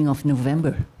beginning of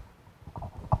November.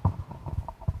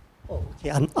 Oh,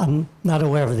 okay. I'm not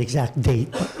aware of the exact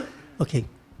date. But, okay,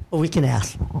 well, we can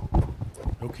ask.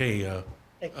 Okay,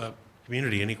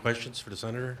 community, any questions for the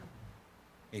senator?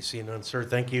 Seeing none, sir,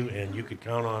 thank you. And you could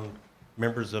count on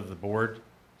members of the board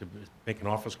to make an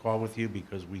office call with you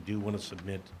because we do want to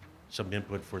submit some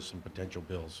input for some potential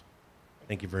bills.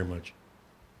 Thank you very much.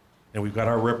 And we've got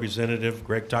our representative,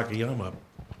 Greg Takayama.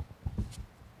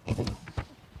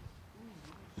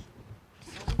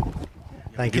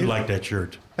 Thank you. you. Like that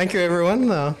shirt. Thank you, everyone.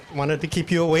 Wanted to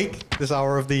keep you awake this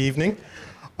hour of the evening.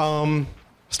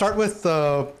 Start with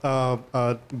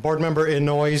Board Member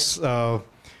Inouye's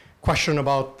question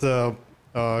about the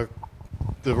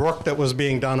work that was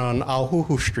being done on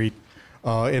Auhuhu Street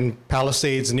in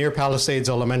Palisades, near Palisades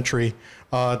Elementary.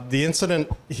 The incident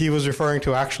he was referring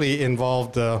to actually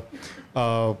involved a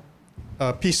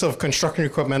piece of construction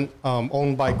equipment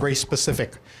owned by Grace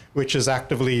Pacific, which is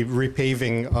actively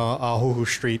repaving Auhuhu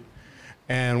Street.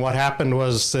 And what happened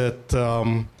was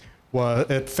that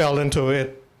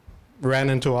it ran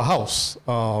into a house.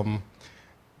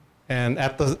 And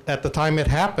at the time it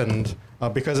happened,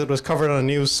 because it was covered on the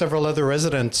news, several other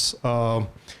residents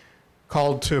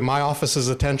called to my office's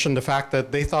attention the fact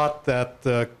that they thought that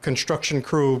the construction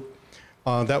crew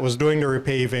that was doing the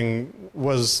repaving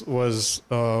was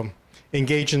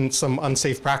engaged in some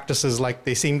unsafe practices, like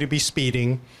they seemed to be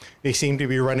speeding, they seemed to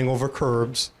be running over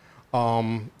curbs,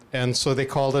 and so they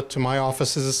called it to my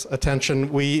office's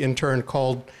attention. We in turn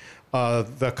called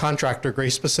the contractor,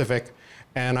 Grace Pacific,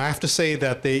 and I have to say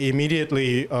that they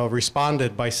immediately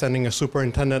responded by sending a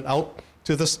superintendent out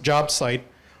to this job site,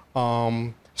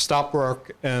 stopped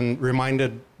work, and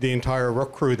reminded the entire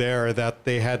work crew there that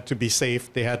they had to be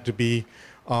safe, they had to be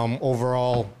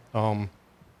overall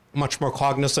much more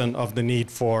cognizant of the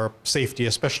need for safety,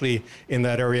 especially in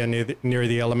that area near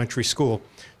the elementary school.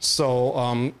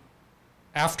 So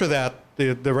after that,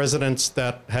 the residents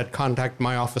that had contacted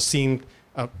my office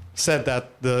said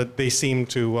that they seemed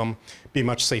to be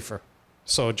much safer.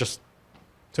 So just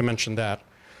to mention that.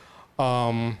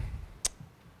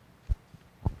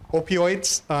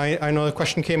 Opioids, I know the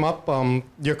question came up.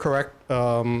 You're correct,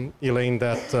 Elaine,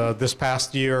 that this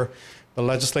past year, the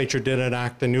legislature did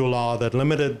enact a new law that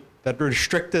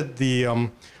restricted the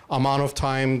amount of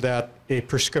time that a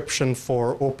prescription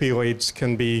for opioids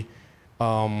can be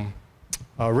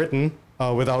written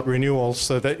without renewal,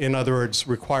 so that, in other words,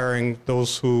 requiring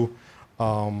those who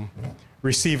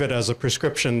receive it as a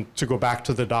prescription to go back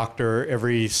to the doctor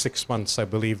every 6 months, I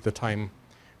believe the time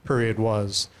period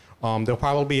was. There'll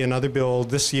probably be another bill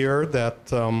this year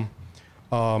that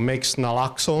makes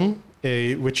naloxone,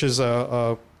 which is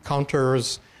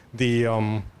counters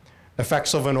the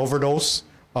effects of an overdose,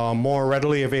 more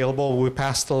readily available. We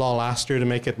passed the law last year to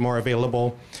make it more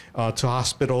available to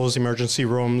hospitals, emergency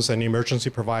rooms, and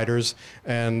emergency providers.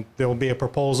 And there will be a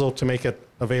proposal to make it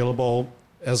available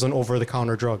as an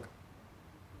over-the-counter drug.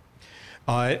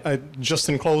 Just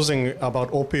in closing about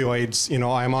opioids,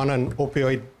 I'm on an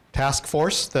opioid task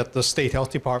force that the State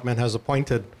Health Department has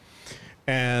appointed.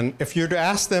 And if you're to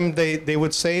ask them, they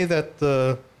would say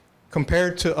that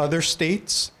compared to other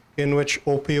states in which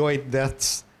opioid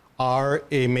deaths are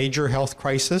a major health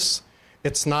crisis,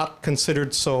 it's not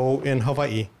considered so in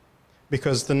Hawaii,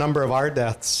 because the number of our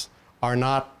deaths are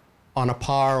not on a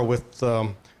par with,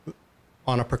 on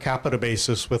a per capita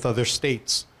basis with other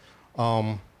states.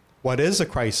 What is a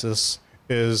crisis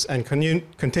is, and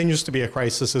continues to be a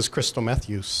crisis, is crystal meth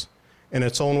use. In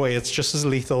its own way, it's just as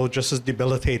lethal, just as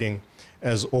debilitating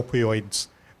as opioids.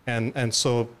 And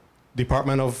so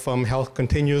Department of Health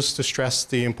continues to stress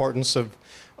the importance of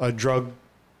drug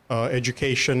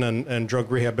education and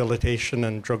drug rehabilitation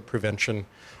and drug prevention,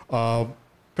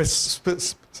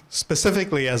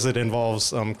 specifically as it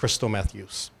involves crystal meth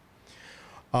use.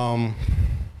 Third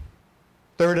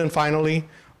and finally,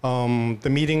 the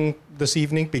meeting this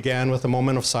evening began with a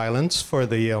moment of silence for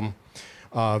the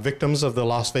victims of the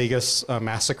Las Vegas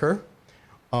massacre.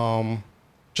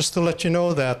 Just to let you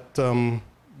know that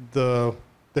the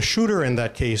shooter in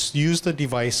that case used a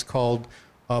device called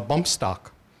bump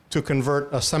stock to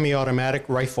convert a semi-automatic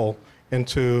rifle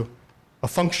into a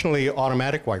functionally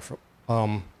automatic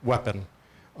weapon.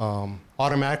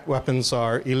 Automatic weapons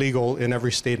are illegal in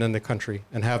every state in the country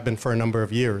and have been for a number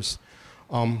of years.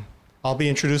 I'll be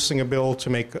introducing a bill to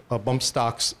make bump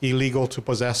stocks illegal to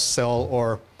possess, sell,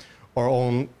 or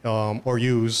own or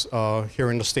use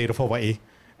here in the state of Hawaii,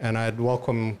 and I'd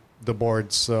welcome the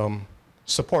board's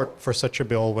support for such a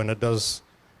bill when it is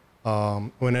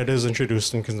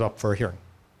introduced and comes up for a hearing.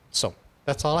 So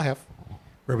that's all I have.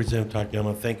 Representative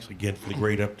Takayama, thanks again for the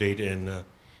great update. And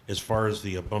as far as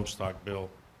the bump stock bill,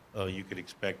 you could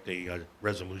expect a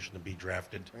resolution to be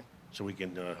drafted, so we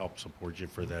can help support you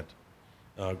for that.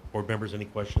 Board members, any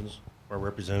questions for our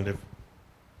representative?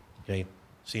 Okay,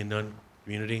 seeing none.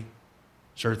 Community?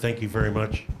 Sir, thank you very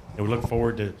much. And we look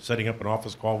forward to setting up an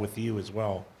office call with you as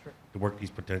well to work these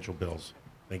potential bills.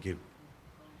 Thank you.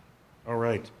 All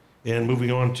right. And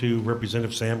moving on to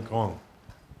Representative Sam Kong.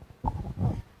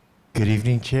 Good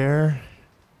evening, Chair.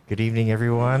 Good evening,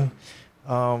 everyone.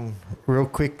 Real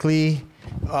quickly,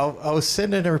 I was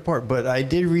sending a report, but I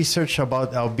did research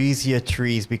about Albizia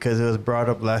trees because it was brought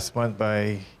up last month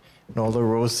by Nola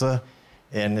Rosa,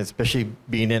 and especially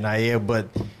being in IAEA, but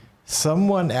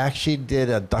someone actually did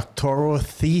a doctoral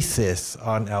thesis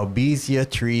on Albizia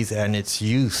trees and its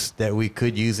use, that we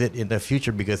could use it in the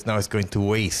future because now it's going to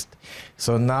waste.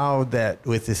 So now that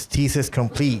with his thesis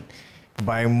complete,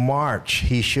 by March,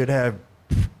 he should have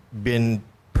been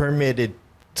permitted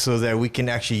so that we can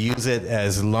actually use it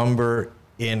as lumber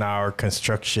in our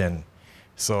construction.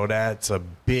 So that's a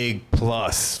big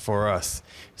plus for us.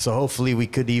 So hopefully we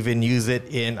could even use it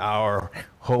in our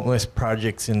homeless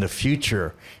projects in the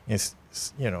future, it's,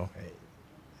 you know,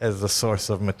 as a source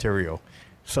of material.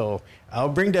 So I'll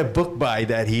bring that book by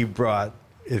that he brought.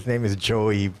 His name is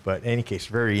Joey, but in any case,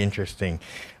 very interesting.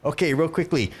 Okay, real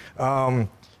quickly.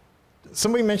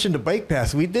 Somebody mentioned the bike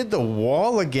path. We did the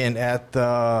wall again at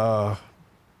the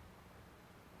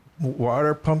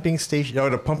water pumping station, or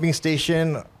the pumping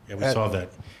station. Yeah, we saw that.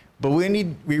 But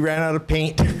we ran out of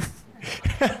paint.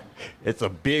 It's a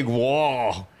big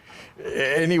wall.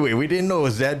 Anyway, we didn't know it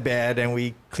was that bad, and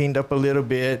we cleaned up a little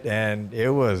bit, and it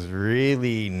was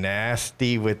really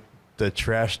nasty with the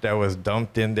trash that was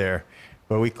dumped in there.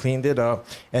 But we cleaned it up.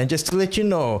 And just to let you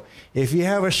know, if you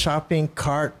have a shopping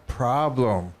cart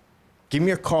problem, give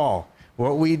me a call.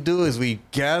 What we do is we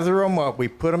gather them up, we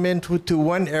put them into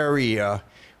one area,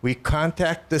 we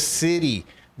contact the city.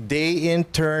 They in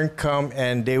turn come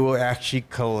and they will actually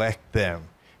collect them.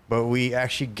 But we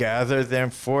actually gather them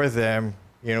for them.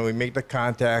 You know, we make the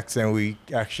contacts and we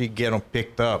actually get them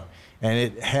picked up. And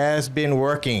it has been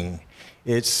working.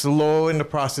 It's slow in the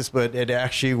process, but it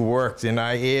actually works. In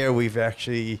IAEA, we've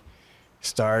actually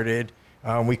started.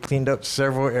 We cleaned up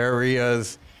several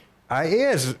areas.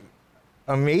 IAEA is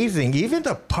amazing. Even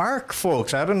the park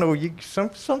folks, I don't know,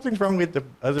 something's wrong with the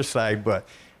other side, but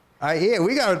IAEA,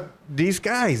 we got these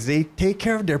guys. They take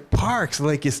care of their parks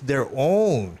like it's their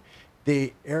own.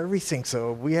 Everything.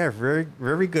 So we have very,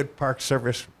 very good park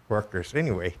service workers.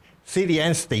 Anyway, city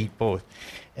and state both.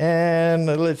 And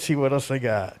let's see what else I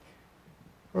got.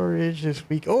 Forage this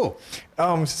week.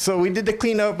 So we did the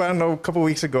cleanup, I don't know, a couple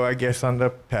weeks ago, I guess, on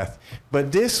the path.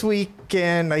 But this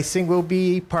weekend, I think we'll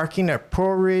be parking at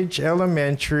Pearl Ridge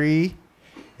Elementary,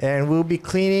 and we'll be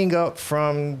cleaning up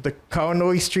from the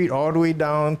Kaunoi Street all the way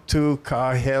down to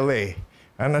Kahele.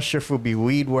 I'm not sure if we'll be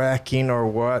weed whacking or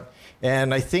what.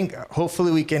 And I think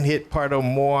hopefully we can hit part of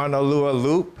Moanalua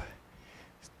Loop.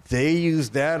 They use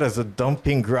that as a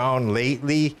dumping ground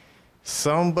lately.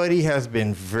 somebody has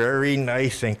been very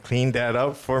nice and cleaned that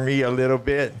up for me a little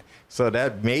bit. So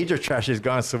that major trash is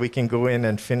gone, so we can go in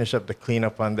and finish up the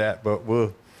cleanup on that. But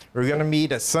we're gonna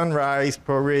meet at Sunrise,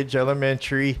 Pearl Ridge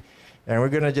Elementary, and we're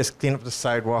gonna just clean up the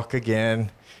sidewalk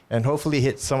again, and hopefully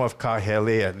hit some of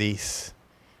Kahele at least.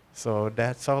 So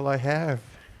that's all I have,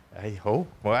 I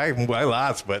hope. Well, I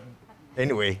lost, but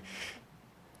anyway.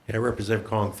 Yeah, Representative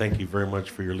Kong, thank you very much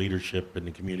for your leadership in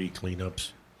the community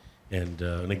cleanups. And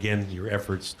again, your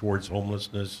efforts towards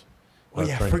homelessness. Oh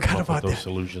yeah, I trying to come forgot up with about those that.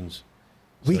 solutions.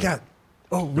 We So- got,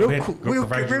 oh, Go ahead.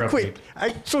 real quick.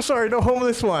 I'm so sorry, the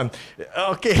homeless one.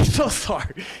 Okay, so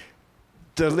sorry.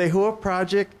 The Lehua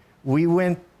project, we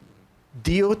went,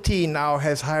 DOT now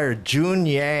has hired June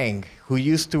Yang, who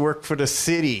used to work for the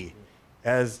city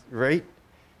as, right?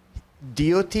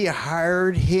 DOT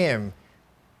hired him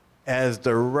as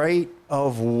the right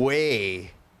of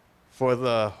way for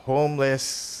the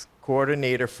homeless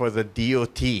coordinator for the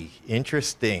DOT.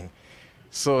 Interesting.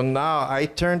 So now I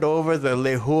turned over the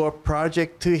Lehua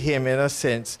project to him in a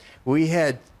sense. We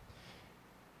had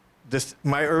this,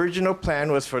 my original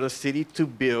plan was for the city to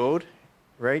build,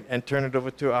 right, and turn it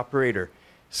over to an operator.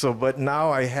 So, but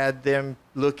now I had them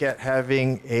look at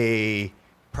having a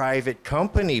private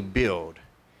company build.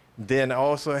 Then I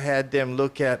also had them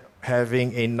look at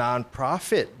having a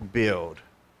nonprofit build.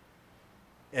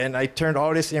 And I turned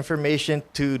all this information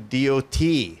to DOT.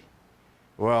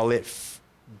 Well,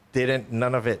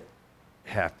 none of it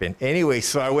happened. Anyway,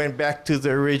 so I went back to the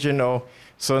original.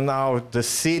 So now the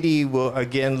city will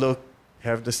again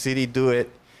have the city do it.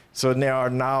 So they are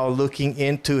now looking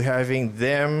into having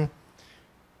them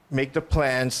make the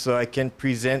plans so I can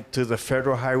present to the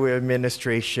Federal Highway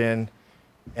Administration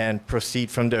and proceed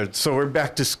from there. So we're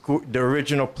back to the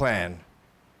original plan.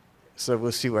 So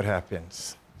we'll see what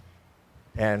happens.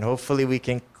 And hopefully we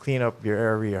can clean up your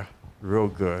area real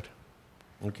good.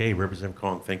 Okay, Representative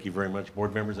Kong, thank you very much.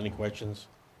 Board members, any questions?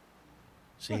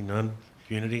 Seeing none?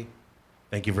 Community?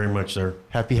 Thank you very much, sir.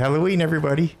 Happy Halloween,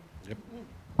 everybody. Yep.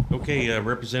 Okay,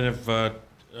 Representative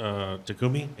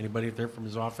Takumi, anybody there from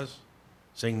his office?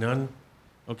 Seeing none?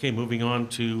 Okay, moving on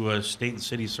to State and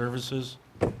City Services,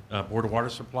 Board of Water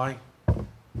Supply.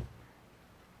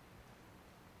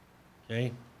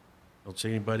 Okay, don't see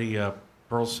anybody.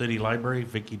 Pearl City Library,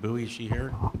 Vicki Bowie, is she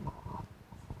here?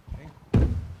 Okay.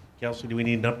 Kelsey, do we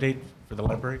need an update for the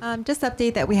library? Just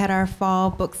update that we had our fall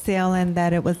book sale and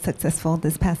that it was successful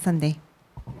this past Sunday.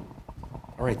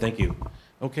 All right, thank you.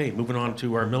 Okay, moving on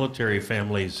to our military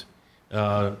families.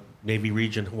 Navy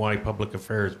Region Hawaii Public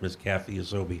Affairs, Ms. Kathy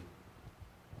Azobi.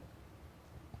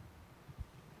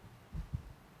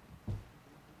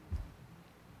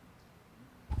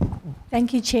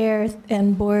 Thank you, Chair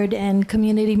and Board and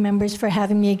community members for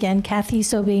having me again. Kathy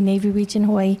Sobe, Navy Region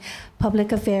Hawaii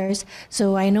Public Affairs.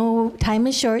 So I know time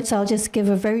is short, so I'll just give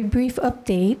a very brief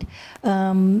update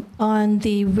on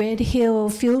the Red Hill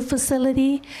Fuel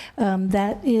Facility.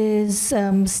 That is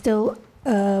still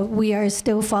we are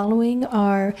still following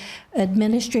our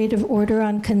administrative order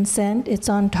on consent. It's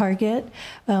on target.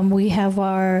 We have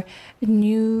our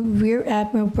new Rear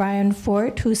Admiral Brian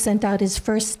Fort, who sent out his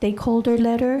first stakeholder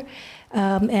letter,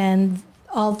 and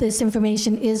all this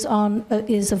information is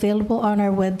available on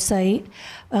our website.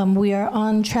 We are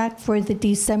on track for the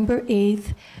December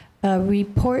 8th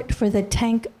report for the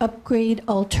tank upgrade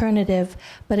alternative.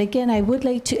 But again, I would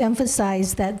like to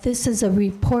emphasize that this is a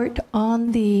report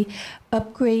on the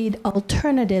upgrade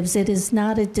alternatives. It is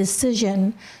not a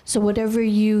decision. So whatever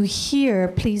you hear,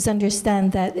 please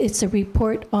understand that it's a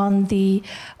report on the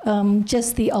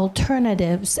just the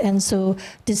alternatives. And so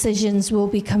decisions will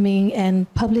be coming and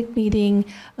public meeting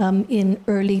in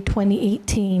early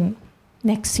 2018,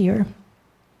 next year.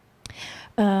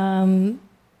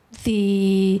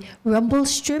 The rumble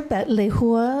strip at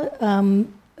Lehua,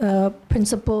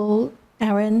 Principal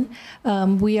Aaron,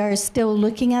 we are still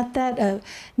looking at that.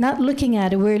 Not looking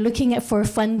at it, we're looking at for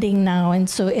funding now. And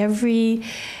so every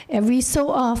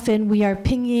so often we are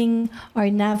pinging our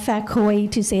NAVFAC Hawaii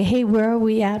to say, hey, where are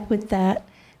we at with that?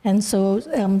 And so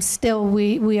still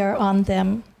we are on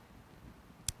them.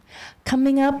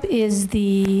 Coming up is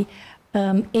the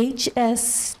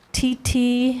HSTT,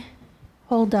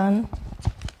 hold on.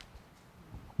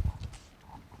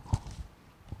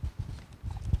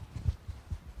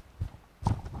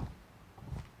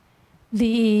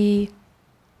 The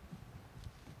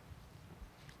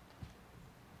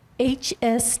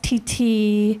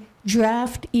HSTT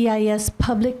draft EIS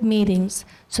public meetings.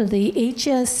 So the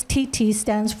HSTT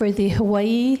stands for the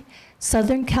Hawaii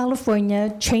Southern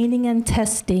California Training and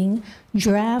Testing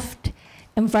Draft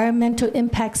Environmental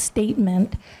Impact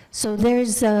Statement. So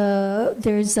there's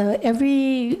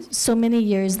every so many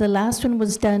years. The last one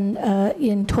was done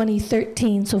in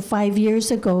 2013, so 5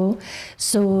 years ago.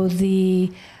 So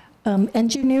the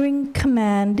Engineering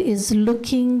Command is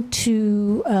looking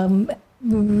to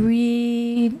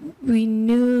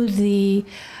renew the,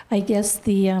 I guess,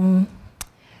 the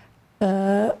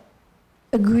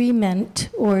agreement,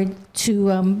 or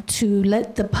to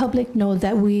let the public know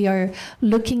that we are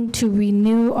looking to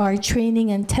renew our training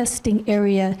and testing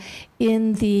area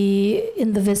in the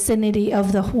vicinity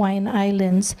of the Hawaiian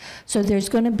Islands. So there's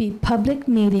going to be public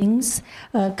meetings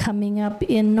coming up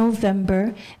in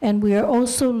November, and we are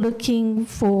also looking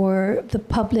for the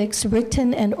public's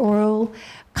written and oral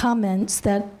comments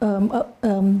that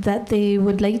that they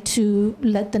would like to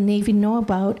let the Navy know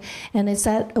about, and it's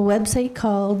at a website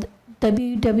called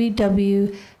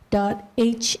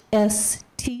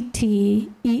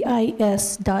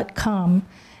www.hstteis.com.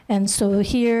 And so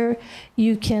here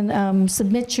you can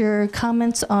submit your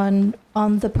comments on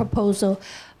the proposal.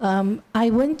 I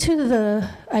looked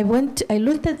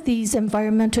at these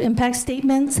environmental impact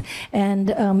statements,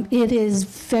 and it is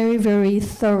very, very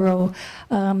thorough.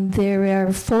 There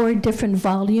are 4 different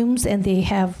volumes, and they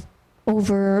have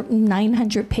over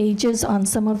 900 pages on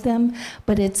some of them,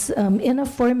 but it's in a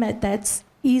format that's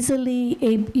easily,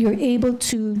 you're able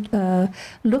to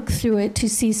look through it to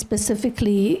see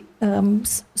specifically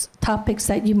topics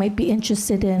that you might be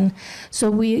interested in.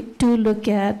 So we do look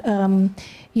at,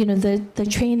 the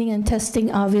training and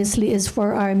testing obviously is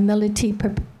for our military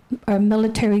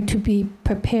to be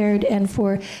prepared and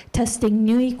for testing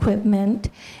new equipment,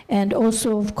 and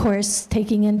also, of course,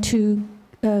 taking into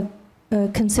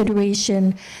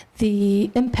consideration the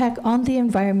impact on the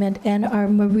environment and our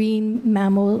marine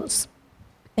mammals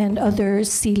and other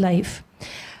sea life.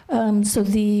 So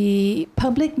the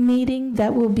public meeting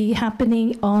that will be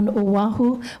happening on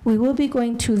Oahu, we will be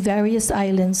going to various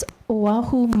islands,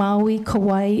 Oahu, Maui,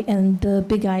 Kauai, and the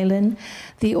Big Island.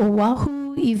 The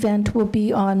Oahu event will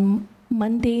be on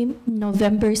Monday,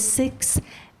 November 6th,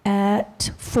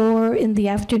 at 4 in the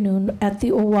afternoon at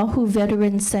the Oahu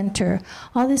Veterans Center.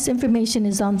 All this information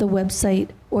is on the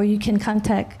website, or you can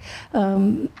contact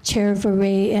Chair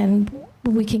Varay and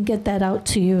we can get that out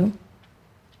to you.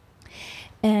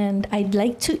 And I'd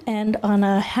like to end on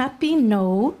a happy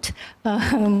note.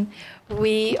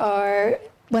 We are,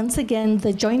 once again,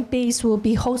 the Joint Base will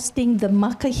be hosting the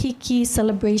Makahiki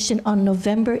celebration on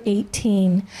November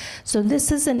 18. So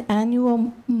this is an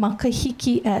annual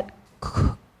Makahiki at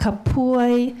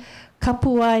Kapuai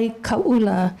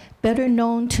Kaula, better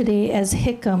known today as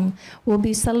Hickam, will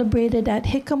be celebrated at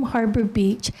Hickam Harbor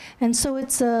Beach. And so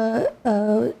it's a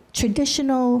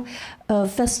traditional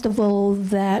festival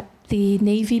that the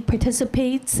Navy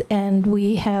participates, and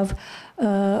we have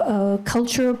a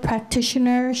cultural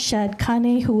practitioner, Shad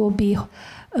Kane, who will be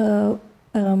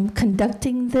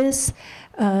conducting this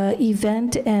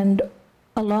event, and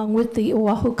along with the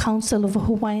Oahu Council of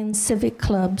Hawaiian Civic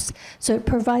Clubs. So it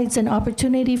provides an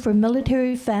opportunity for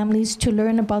military families to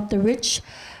learn about the rich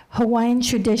Hawaiian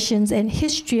traditions and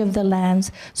history of the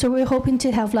lands. So we're hoping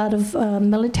to have a lot of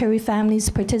military families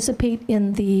participate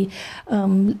in the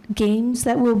games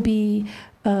that will be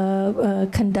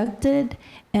conducted,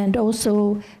 and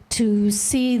also to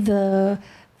see the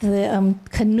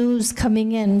canoes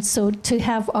coming in. So to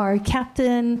have our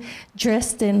captain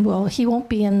dressed in, well, he won't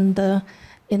be in the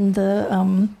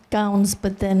gowns,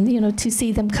 but then, to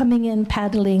see them coming in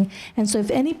paddling. And so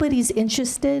if anybody's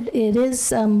interested, it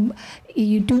is,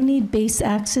 you do need base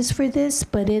access for this,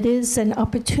 but it is an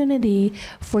opportunity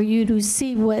for you to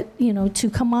see what, to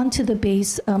come onto the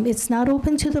base. It's not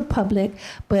open to the public,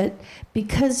 but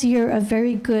because you're a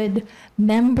very good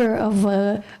member of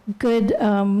a good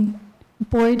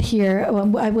board here,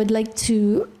 I would like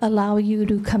to allow you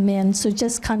to come in. So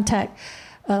just contact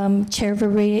Chair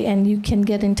Varay, and you can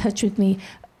get in touch with me,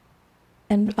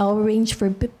 and I'll arrange for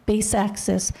base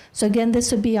access. So again,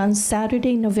 this would be on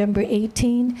Saturday, November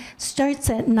 18, starts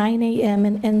at 9 a.m.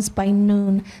 and ends by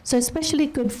noon. So especially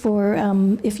good for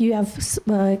if you have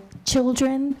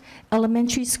children,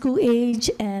 elementary school age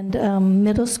and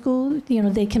middle school,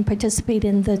 they can participate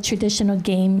in the traditional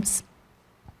games.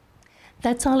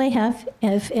 That's all I have.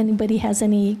 If anybody has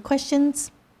any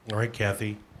questions. All right,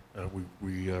 Kathy.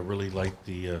 We really liked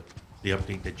the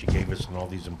update that you gave us on all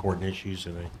these important issues,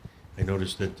 and I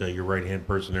noticed that your right-hand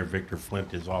person there, Victor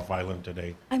Flint, is off island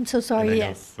today. I'm so sorry.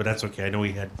 Yes. But that's okay. I know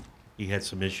he had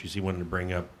some issues he wanted to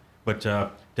bring up. But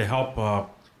to help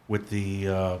with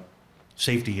the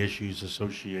safety issues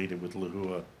associated with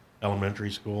Lehua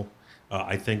Elementary School,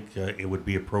 I think it would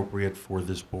be appropriate for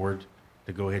this board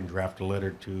to go ahead and draft a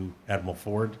letter to Admiral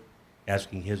Ford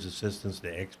asking his assistance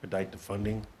to expedite the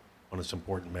funding on this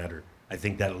important matter. I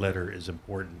think that letter is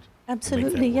important. to make that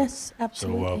Absolutely, work. yes,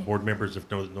 absolutely. So, board members, if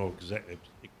no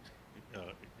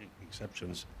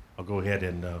exceptions, I'll go ahead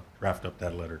and draft up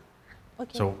that letter.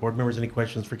 Okay. So, board members, any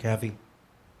questions for Kathy?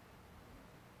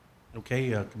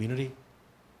 Okay, community?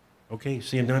 Okay,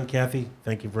 seeing none, Kathy,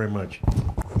 thank you very much.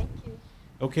 Thank you.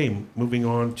 Okay, moving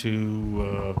on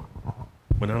to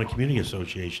Monona Community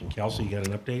Association. Kelsey, you got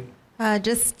an update?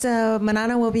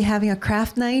 Manana will be having a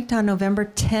craft night on November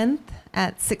 10th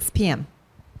at 6 p.m.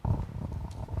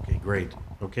 Okay, great.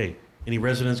 Okay, any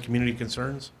residents' community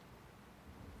concerns?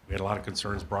 We had a lot of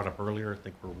concerns brought up earlier. I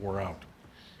think we're wore out.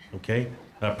 Okay,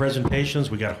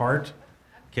 presentations, we got Hart.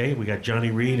 Okay, we got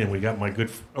Johnny Reed, and we got my good,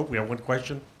 oh, we have one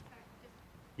question?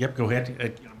 Yep, go ahead.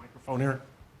 Get a microphone here.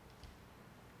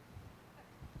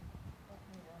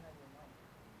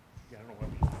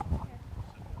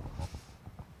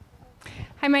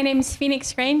 Hi, my name is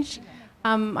Phoenix Grange.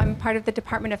 I'm part of the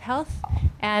Department of Health,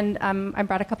 and I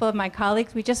brought a couple of my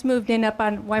colleagues. We just moved in up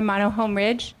on Waimano Home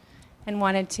Ridge and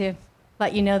wanted to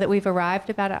let you know that we've arrived.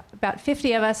 About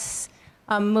 50 of us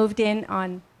moved in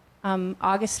on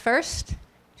August 1st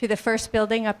to the first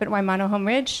building up at Waimano Home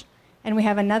Ridge, and we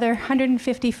have another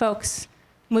 150 folks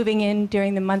moving in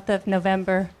during the month of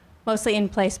November, mostly in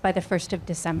place by the 1st of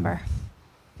December.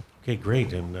 Okay,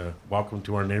 great, and welcome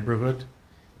to our neighborhood.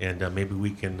 And maybe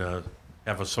we can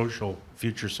have a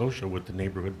future social with the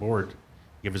neighborhood board.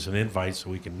 Give us an invite so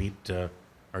we can meet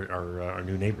our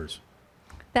new neighbors.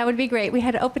 That would be great. We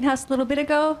had an open house a little bit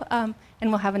ago, and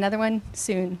we'll have another one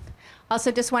soon.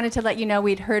 Also, just wanted to let you know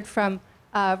we'd heard from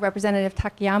Representative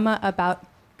Takayama about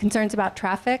concerns about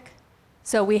traffic.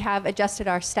 So we have adjusted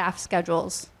our staff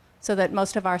schedules so that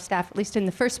most of our staff, at least in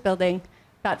the first building,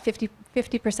 about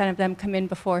 50% of them come in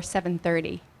before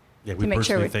 7:30. Yeah, we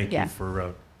personally thank yeah. you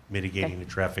for mitigating the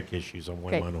traffic issues on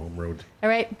Great. Waimano Home Road. All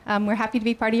right, we're happy to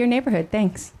be part of your neighborhood.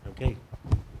 Thanks. Okay,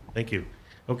 thank you.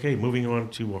 Okay, moving on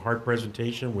to a Hart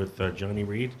presentation with Johnny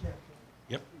Reed.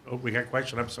 Yep. Oh, we got a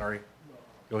question. I'm sorry.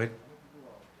 Go ahead.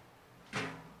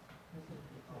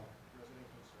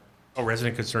 Oh,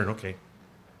 resident concern. Okay.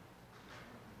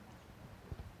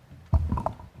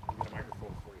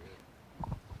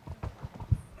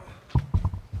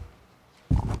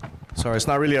 Sorry, it's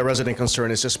not really a resident concern.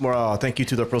 It's just more thank you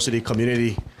to the Pro City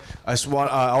community. I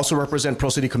also represent Pro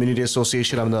City Community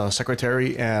Association. I'm the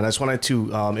secretary, and I just wanted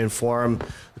to inform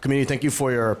the community. Thank you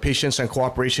for your patience and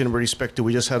cooperation with respect to.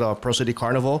 We just had a Pro City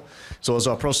Carnival, so it's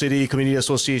a Pro City Community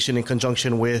Association in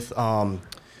conjunction with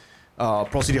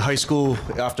Pro City High School.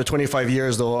 After 25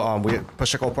 years, though, we at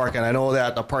Pacheco Park, and I know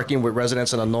that the parking with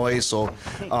residents and the noise. So,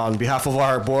 on behalf of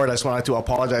our board, I just wanted to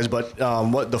apologize. But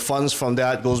what the funds from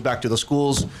that goes back to the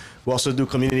schools. We also do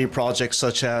community projects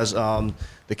such as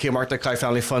the K. Martha Kai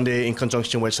Family Fun Day in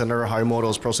conjunction with Senator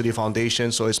Harimoto's Pro City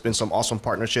Foundation. So it's been some awesome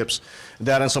partnerships.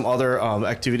 That and some other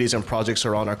activities and projects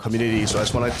around our community. So I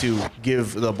just wanted to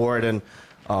give the board an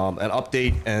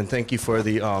update and thank you for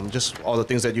the just all the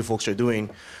things that you folks are doing.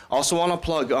 I also want to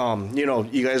plug,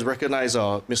 you guys recognize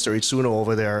Mr. Itsuno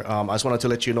over there. I just wanted to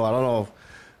let you know, I don't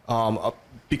know,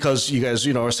 because you guys,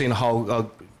 are saying how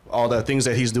all the things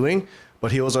that he's doing.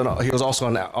 But he was also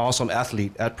an awesome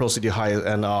athlete at Pro City High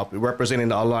and representing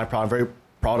the alumni. I'm very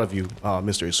proud of you,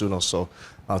 Mr. Isuno. So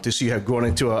to see you have grown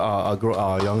into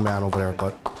a young man over there.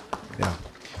 But yeah,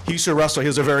 he used to wrestle. He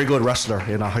was a very good wrestler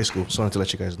in high school. So I wanted to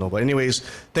let you guys know. But anyways,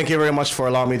 thank you very much for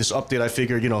allowing me this update. I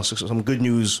figured, some good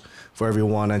news for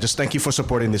everyone. And just thank you for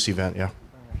supporting this event. Yeah.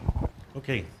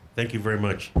 Okay, thank you very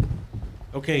much.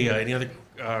 Okay, any other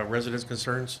residents'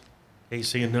 concerns? Okay,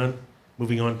 seeing none.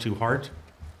 Moving on to Hart.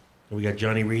 We got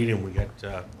Johnny Reed and we got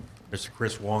Mr.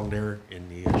 Chris Wong there in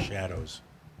the shadows.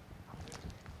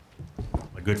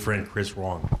 My good friend Chris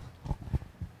Wong.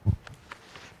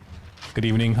 Good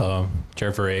evening,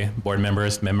 Chair Ferre, board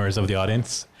members, members of the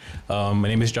audience. My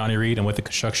name is Johnny Reed. I'm with the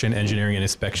Construction, Engineering, and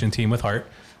Inspection team with Hart.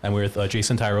 I'm with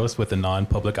Jason Tyros with the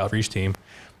non-public outreach team.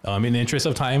 In the interest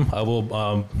of time, I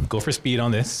will go for speed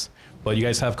on this, but you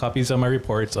guys have copies of my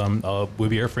reports. We'll be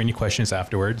here for any questions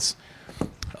afterwards.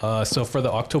 So for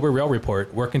the October rail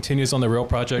report, work continues on the rail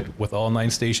project with all 9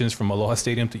 stations from Aloha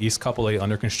Stadium to East Kapolei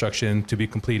under construction to be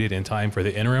completed in time for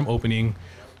the interim opening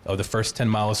of the first 10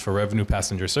 miles for revenue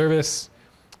passenger service.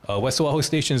 West Oahu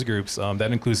stations groups,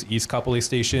 that includes East Kapolei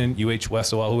Station, UH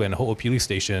West Oahu, and Ho'opili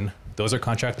Station. Those are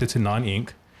contracted to Non-Inc.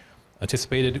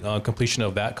 Anticipated completion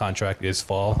of that contract is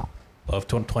fall of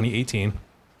 2018.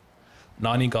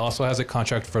 Non-Inc. also has a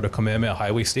contract for the Kamehameha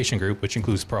Highway Station Group, which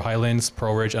includes Pearl Highlands,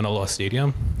 Pearl Ridge, and Aloha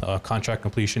Stadium. Contract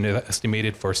completion is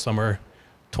estimated for summer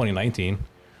 2019.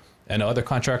 And another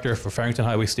contractor for Farrington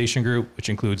Highway Station Group, which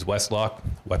includes Westlock,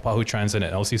 Waipahu Transit,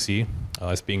 and LCC,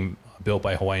 is being built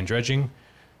by Hawaiian Dredging.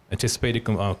 Anticipated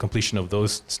completion of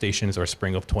those stations are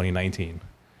spring of 2019.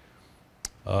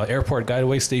 Airport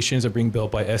guideway stations are being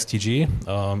built by STG.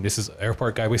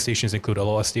 Airport guideway stations include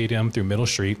Aloha Stadium through Middle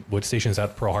Street, with stations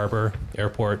at Pearl Harbor,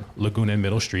 Airport, Laguna, and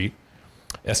Middle Street.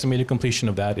 Estimated completion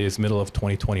of that is middle of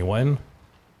 2021.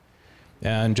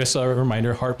 And just a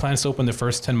reminder, HART plans to open the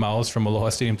first 10 miles from Aloha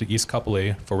Stadium to East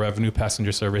Kapolei for revenue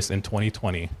passenger service in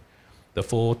 2020. The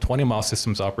full 20-mile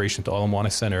systems operation to Ala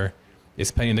Moana Center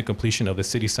is pending the completion of the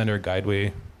City Center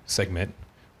Guideway segment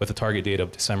with a target date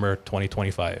of December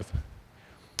 2025.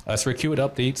 As for Kiewit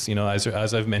updates,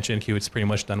 as I've mentioned, Kiewit's pretty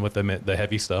much done with the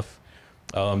heavy stuff.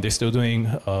 They're still doing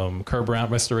curb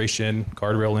ramp restoration,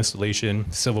 guardrail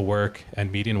installation, civil work,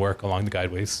 and median work along the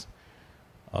guideways.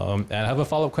 And I have a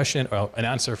follow-up question, or an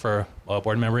answer for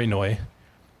Board Member Inouye.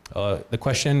 The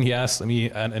question he asked me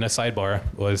in a sidebar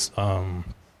was,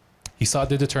 he sought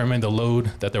to determine the load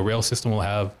that the rail system will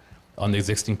have on the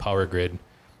existing power grid,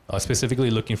 specifically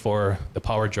looking for the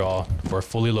power draw for a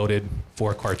fully loaded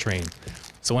 4-car train.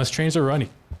 So once trains are running,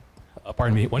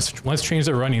 once trains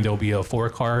are running, there'll be a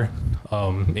 4-car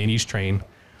in each train.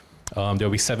 There'll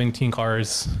be 17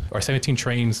 cars or 17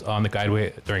 trains on the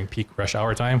guideway during peak rush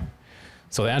hour time.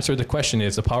 So the answer to the question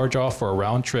is the power draw for a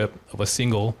round trip of a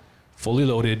single fully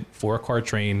loaded 4-car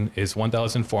train is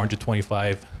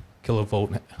 1,425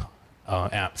 kilovolt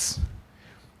amps.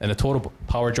 And the total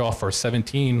power draw for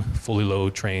 17 fully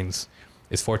loaded trains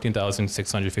is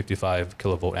 14,655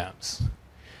 kilovolt amps.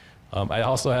 I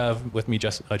also have with me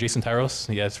Jason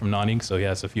Tyros. He is from Non-Inc., so he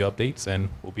has a few updates, and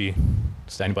we'll be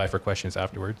standing by for questions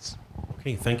afterwards.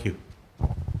 Okay, thank you.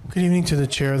 Good evening to the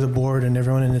chair of the board and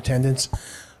everyone in attendance.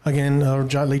 Again,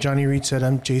 like Johnny Reed said,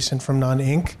 I'm Jason from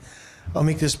Non-Inc. I'll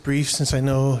make this brief since I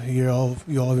know you all have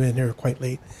been here quite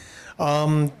late.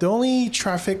 The only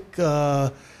traffic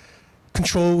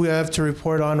control we have to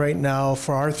report on right now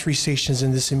for our 3 stations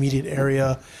in this immediate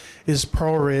area is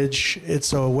Pearl Ridge.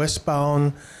 It's a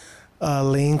westbound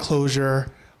lane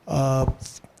closure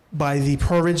by the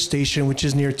Pearl Ridge station, which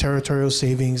is near Territorial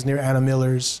Savings, near Anna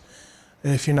Miller's.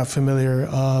 If you're not familiar,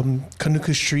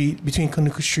 Kanuku Street, between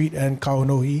Kanuku Street and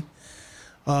Kaunohi.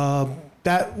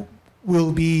 That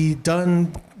will be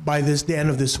done by the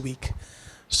end of this week.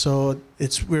 So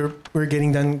we're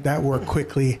getting done that work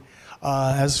quickly.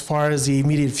 As far as the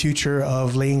immediate future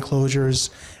of lane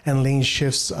closures and lane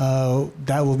shifts,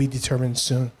 that will be determined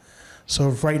soon. So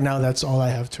right now, that's all I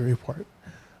have to report.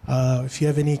 If you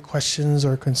have any questions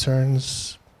or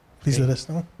concerns, please let us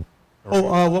know.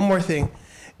 One more thing.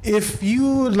 If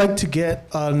you would like to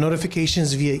get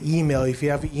notifications via email, if you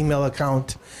have an email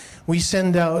account, we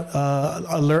send out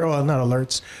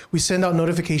we send out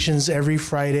notifications every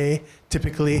Friday,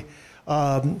 typically.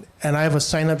 And I have a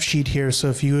sign-up sheet here, so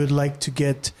if you would like to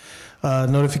get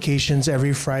notifications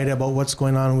every Friday about what's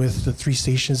going on with the 3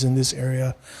 stations in this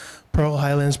area, Pearl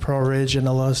Highlands, Pearl Ridge, and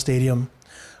Aloha Stadium,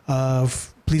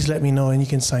 please let me know and you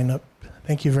can sign up.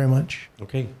 Thank you very much.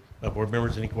 Okay. Board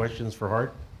members, any questions for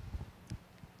Hart?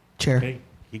 Chair. Okay.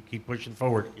 Keep pushing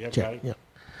forward. Yeah, Chair, yeah.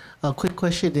 A quick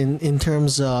question in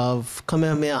terms of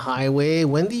Kamehameha Highway.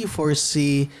 When do you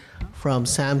foresee from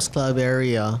Sam's Club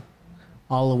area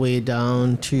all the way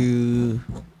down to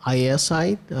IAS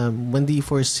side? When do you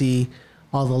foresee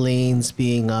all the lanes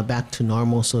being back to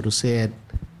normal, so to say, and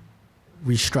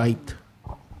restriped?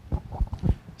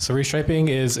 So restriping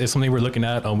is something we're looking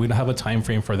at. We don't have a time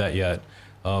frame for that yet.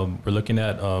 We're looking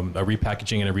at a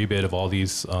repackaging and a rebid of all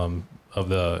these of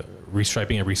the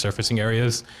restriping and resurfacing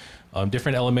areas.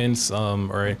 Different elements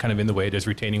are kind of in the way. There's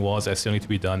retaining walls that still need to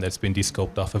be done. That's been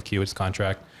descoped off of Kiewit's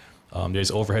contract.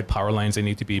 There's overhead power lines that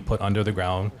need to be put under the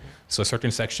ground. So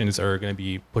certain sections are going to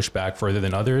be pushed back further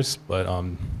than others, but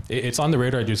it's on the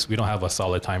radar. Just we don't have a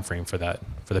solid time frame for that,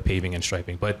 for the paving and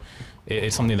striping, but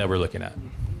it's something that we're looking at.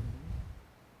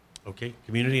 Okay,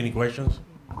 community, any questions?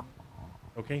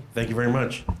 Okay, thank you very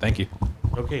much. Thank you.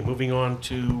 Okay, moving on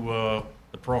to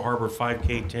the Pearl Harbor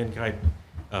 5K, 10K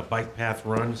bike path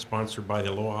run, sponsored by the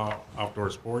Aloha Outdoor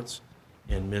Sports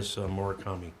and Miss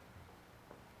Murakami.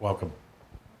 Welcome.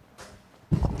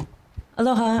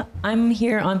 Aloha, I'm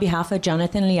here on behalf of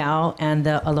Jonathan Liao and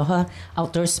the Aloha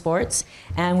Outdoor Sports,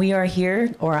 and we are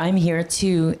here, or I'm here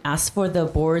to ask for the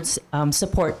board's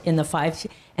support in the 5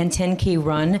 and 10K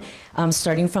run,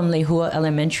 starting from Lehua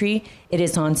Elementary. It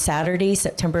is on Saturday,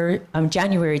 January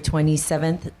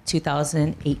 27th,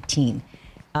 2018.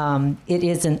 It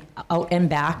is an out and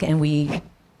back, and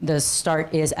the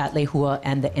start is at Lehua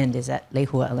and the end is at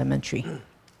Lehua Elementary.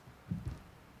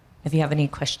 if you have any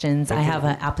questions. I Okay. have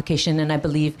an application, and I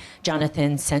believe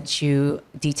Jonathan sent you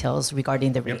details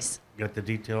regarding the Yep, race. got the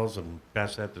details and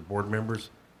pass that to board members.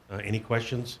 Any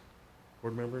questions,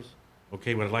 board members?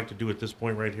 Okay, what I'd like to do at this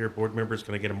point right here, board members,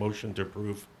 can I get a motion to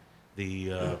approve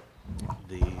the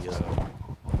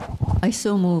I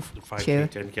so move, 5K, Chair.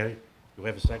 10K? Do I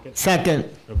have a second? Second.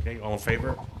 Okay, all in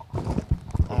favor?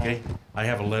 Okay, I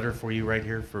have a letter for you right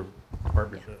here for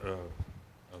Department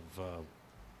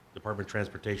Department of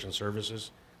Transportation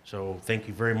Services. So thank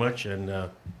you very much, and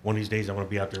one of these days I want to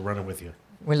be out there running with you.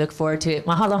 We look forward to it.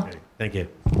 Mahalo. Okay, thank you.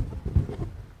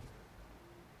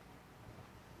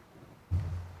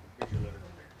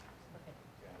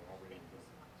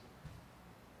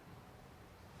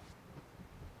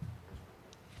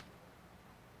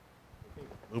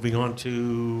 Moving on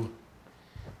to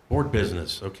board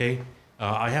business, okay?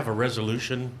 I have a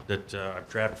resolution that I've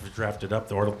drafted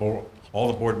up. All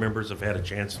the board members have had a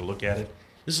chance to look at it.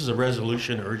 This is a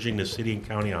resolution urging the city and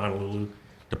county of Honolulu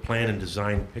to plan and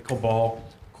design pickleball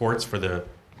courts for the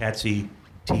Patsy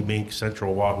T. Mink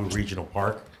Central Oahu Regional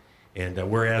Park. And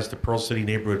whereas the Pearl City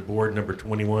Neighborhood Board number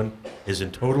 21 is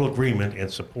in total agreement and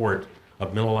support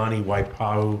of Mililani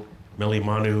Waipahu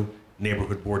Melimanu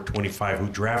Neighborhood Board 25, who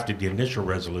drafted the initial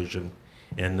resolution.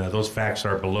 And those facts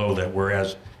are below that,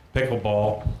 whereas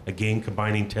pickleball, a game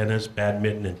combining tennis,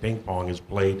 badminton, and ping pong, is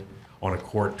played on a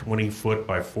court 20 foot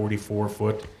by 44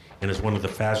 foot and is one of the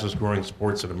fastest growing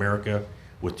sports in America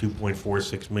with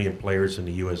 2.46 million players in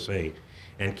the USA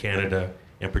and Canada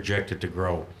and projected to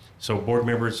grow. So board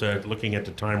members, looking at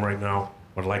the time right now,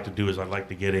 what I'd like to do is I'd like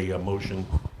to get a motion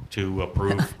to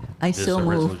approve I this so move.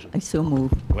 resolution. I so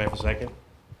move. Do I have a second?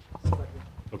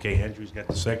 Okay, Andrew's got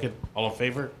the second. All in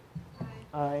favor?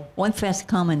 Aye. One fast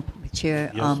comment,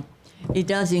 Chair. Yes. It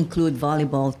does include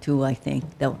volleyball too, I think,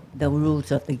 the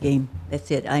rules of the game. That's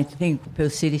it. I think Pearl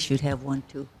City should have one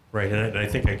too. Right, and I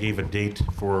think I gave a date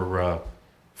for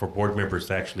board members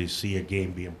to actually see a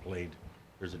game being played.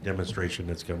 There's a demonstration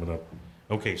that's coming up.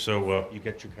 Okay, so you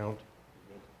get your count?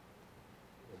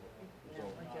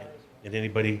 And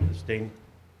anybody staying?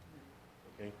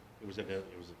 Okay, it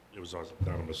was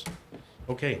anonymous.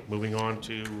 Okay, moving on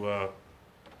to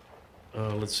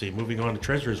let's see, moving on to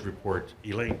Treasurer's Report.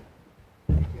 Elaine.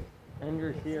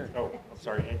 Andrew's here. Oh, I'm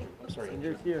sorry, Andrew. I'm sorry.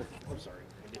 Andrew's here. I'm sorry.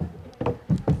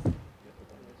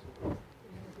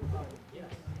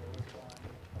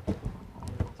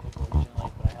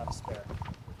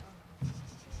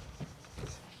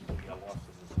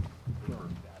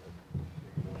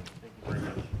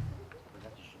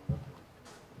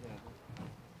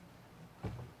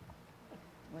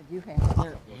 What do you have?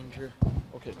 Here, Andrew.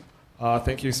 Okay.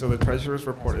 Thank you. So the treasurer's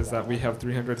report is that we have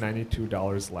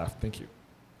 $392 left. Thank you.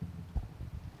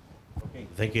 Okay,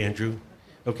 thank you, Andrew.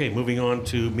 Okay, moving on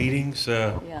to meetings.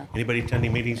 Anybody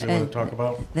attending meetings they want to talk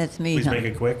about? That's me. Please huh? make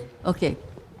it quick. Okay.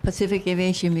 Pacific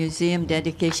Aviation Museum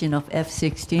dedication of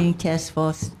F-16 Task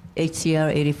Force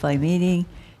HCR 85 meeting,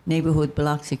 neighborhood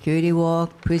block security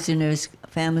walk, prisoners'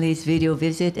 families video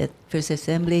visit at First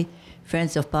Assembly,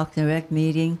 Friends of Parks and Rec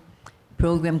meeting,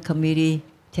 program committee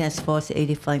Task Force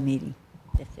 85 meeting.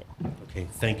 That's it. Okay,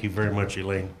 thank you very much,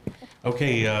 Elaine.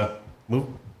 Okay, move.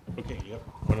 Okay, yep.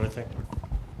 One other thing.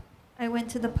 I went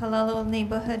to the Palolo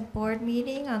Neighborhood Board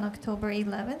meeting on October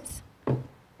 11th,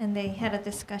 and they had a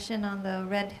discussion on the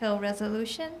Red Hill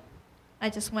resolution. I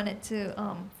just wanted to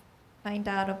find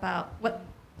out about what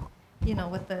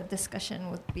the discussion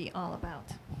would be all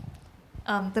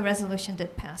about. The resolution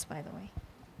did pass, by the way.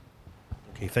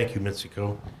 Okay, thank you,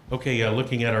 Mitsuko. Okay,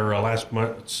 looking at our last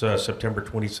month's September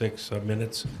 26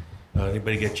 minutes,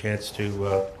 anybody get a chance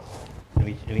to,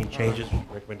 any changes,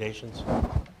 recommendations?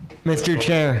 Mr.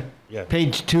 Chair. Yeah.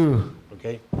 Page 2.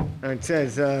 Okay. It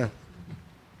says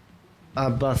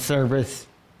bus service.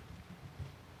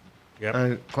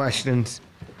 Yep. Questions.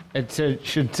 It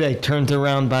should say turns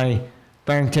around by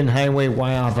Barrington Highway,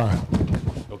 Waiava.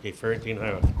 Okay, Farrington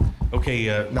Highway. Okay,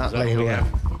 Not is that what we Leila.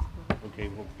 have? Okay,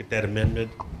 we'll get that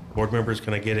amendment. Board members,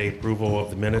 can I get a approval of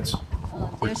the minutes?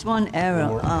 There's one error,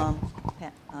 more?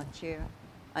 Chair.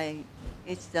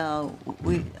 It's oh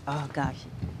gosh,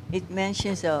 it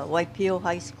mentions Waipio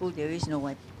High School. There is no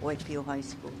Waipio High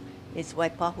School. It's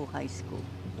Waipahu High School.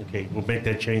 Okay, we'll make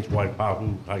that change,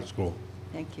 Waipahu High School.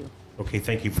 Thank you. Okay,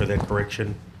 thank you for that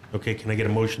correction. Okay, can I get a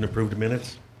motion to approve the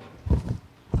minutes?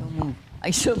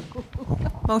 I so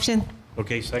Motion.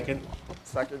 Okay, second?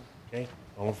 Second. Okay,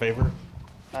 all in favor?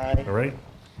 Aye. All right.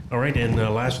 All right, and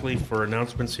lastly, for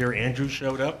announcements here, Andrew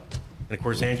showed up. And of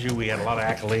course, Andrew, we had a lot of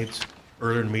accolades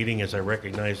earlier in the meeting as I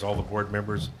recognized all the board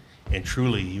members. And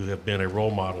truly, you have been a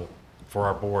role model for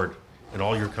our board. And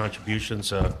all your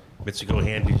contributions Mitsuko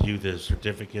handed you the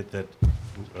certificate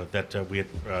that we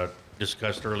had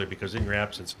discussed earlier, because in your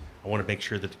absence, I want to make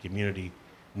sure that the community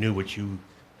knew what you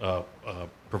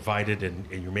provided and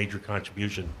your major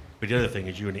contribution. But the other thing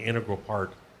is you're an integral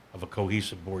part of a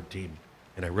cohesive board team,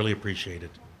 and I really appreciate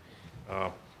it.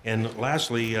 And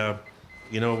lastly,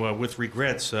 with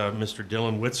regrets, Mr.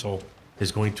 Dylan Witzel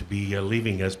is going to be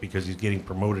leaving us because he's getting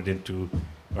promoted into,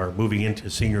 or moving into a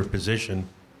senior position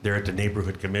there at the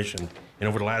Neighborhood Commission. And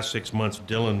over the last 6 months,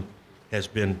 Dylan has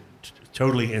been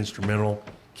totally instrumental,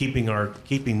 keeping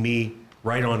me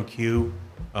right on cue,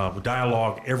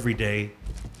 dialogue every day,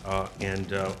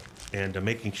 and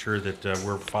making sure that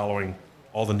we're following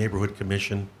all the Neighborhood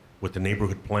Commission with the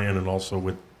neighborhood plan and also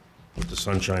with the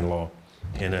Sunshine Law.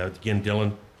 And again,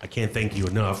 Dylan, I can't thank you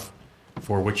enough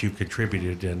for what you've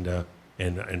contributed,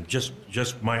 and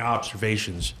just my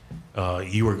observations.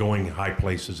 You are going high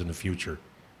places in the future.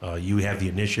 You have the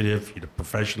initiative, the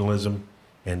professionalism,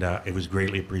 and it was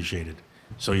greatly appreciated.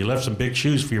 So you left some big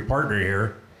shoes for your partner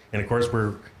here, and of course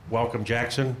we're welcome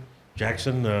Jackson.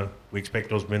 Jackson, we expect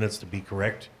those minutes to be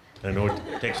correct. I know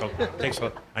it takes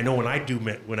a. I know when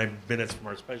I minutes from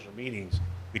our special meetings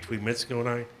between Mitsuko and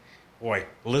I, boy,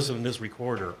 listen to this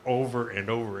recorder over and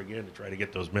over again to try to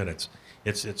get those minutes.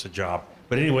 It's a job.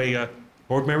 But anyway,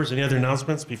 board members, any other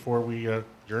announcements before we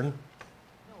adjourn?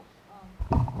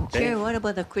 Chair, what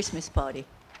about the Christmas party?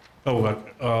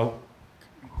 Oh,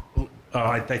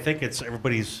 I think it's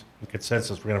everybody's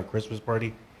consensus. We're gonna have a Christmas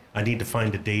party. I need to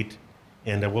find a date,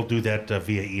 and we'll do that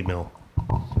via email.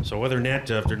 So other than that,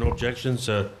 if there are no objections,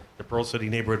 the Pearl City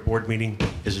Neighborhood Board meeting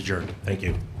is adjourned. Thank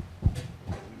you.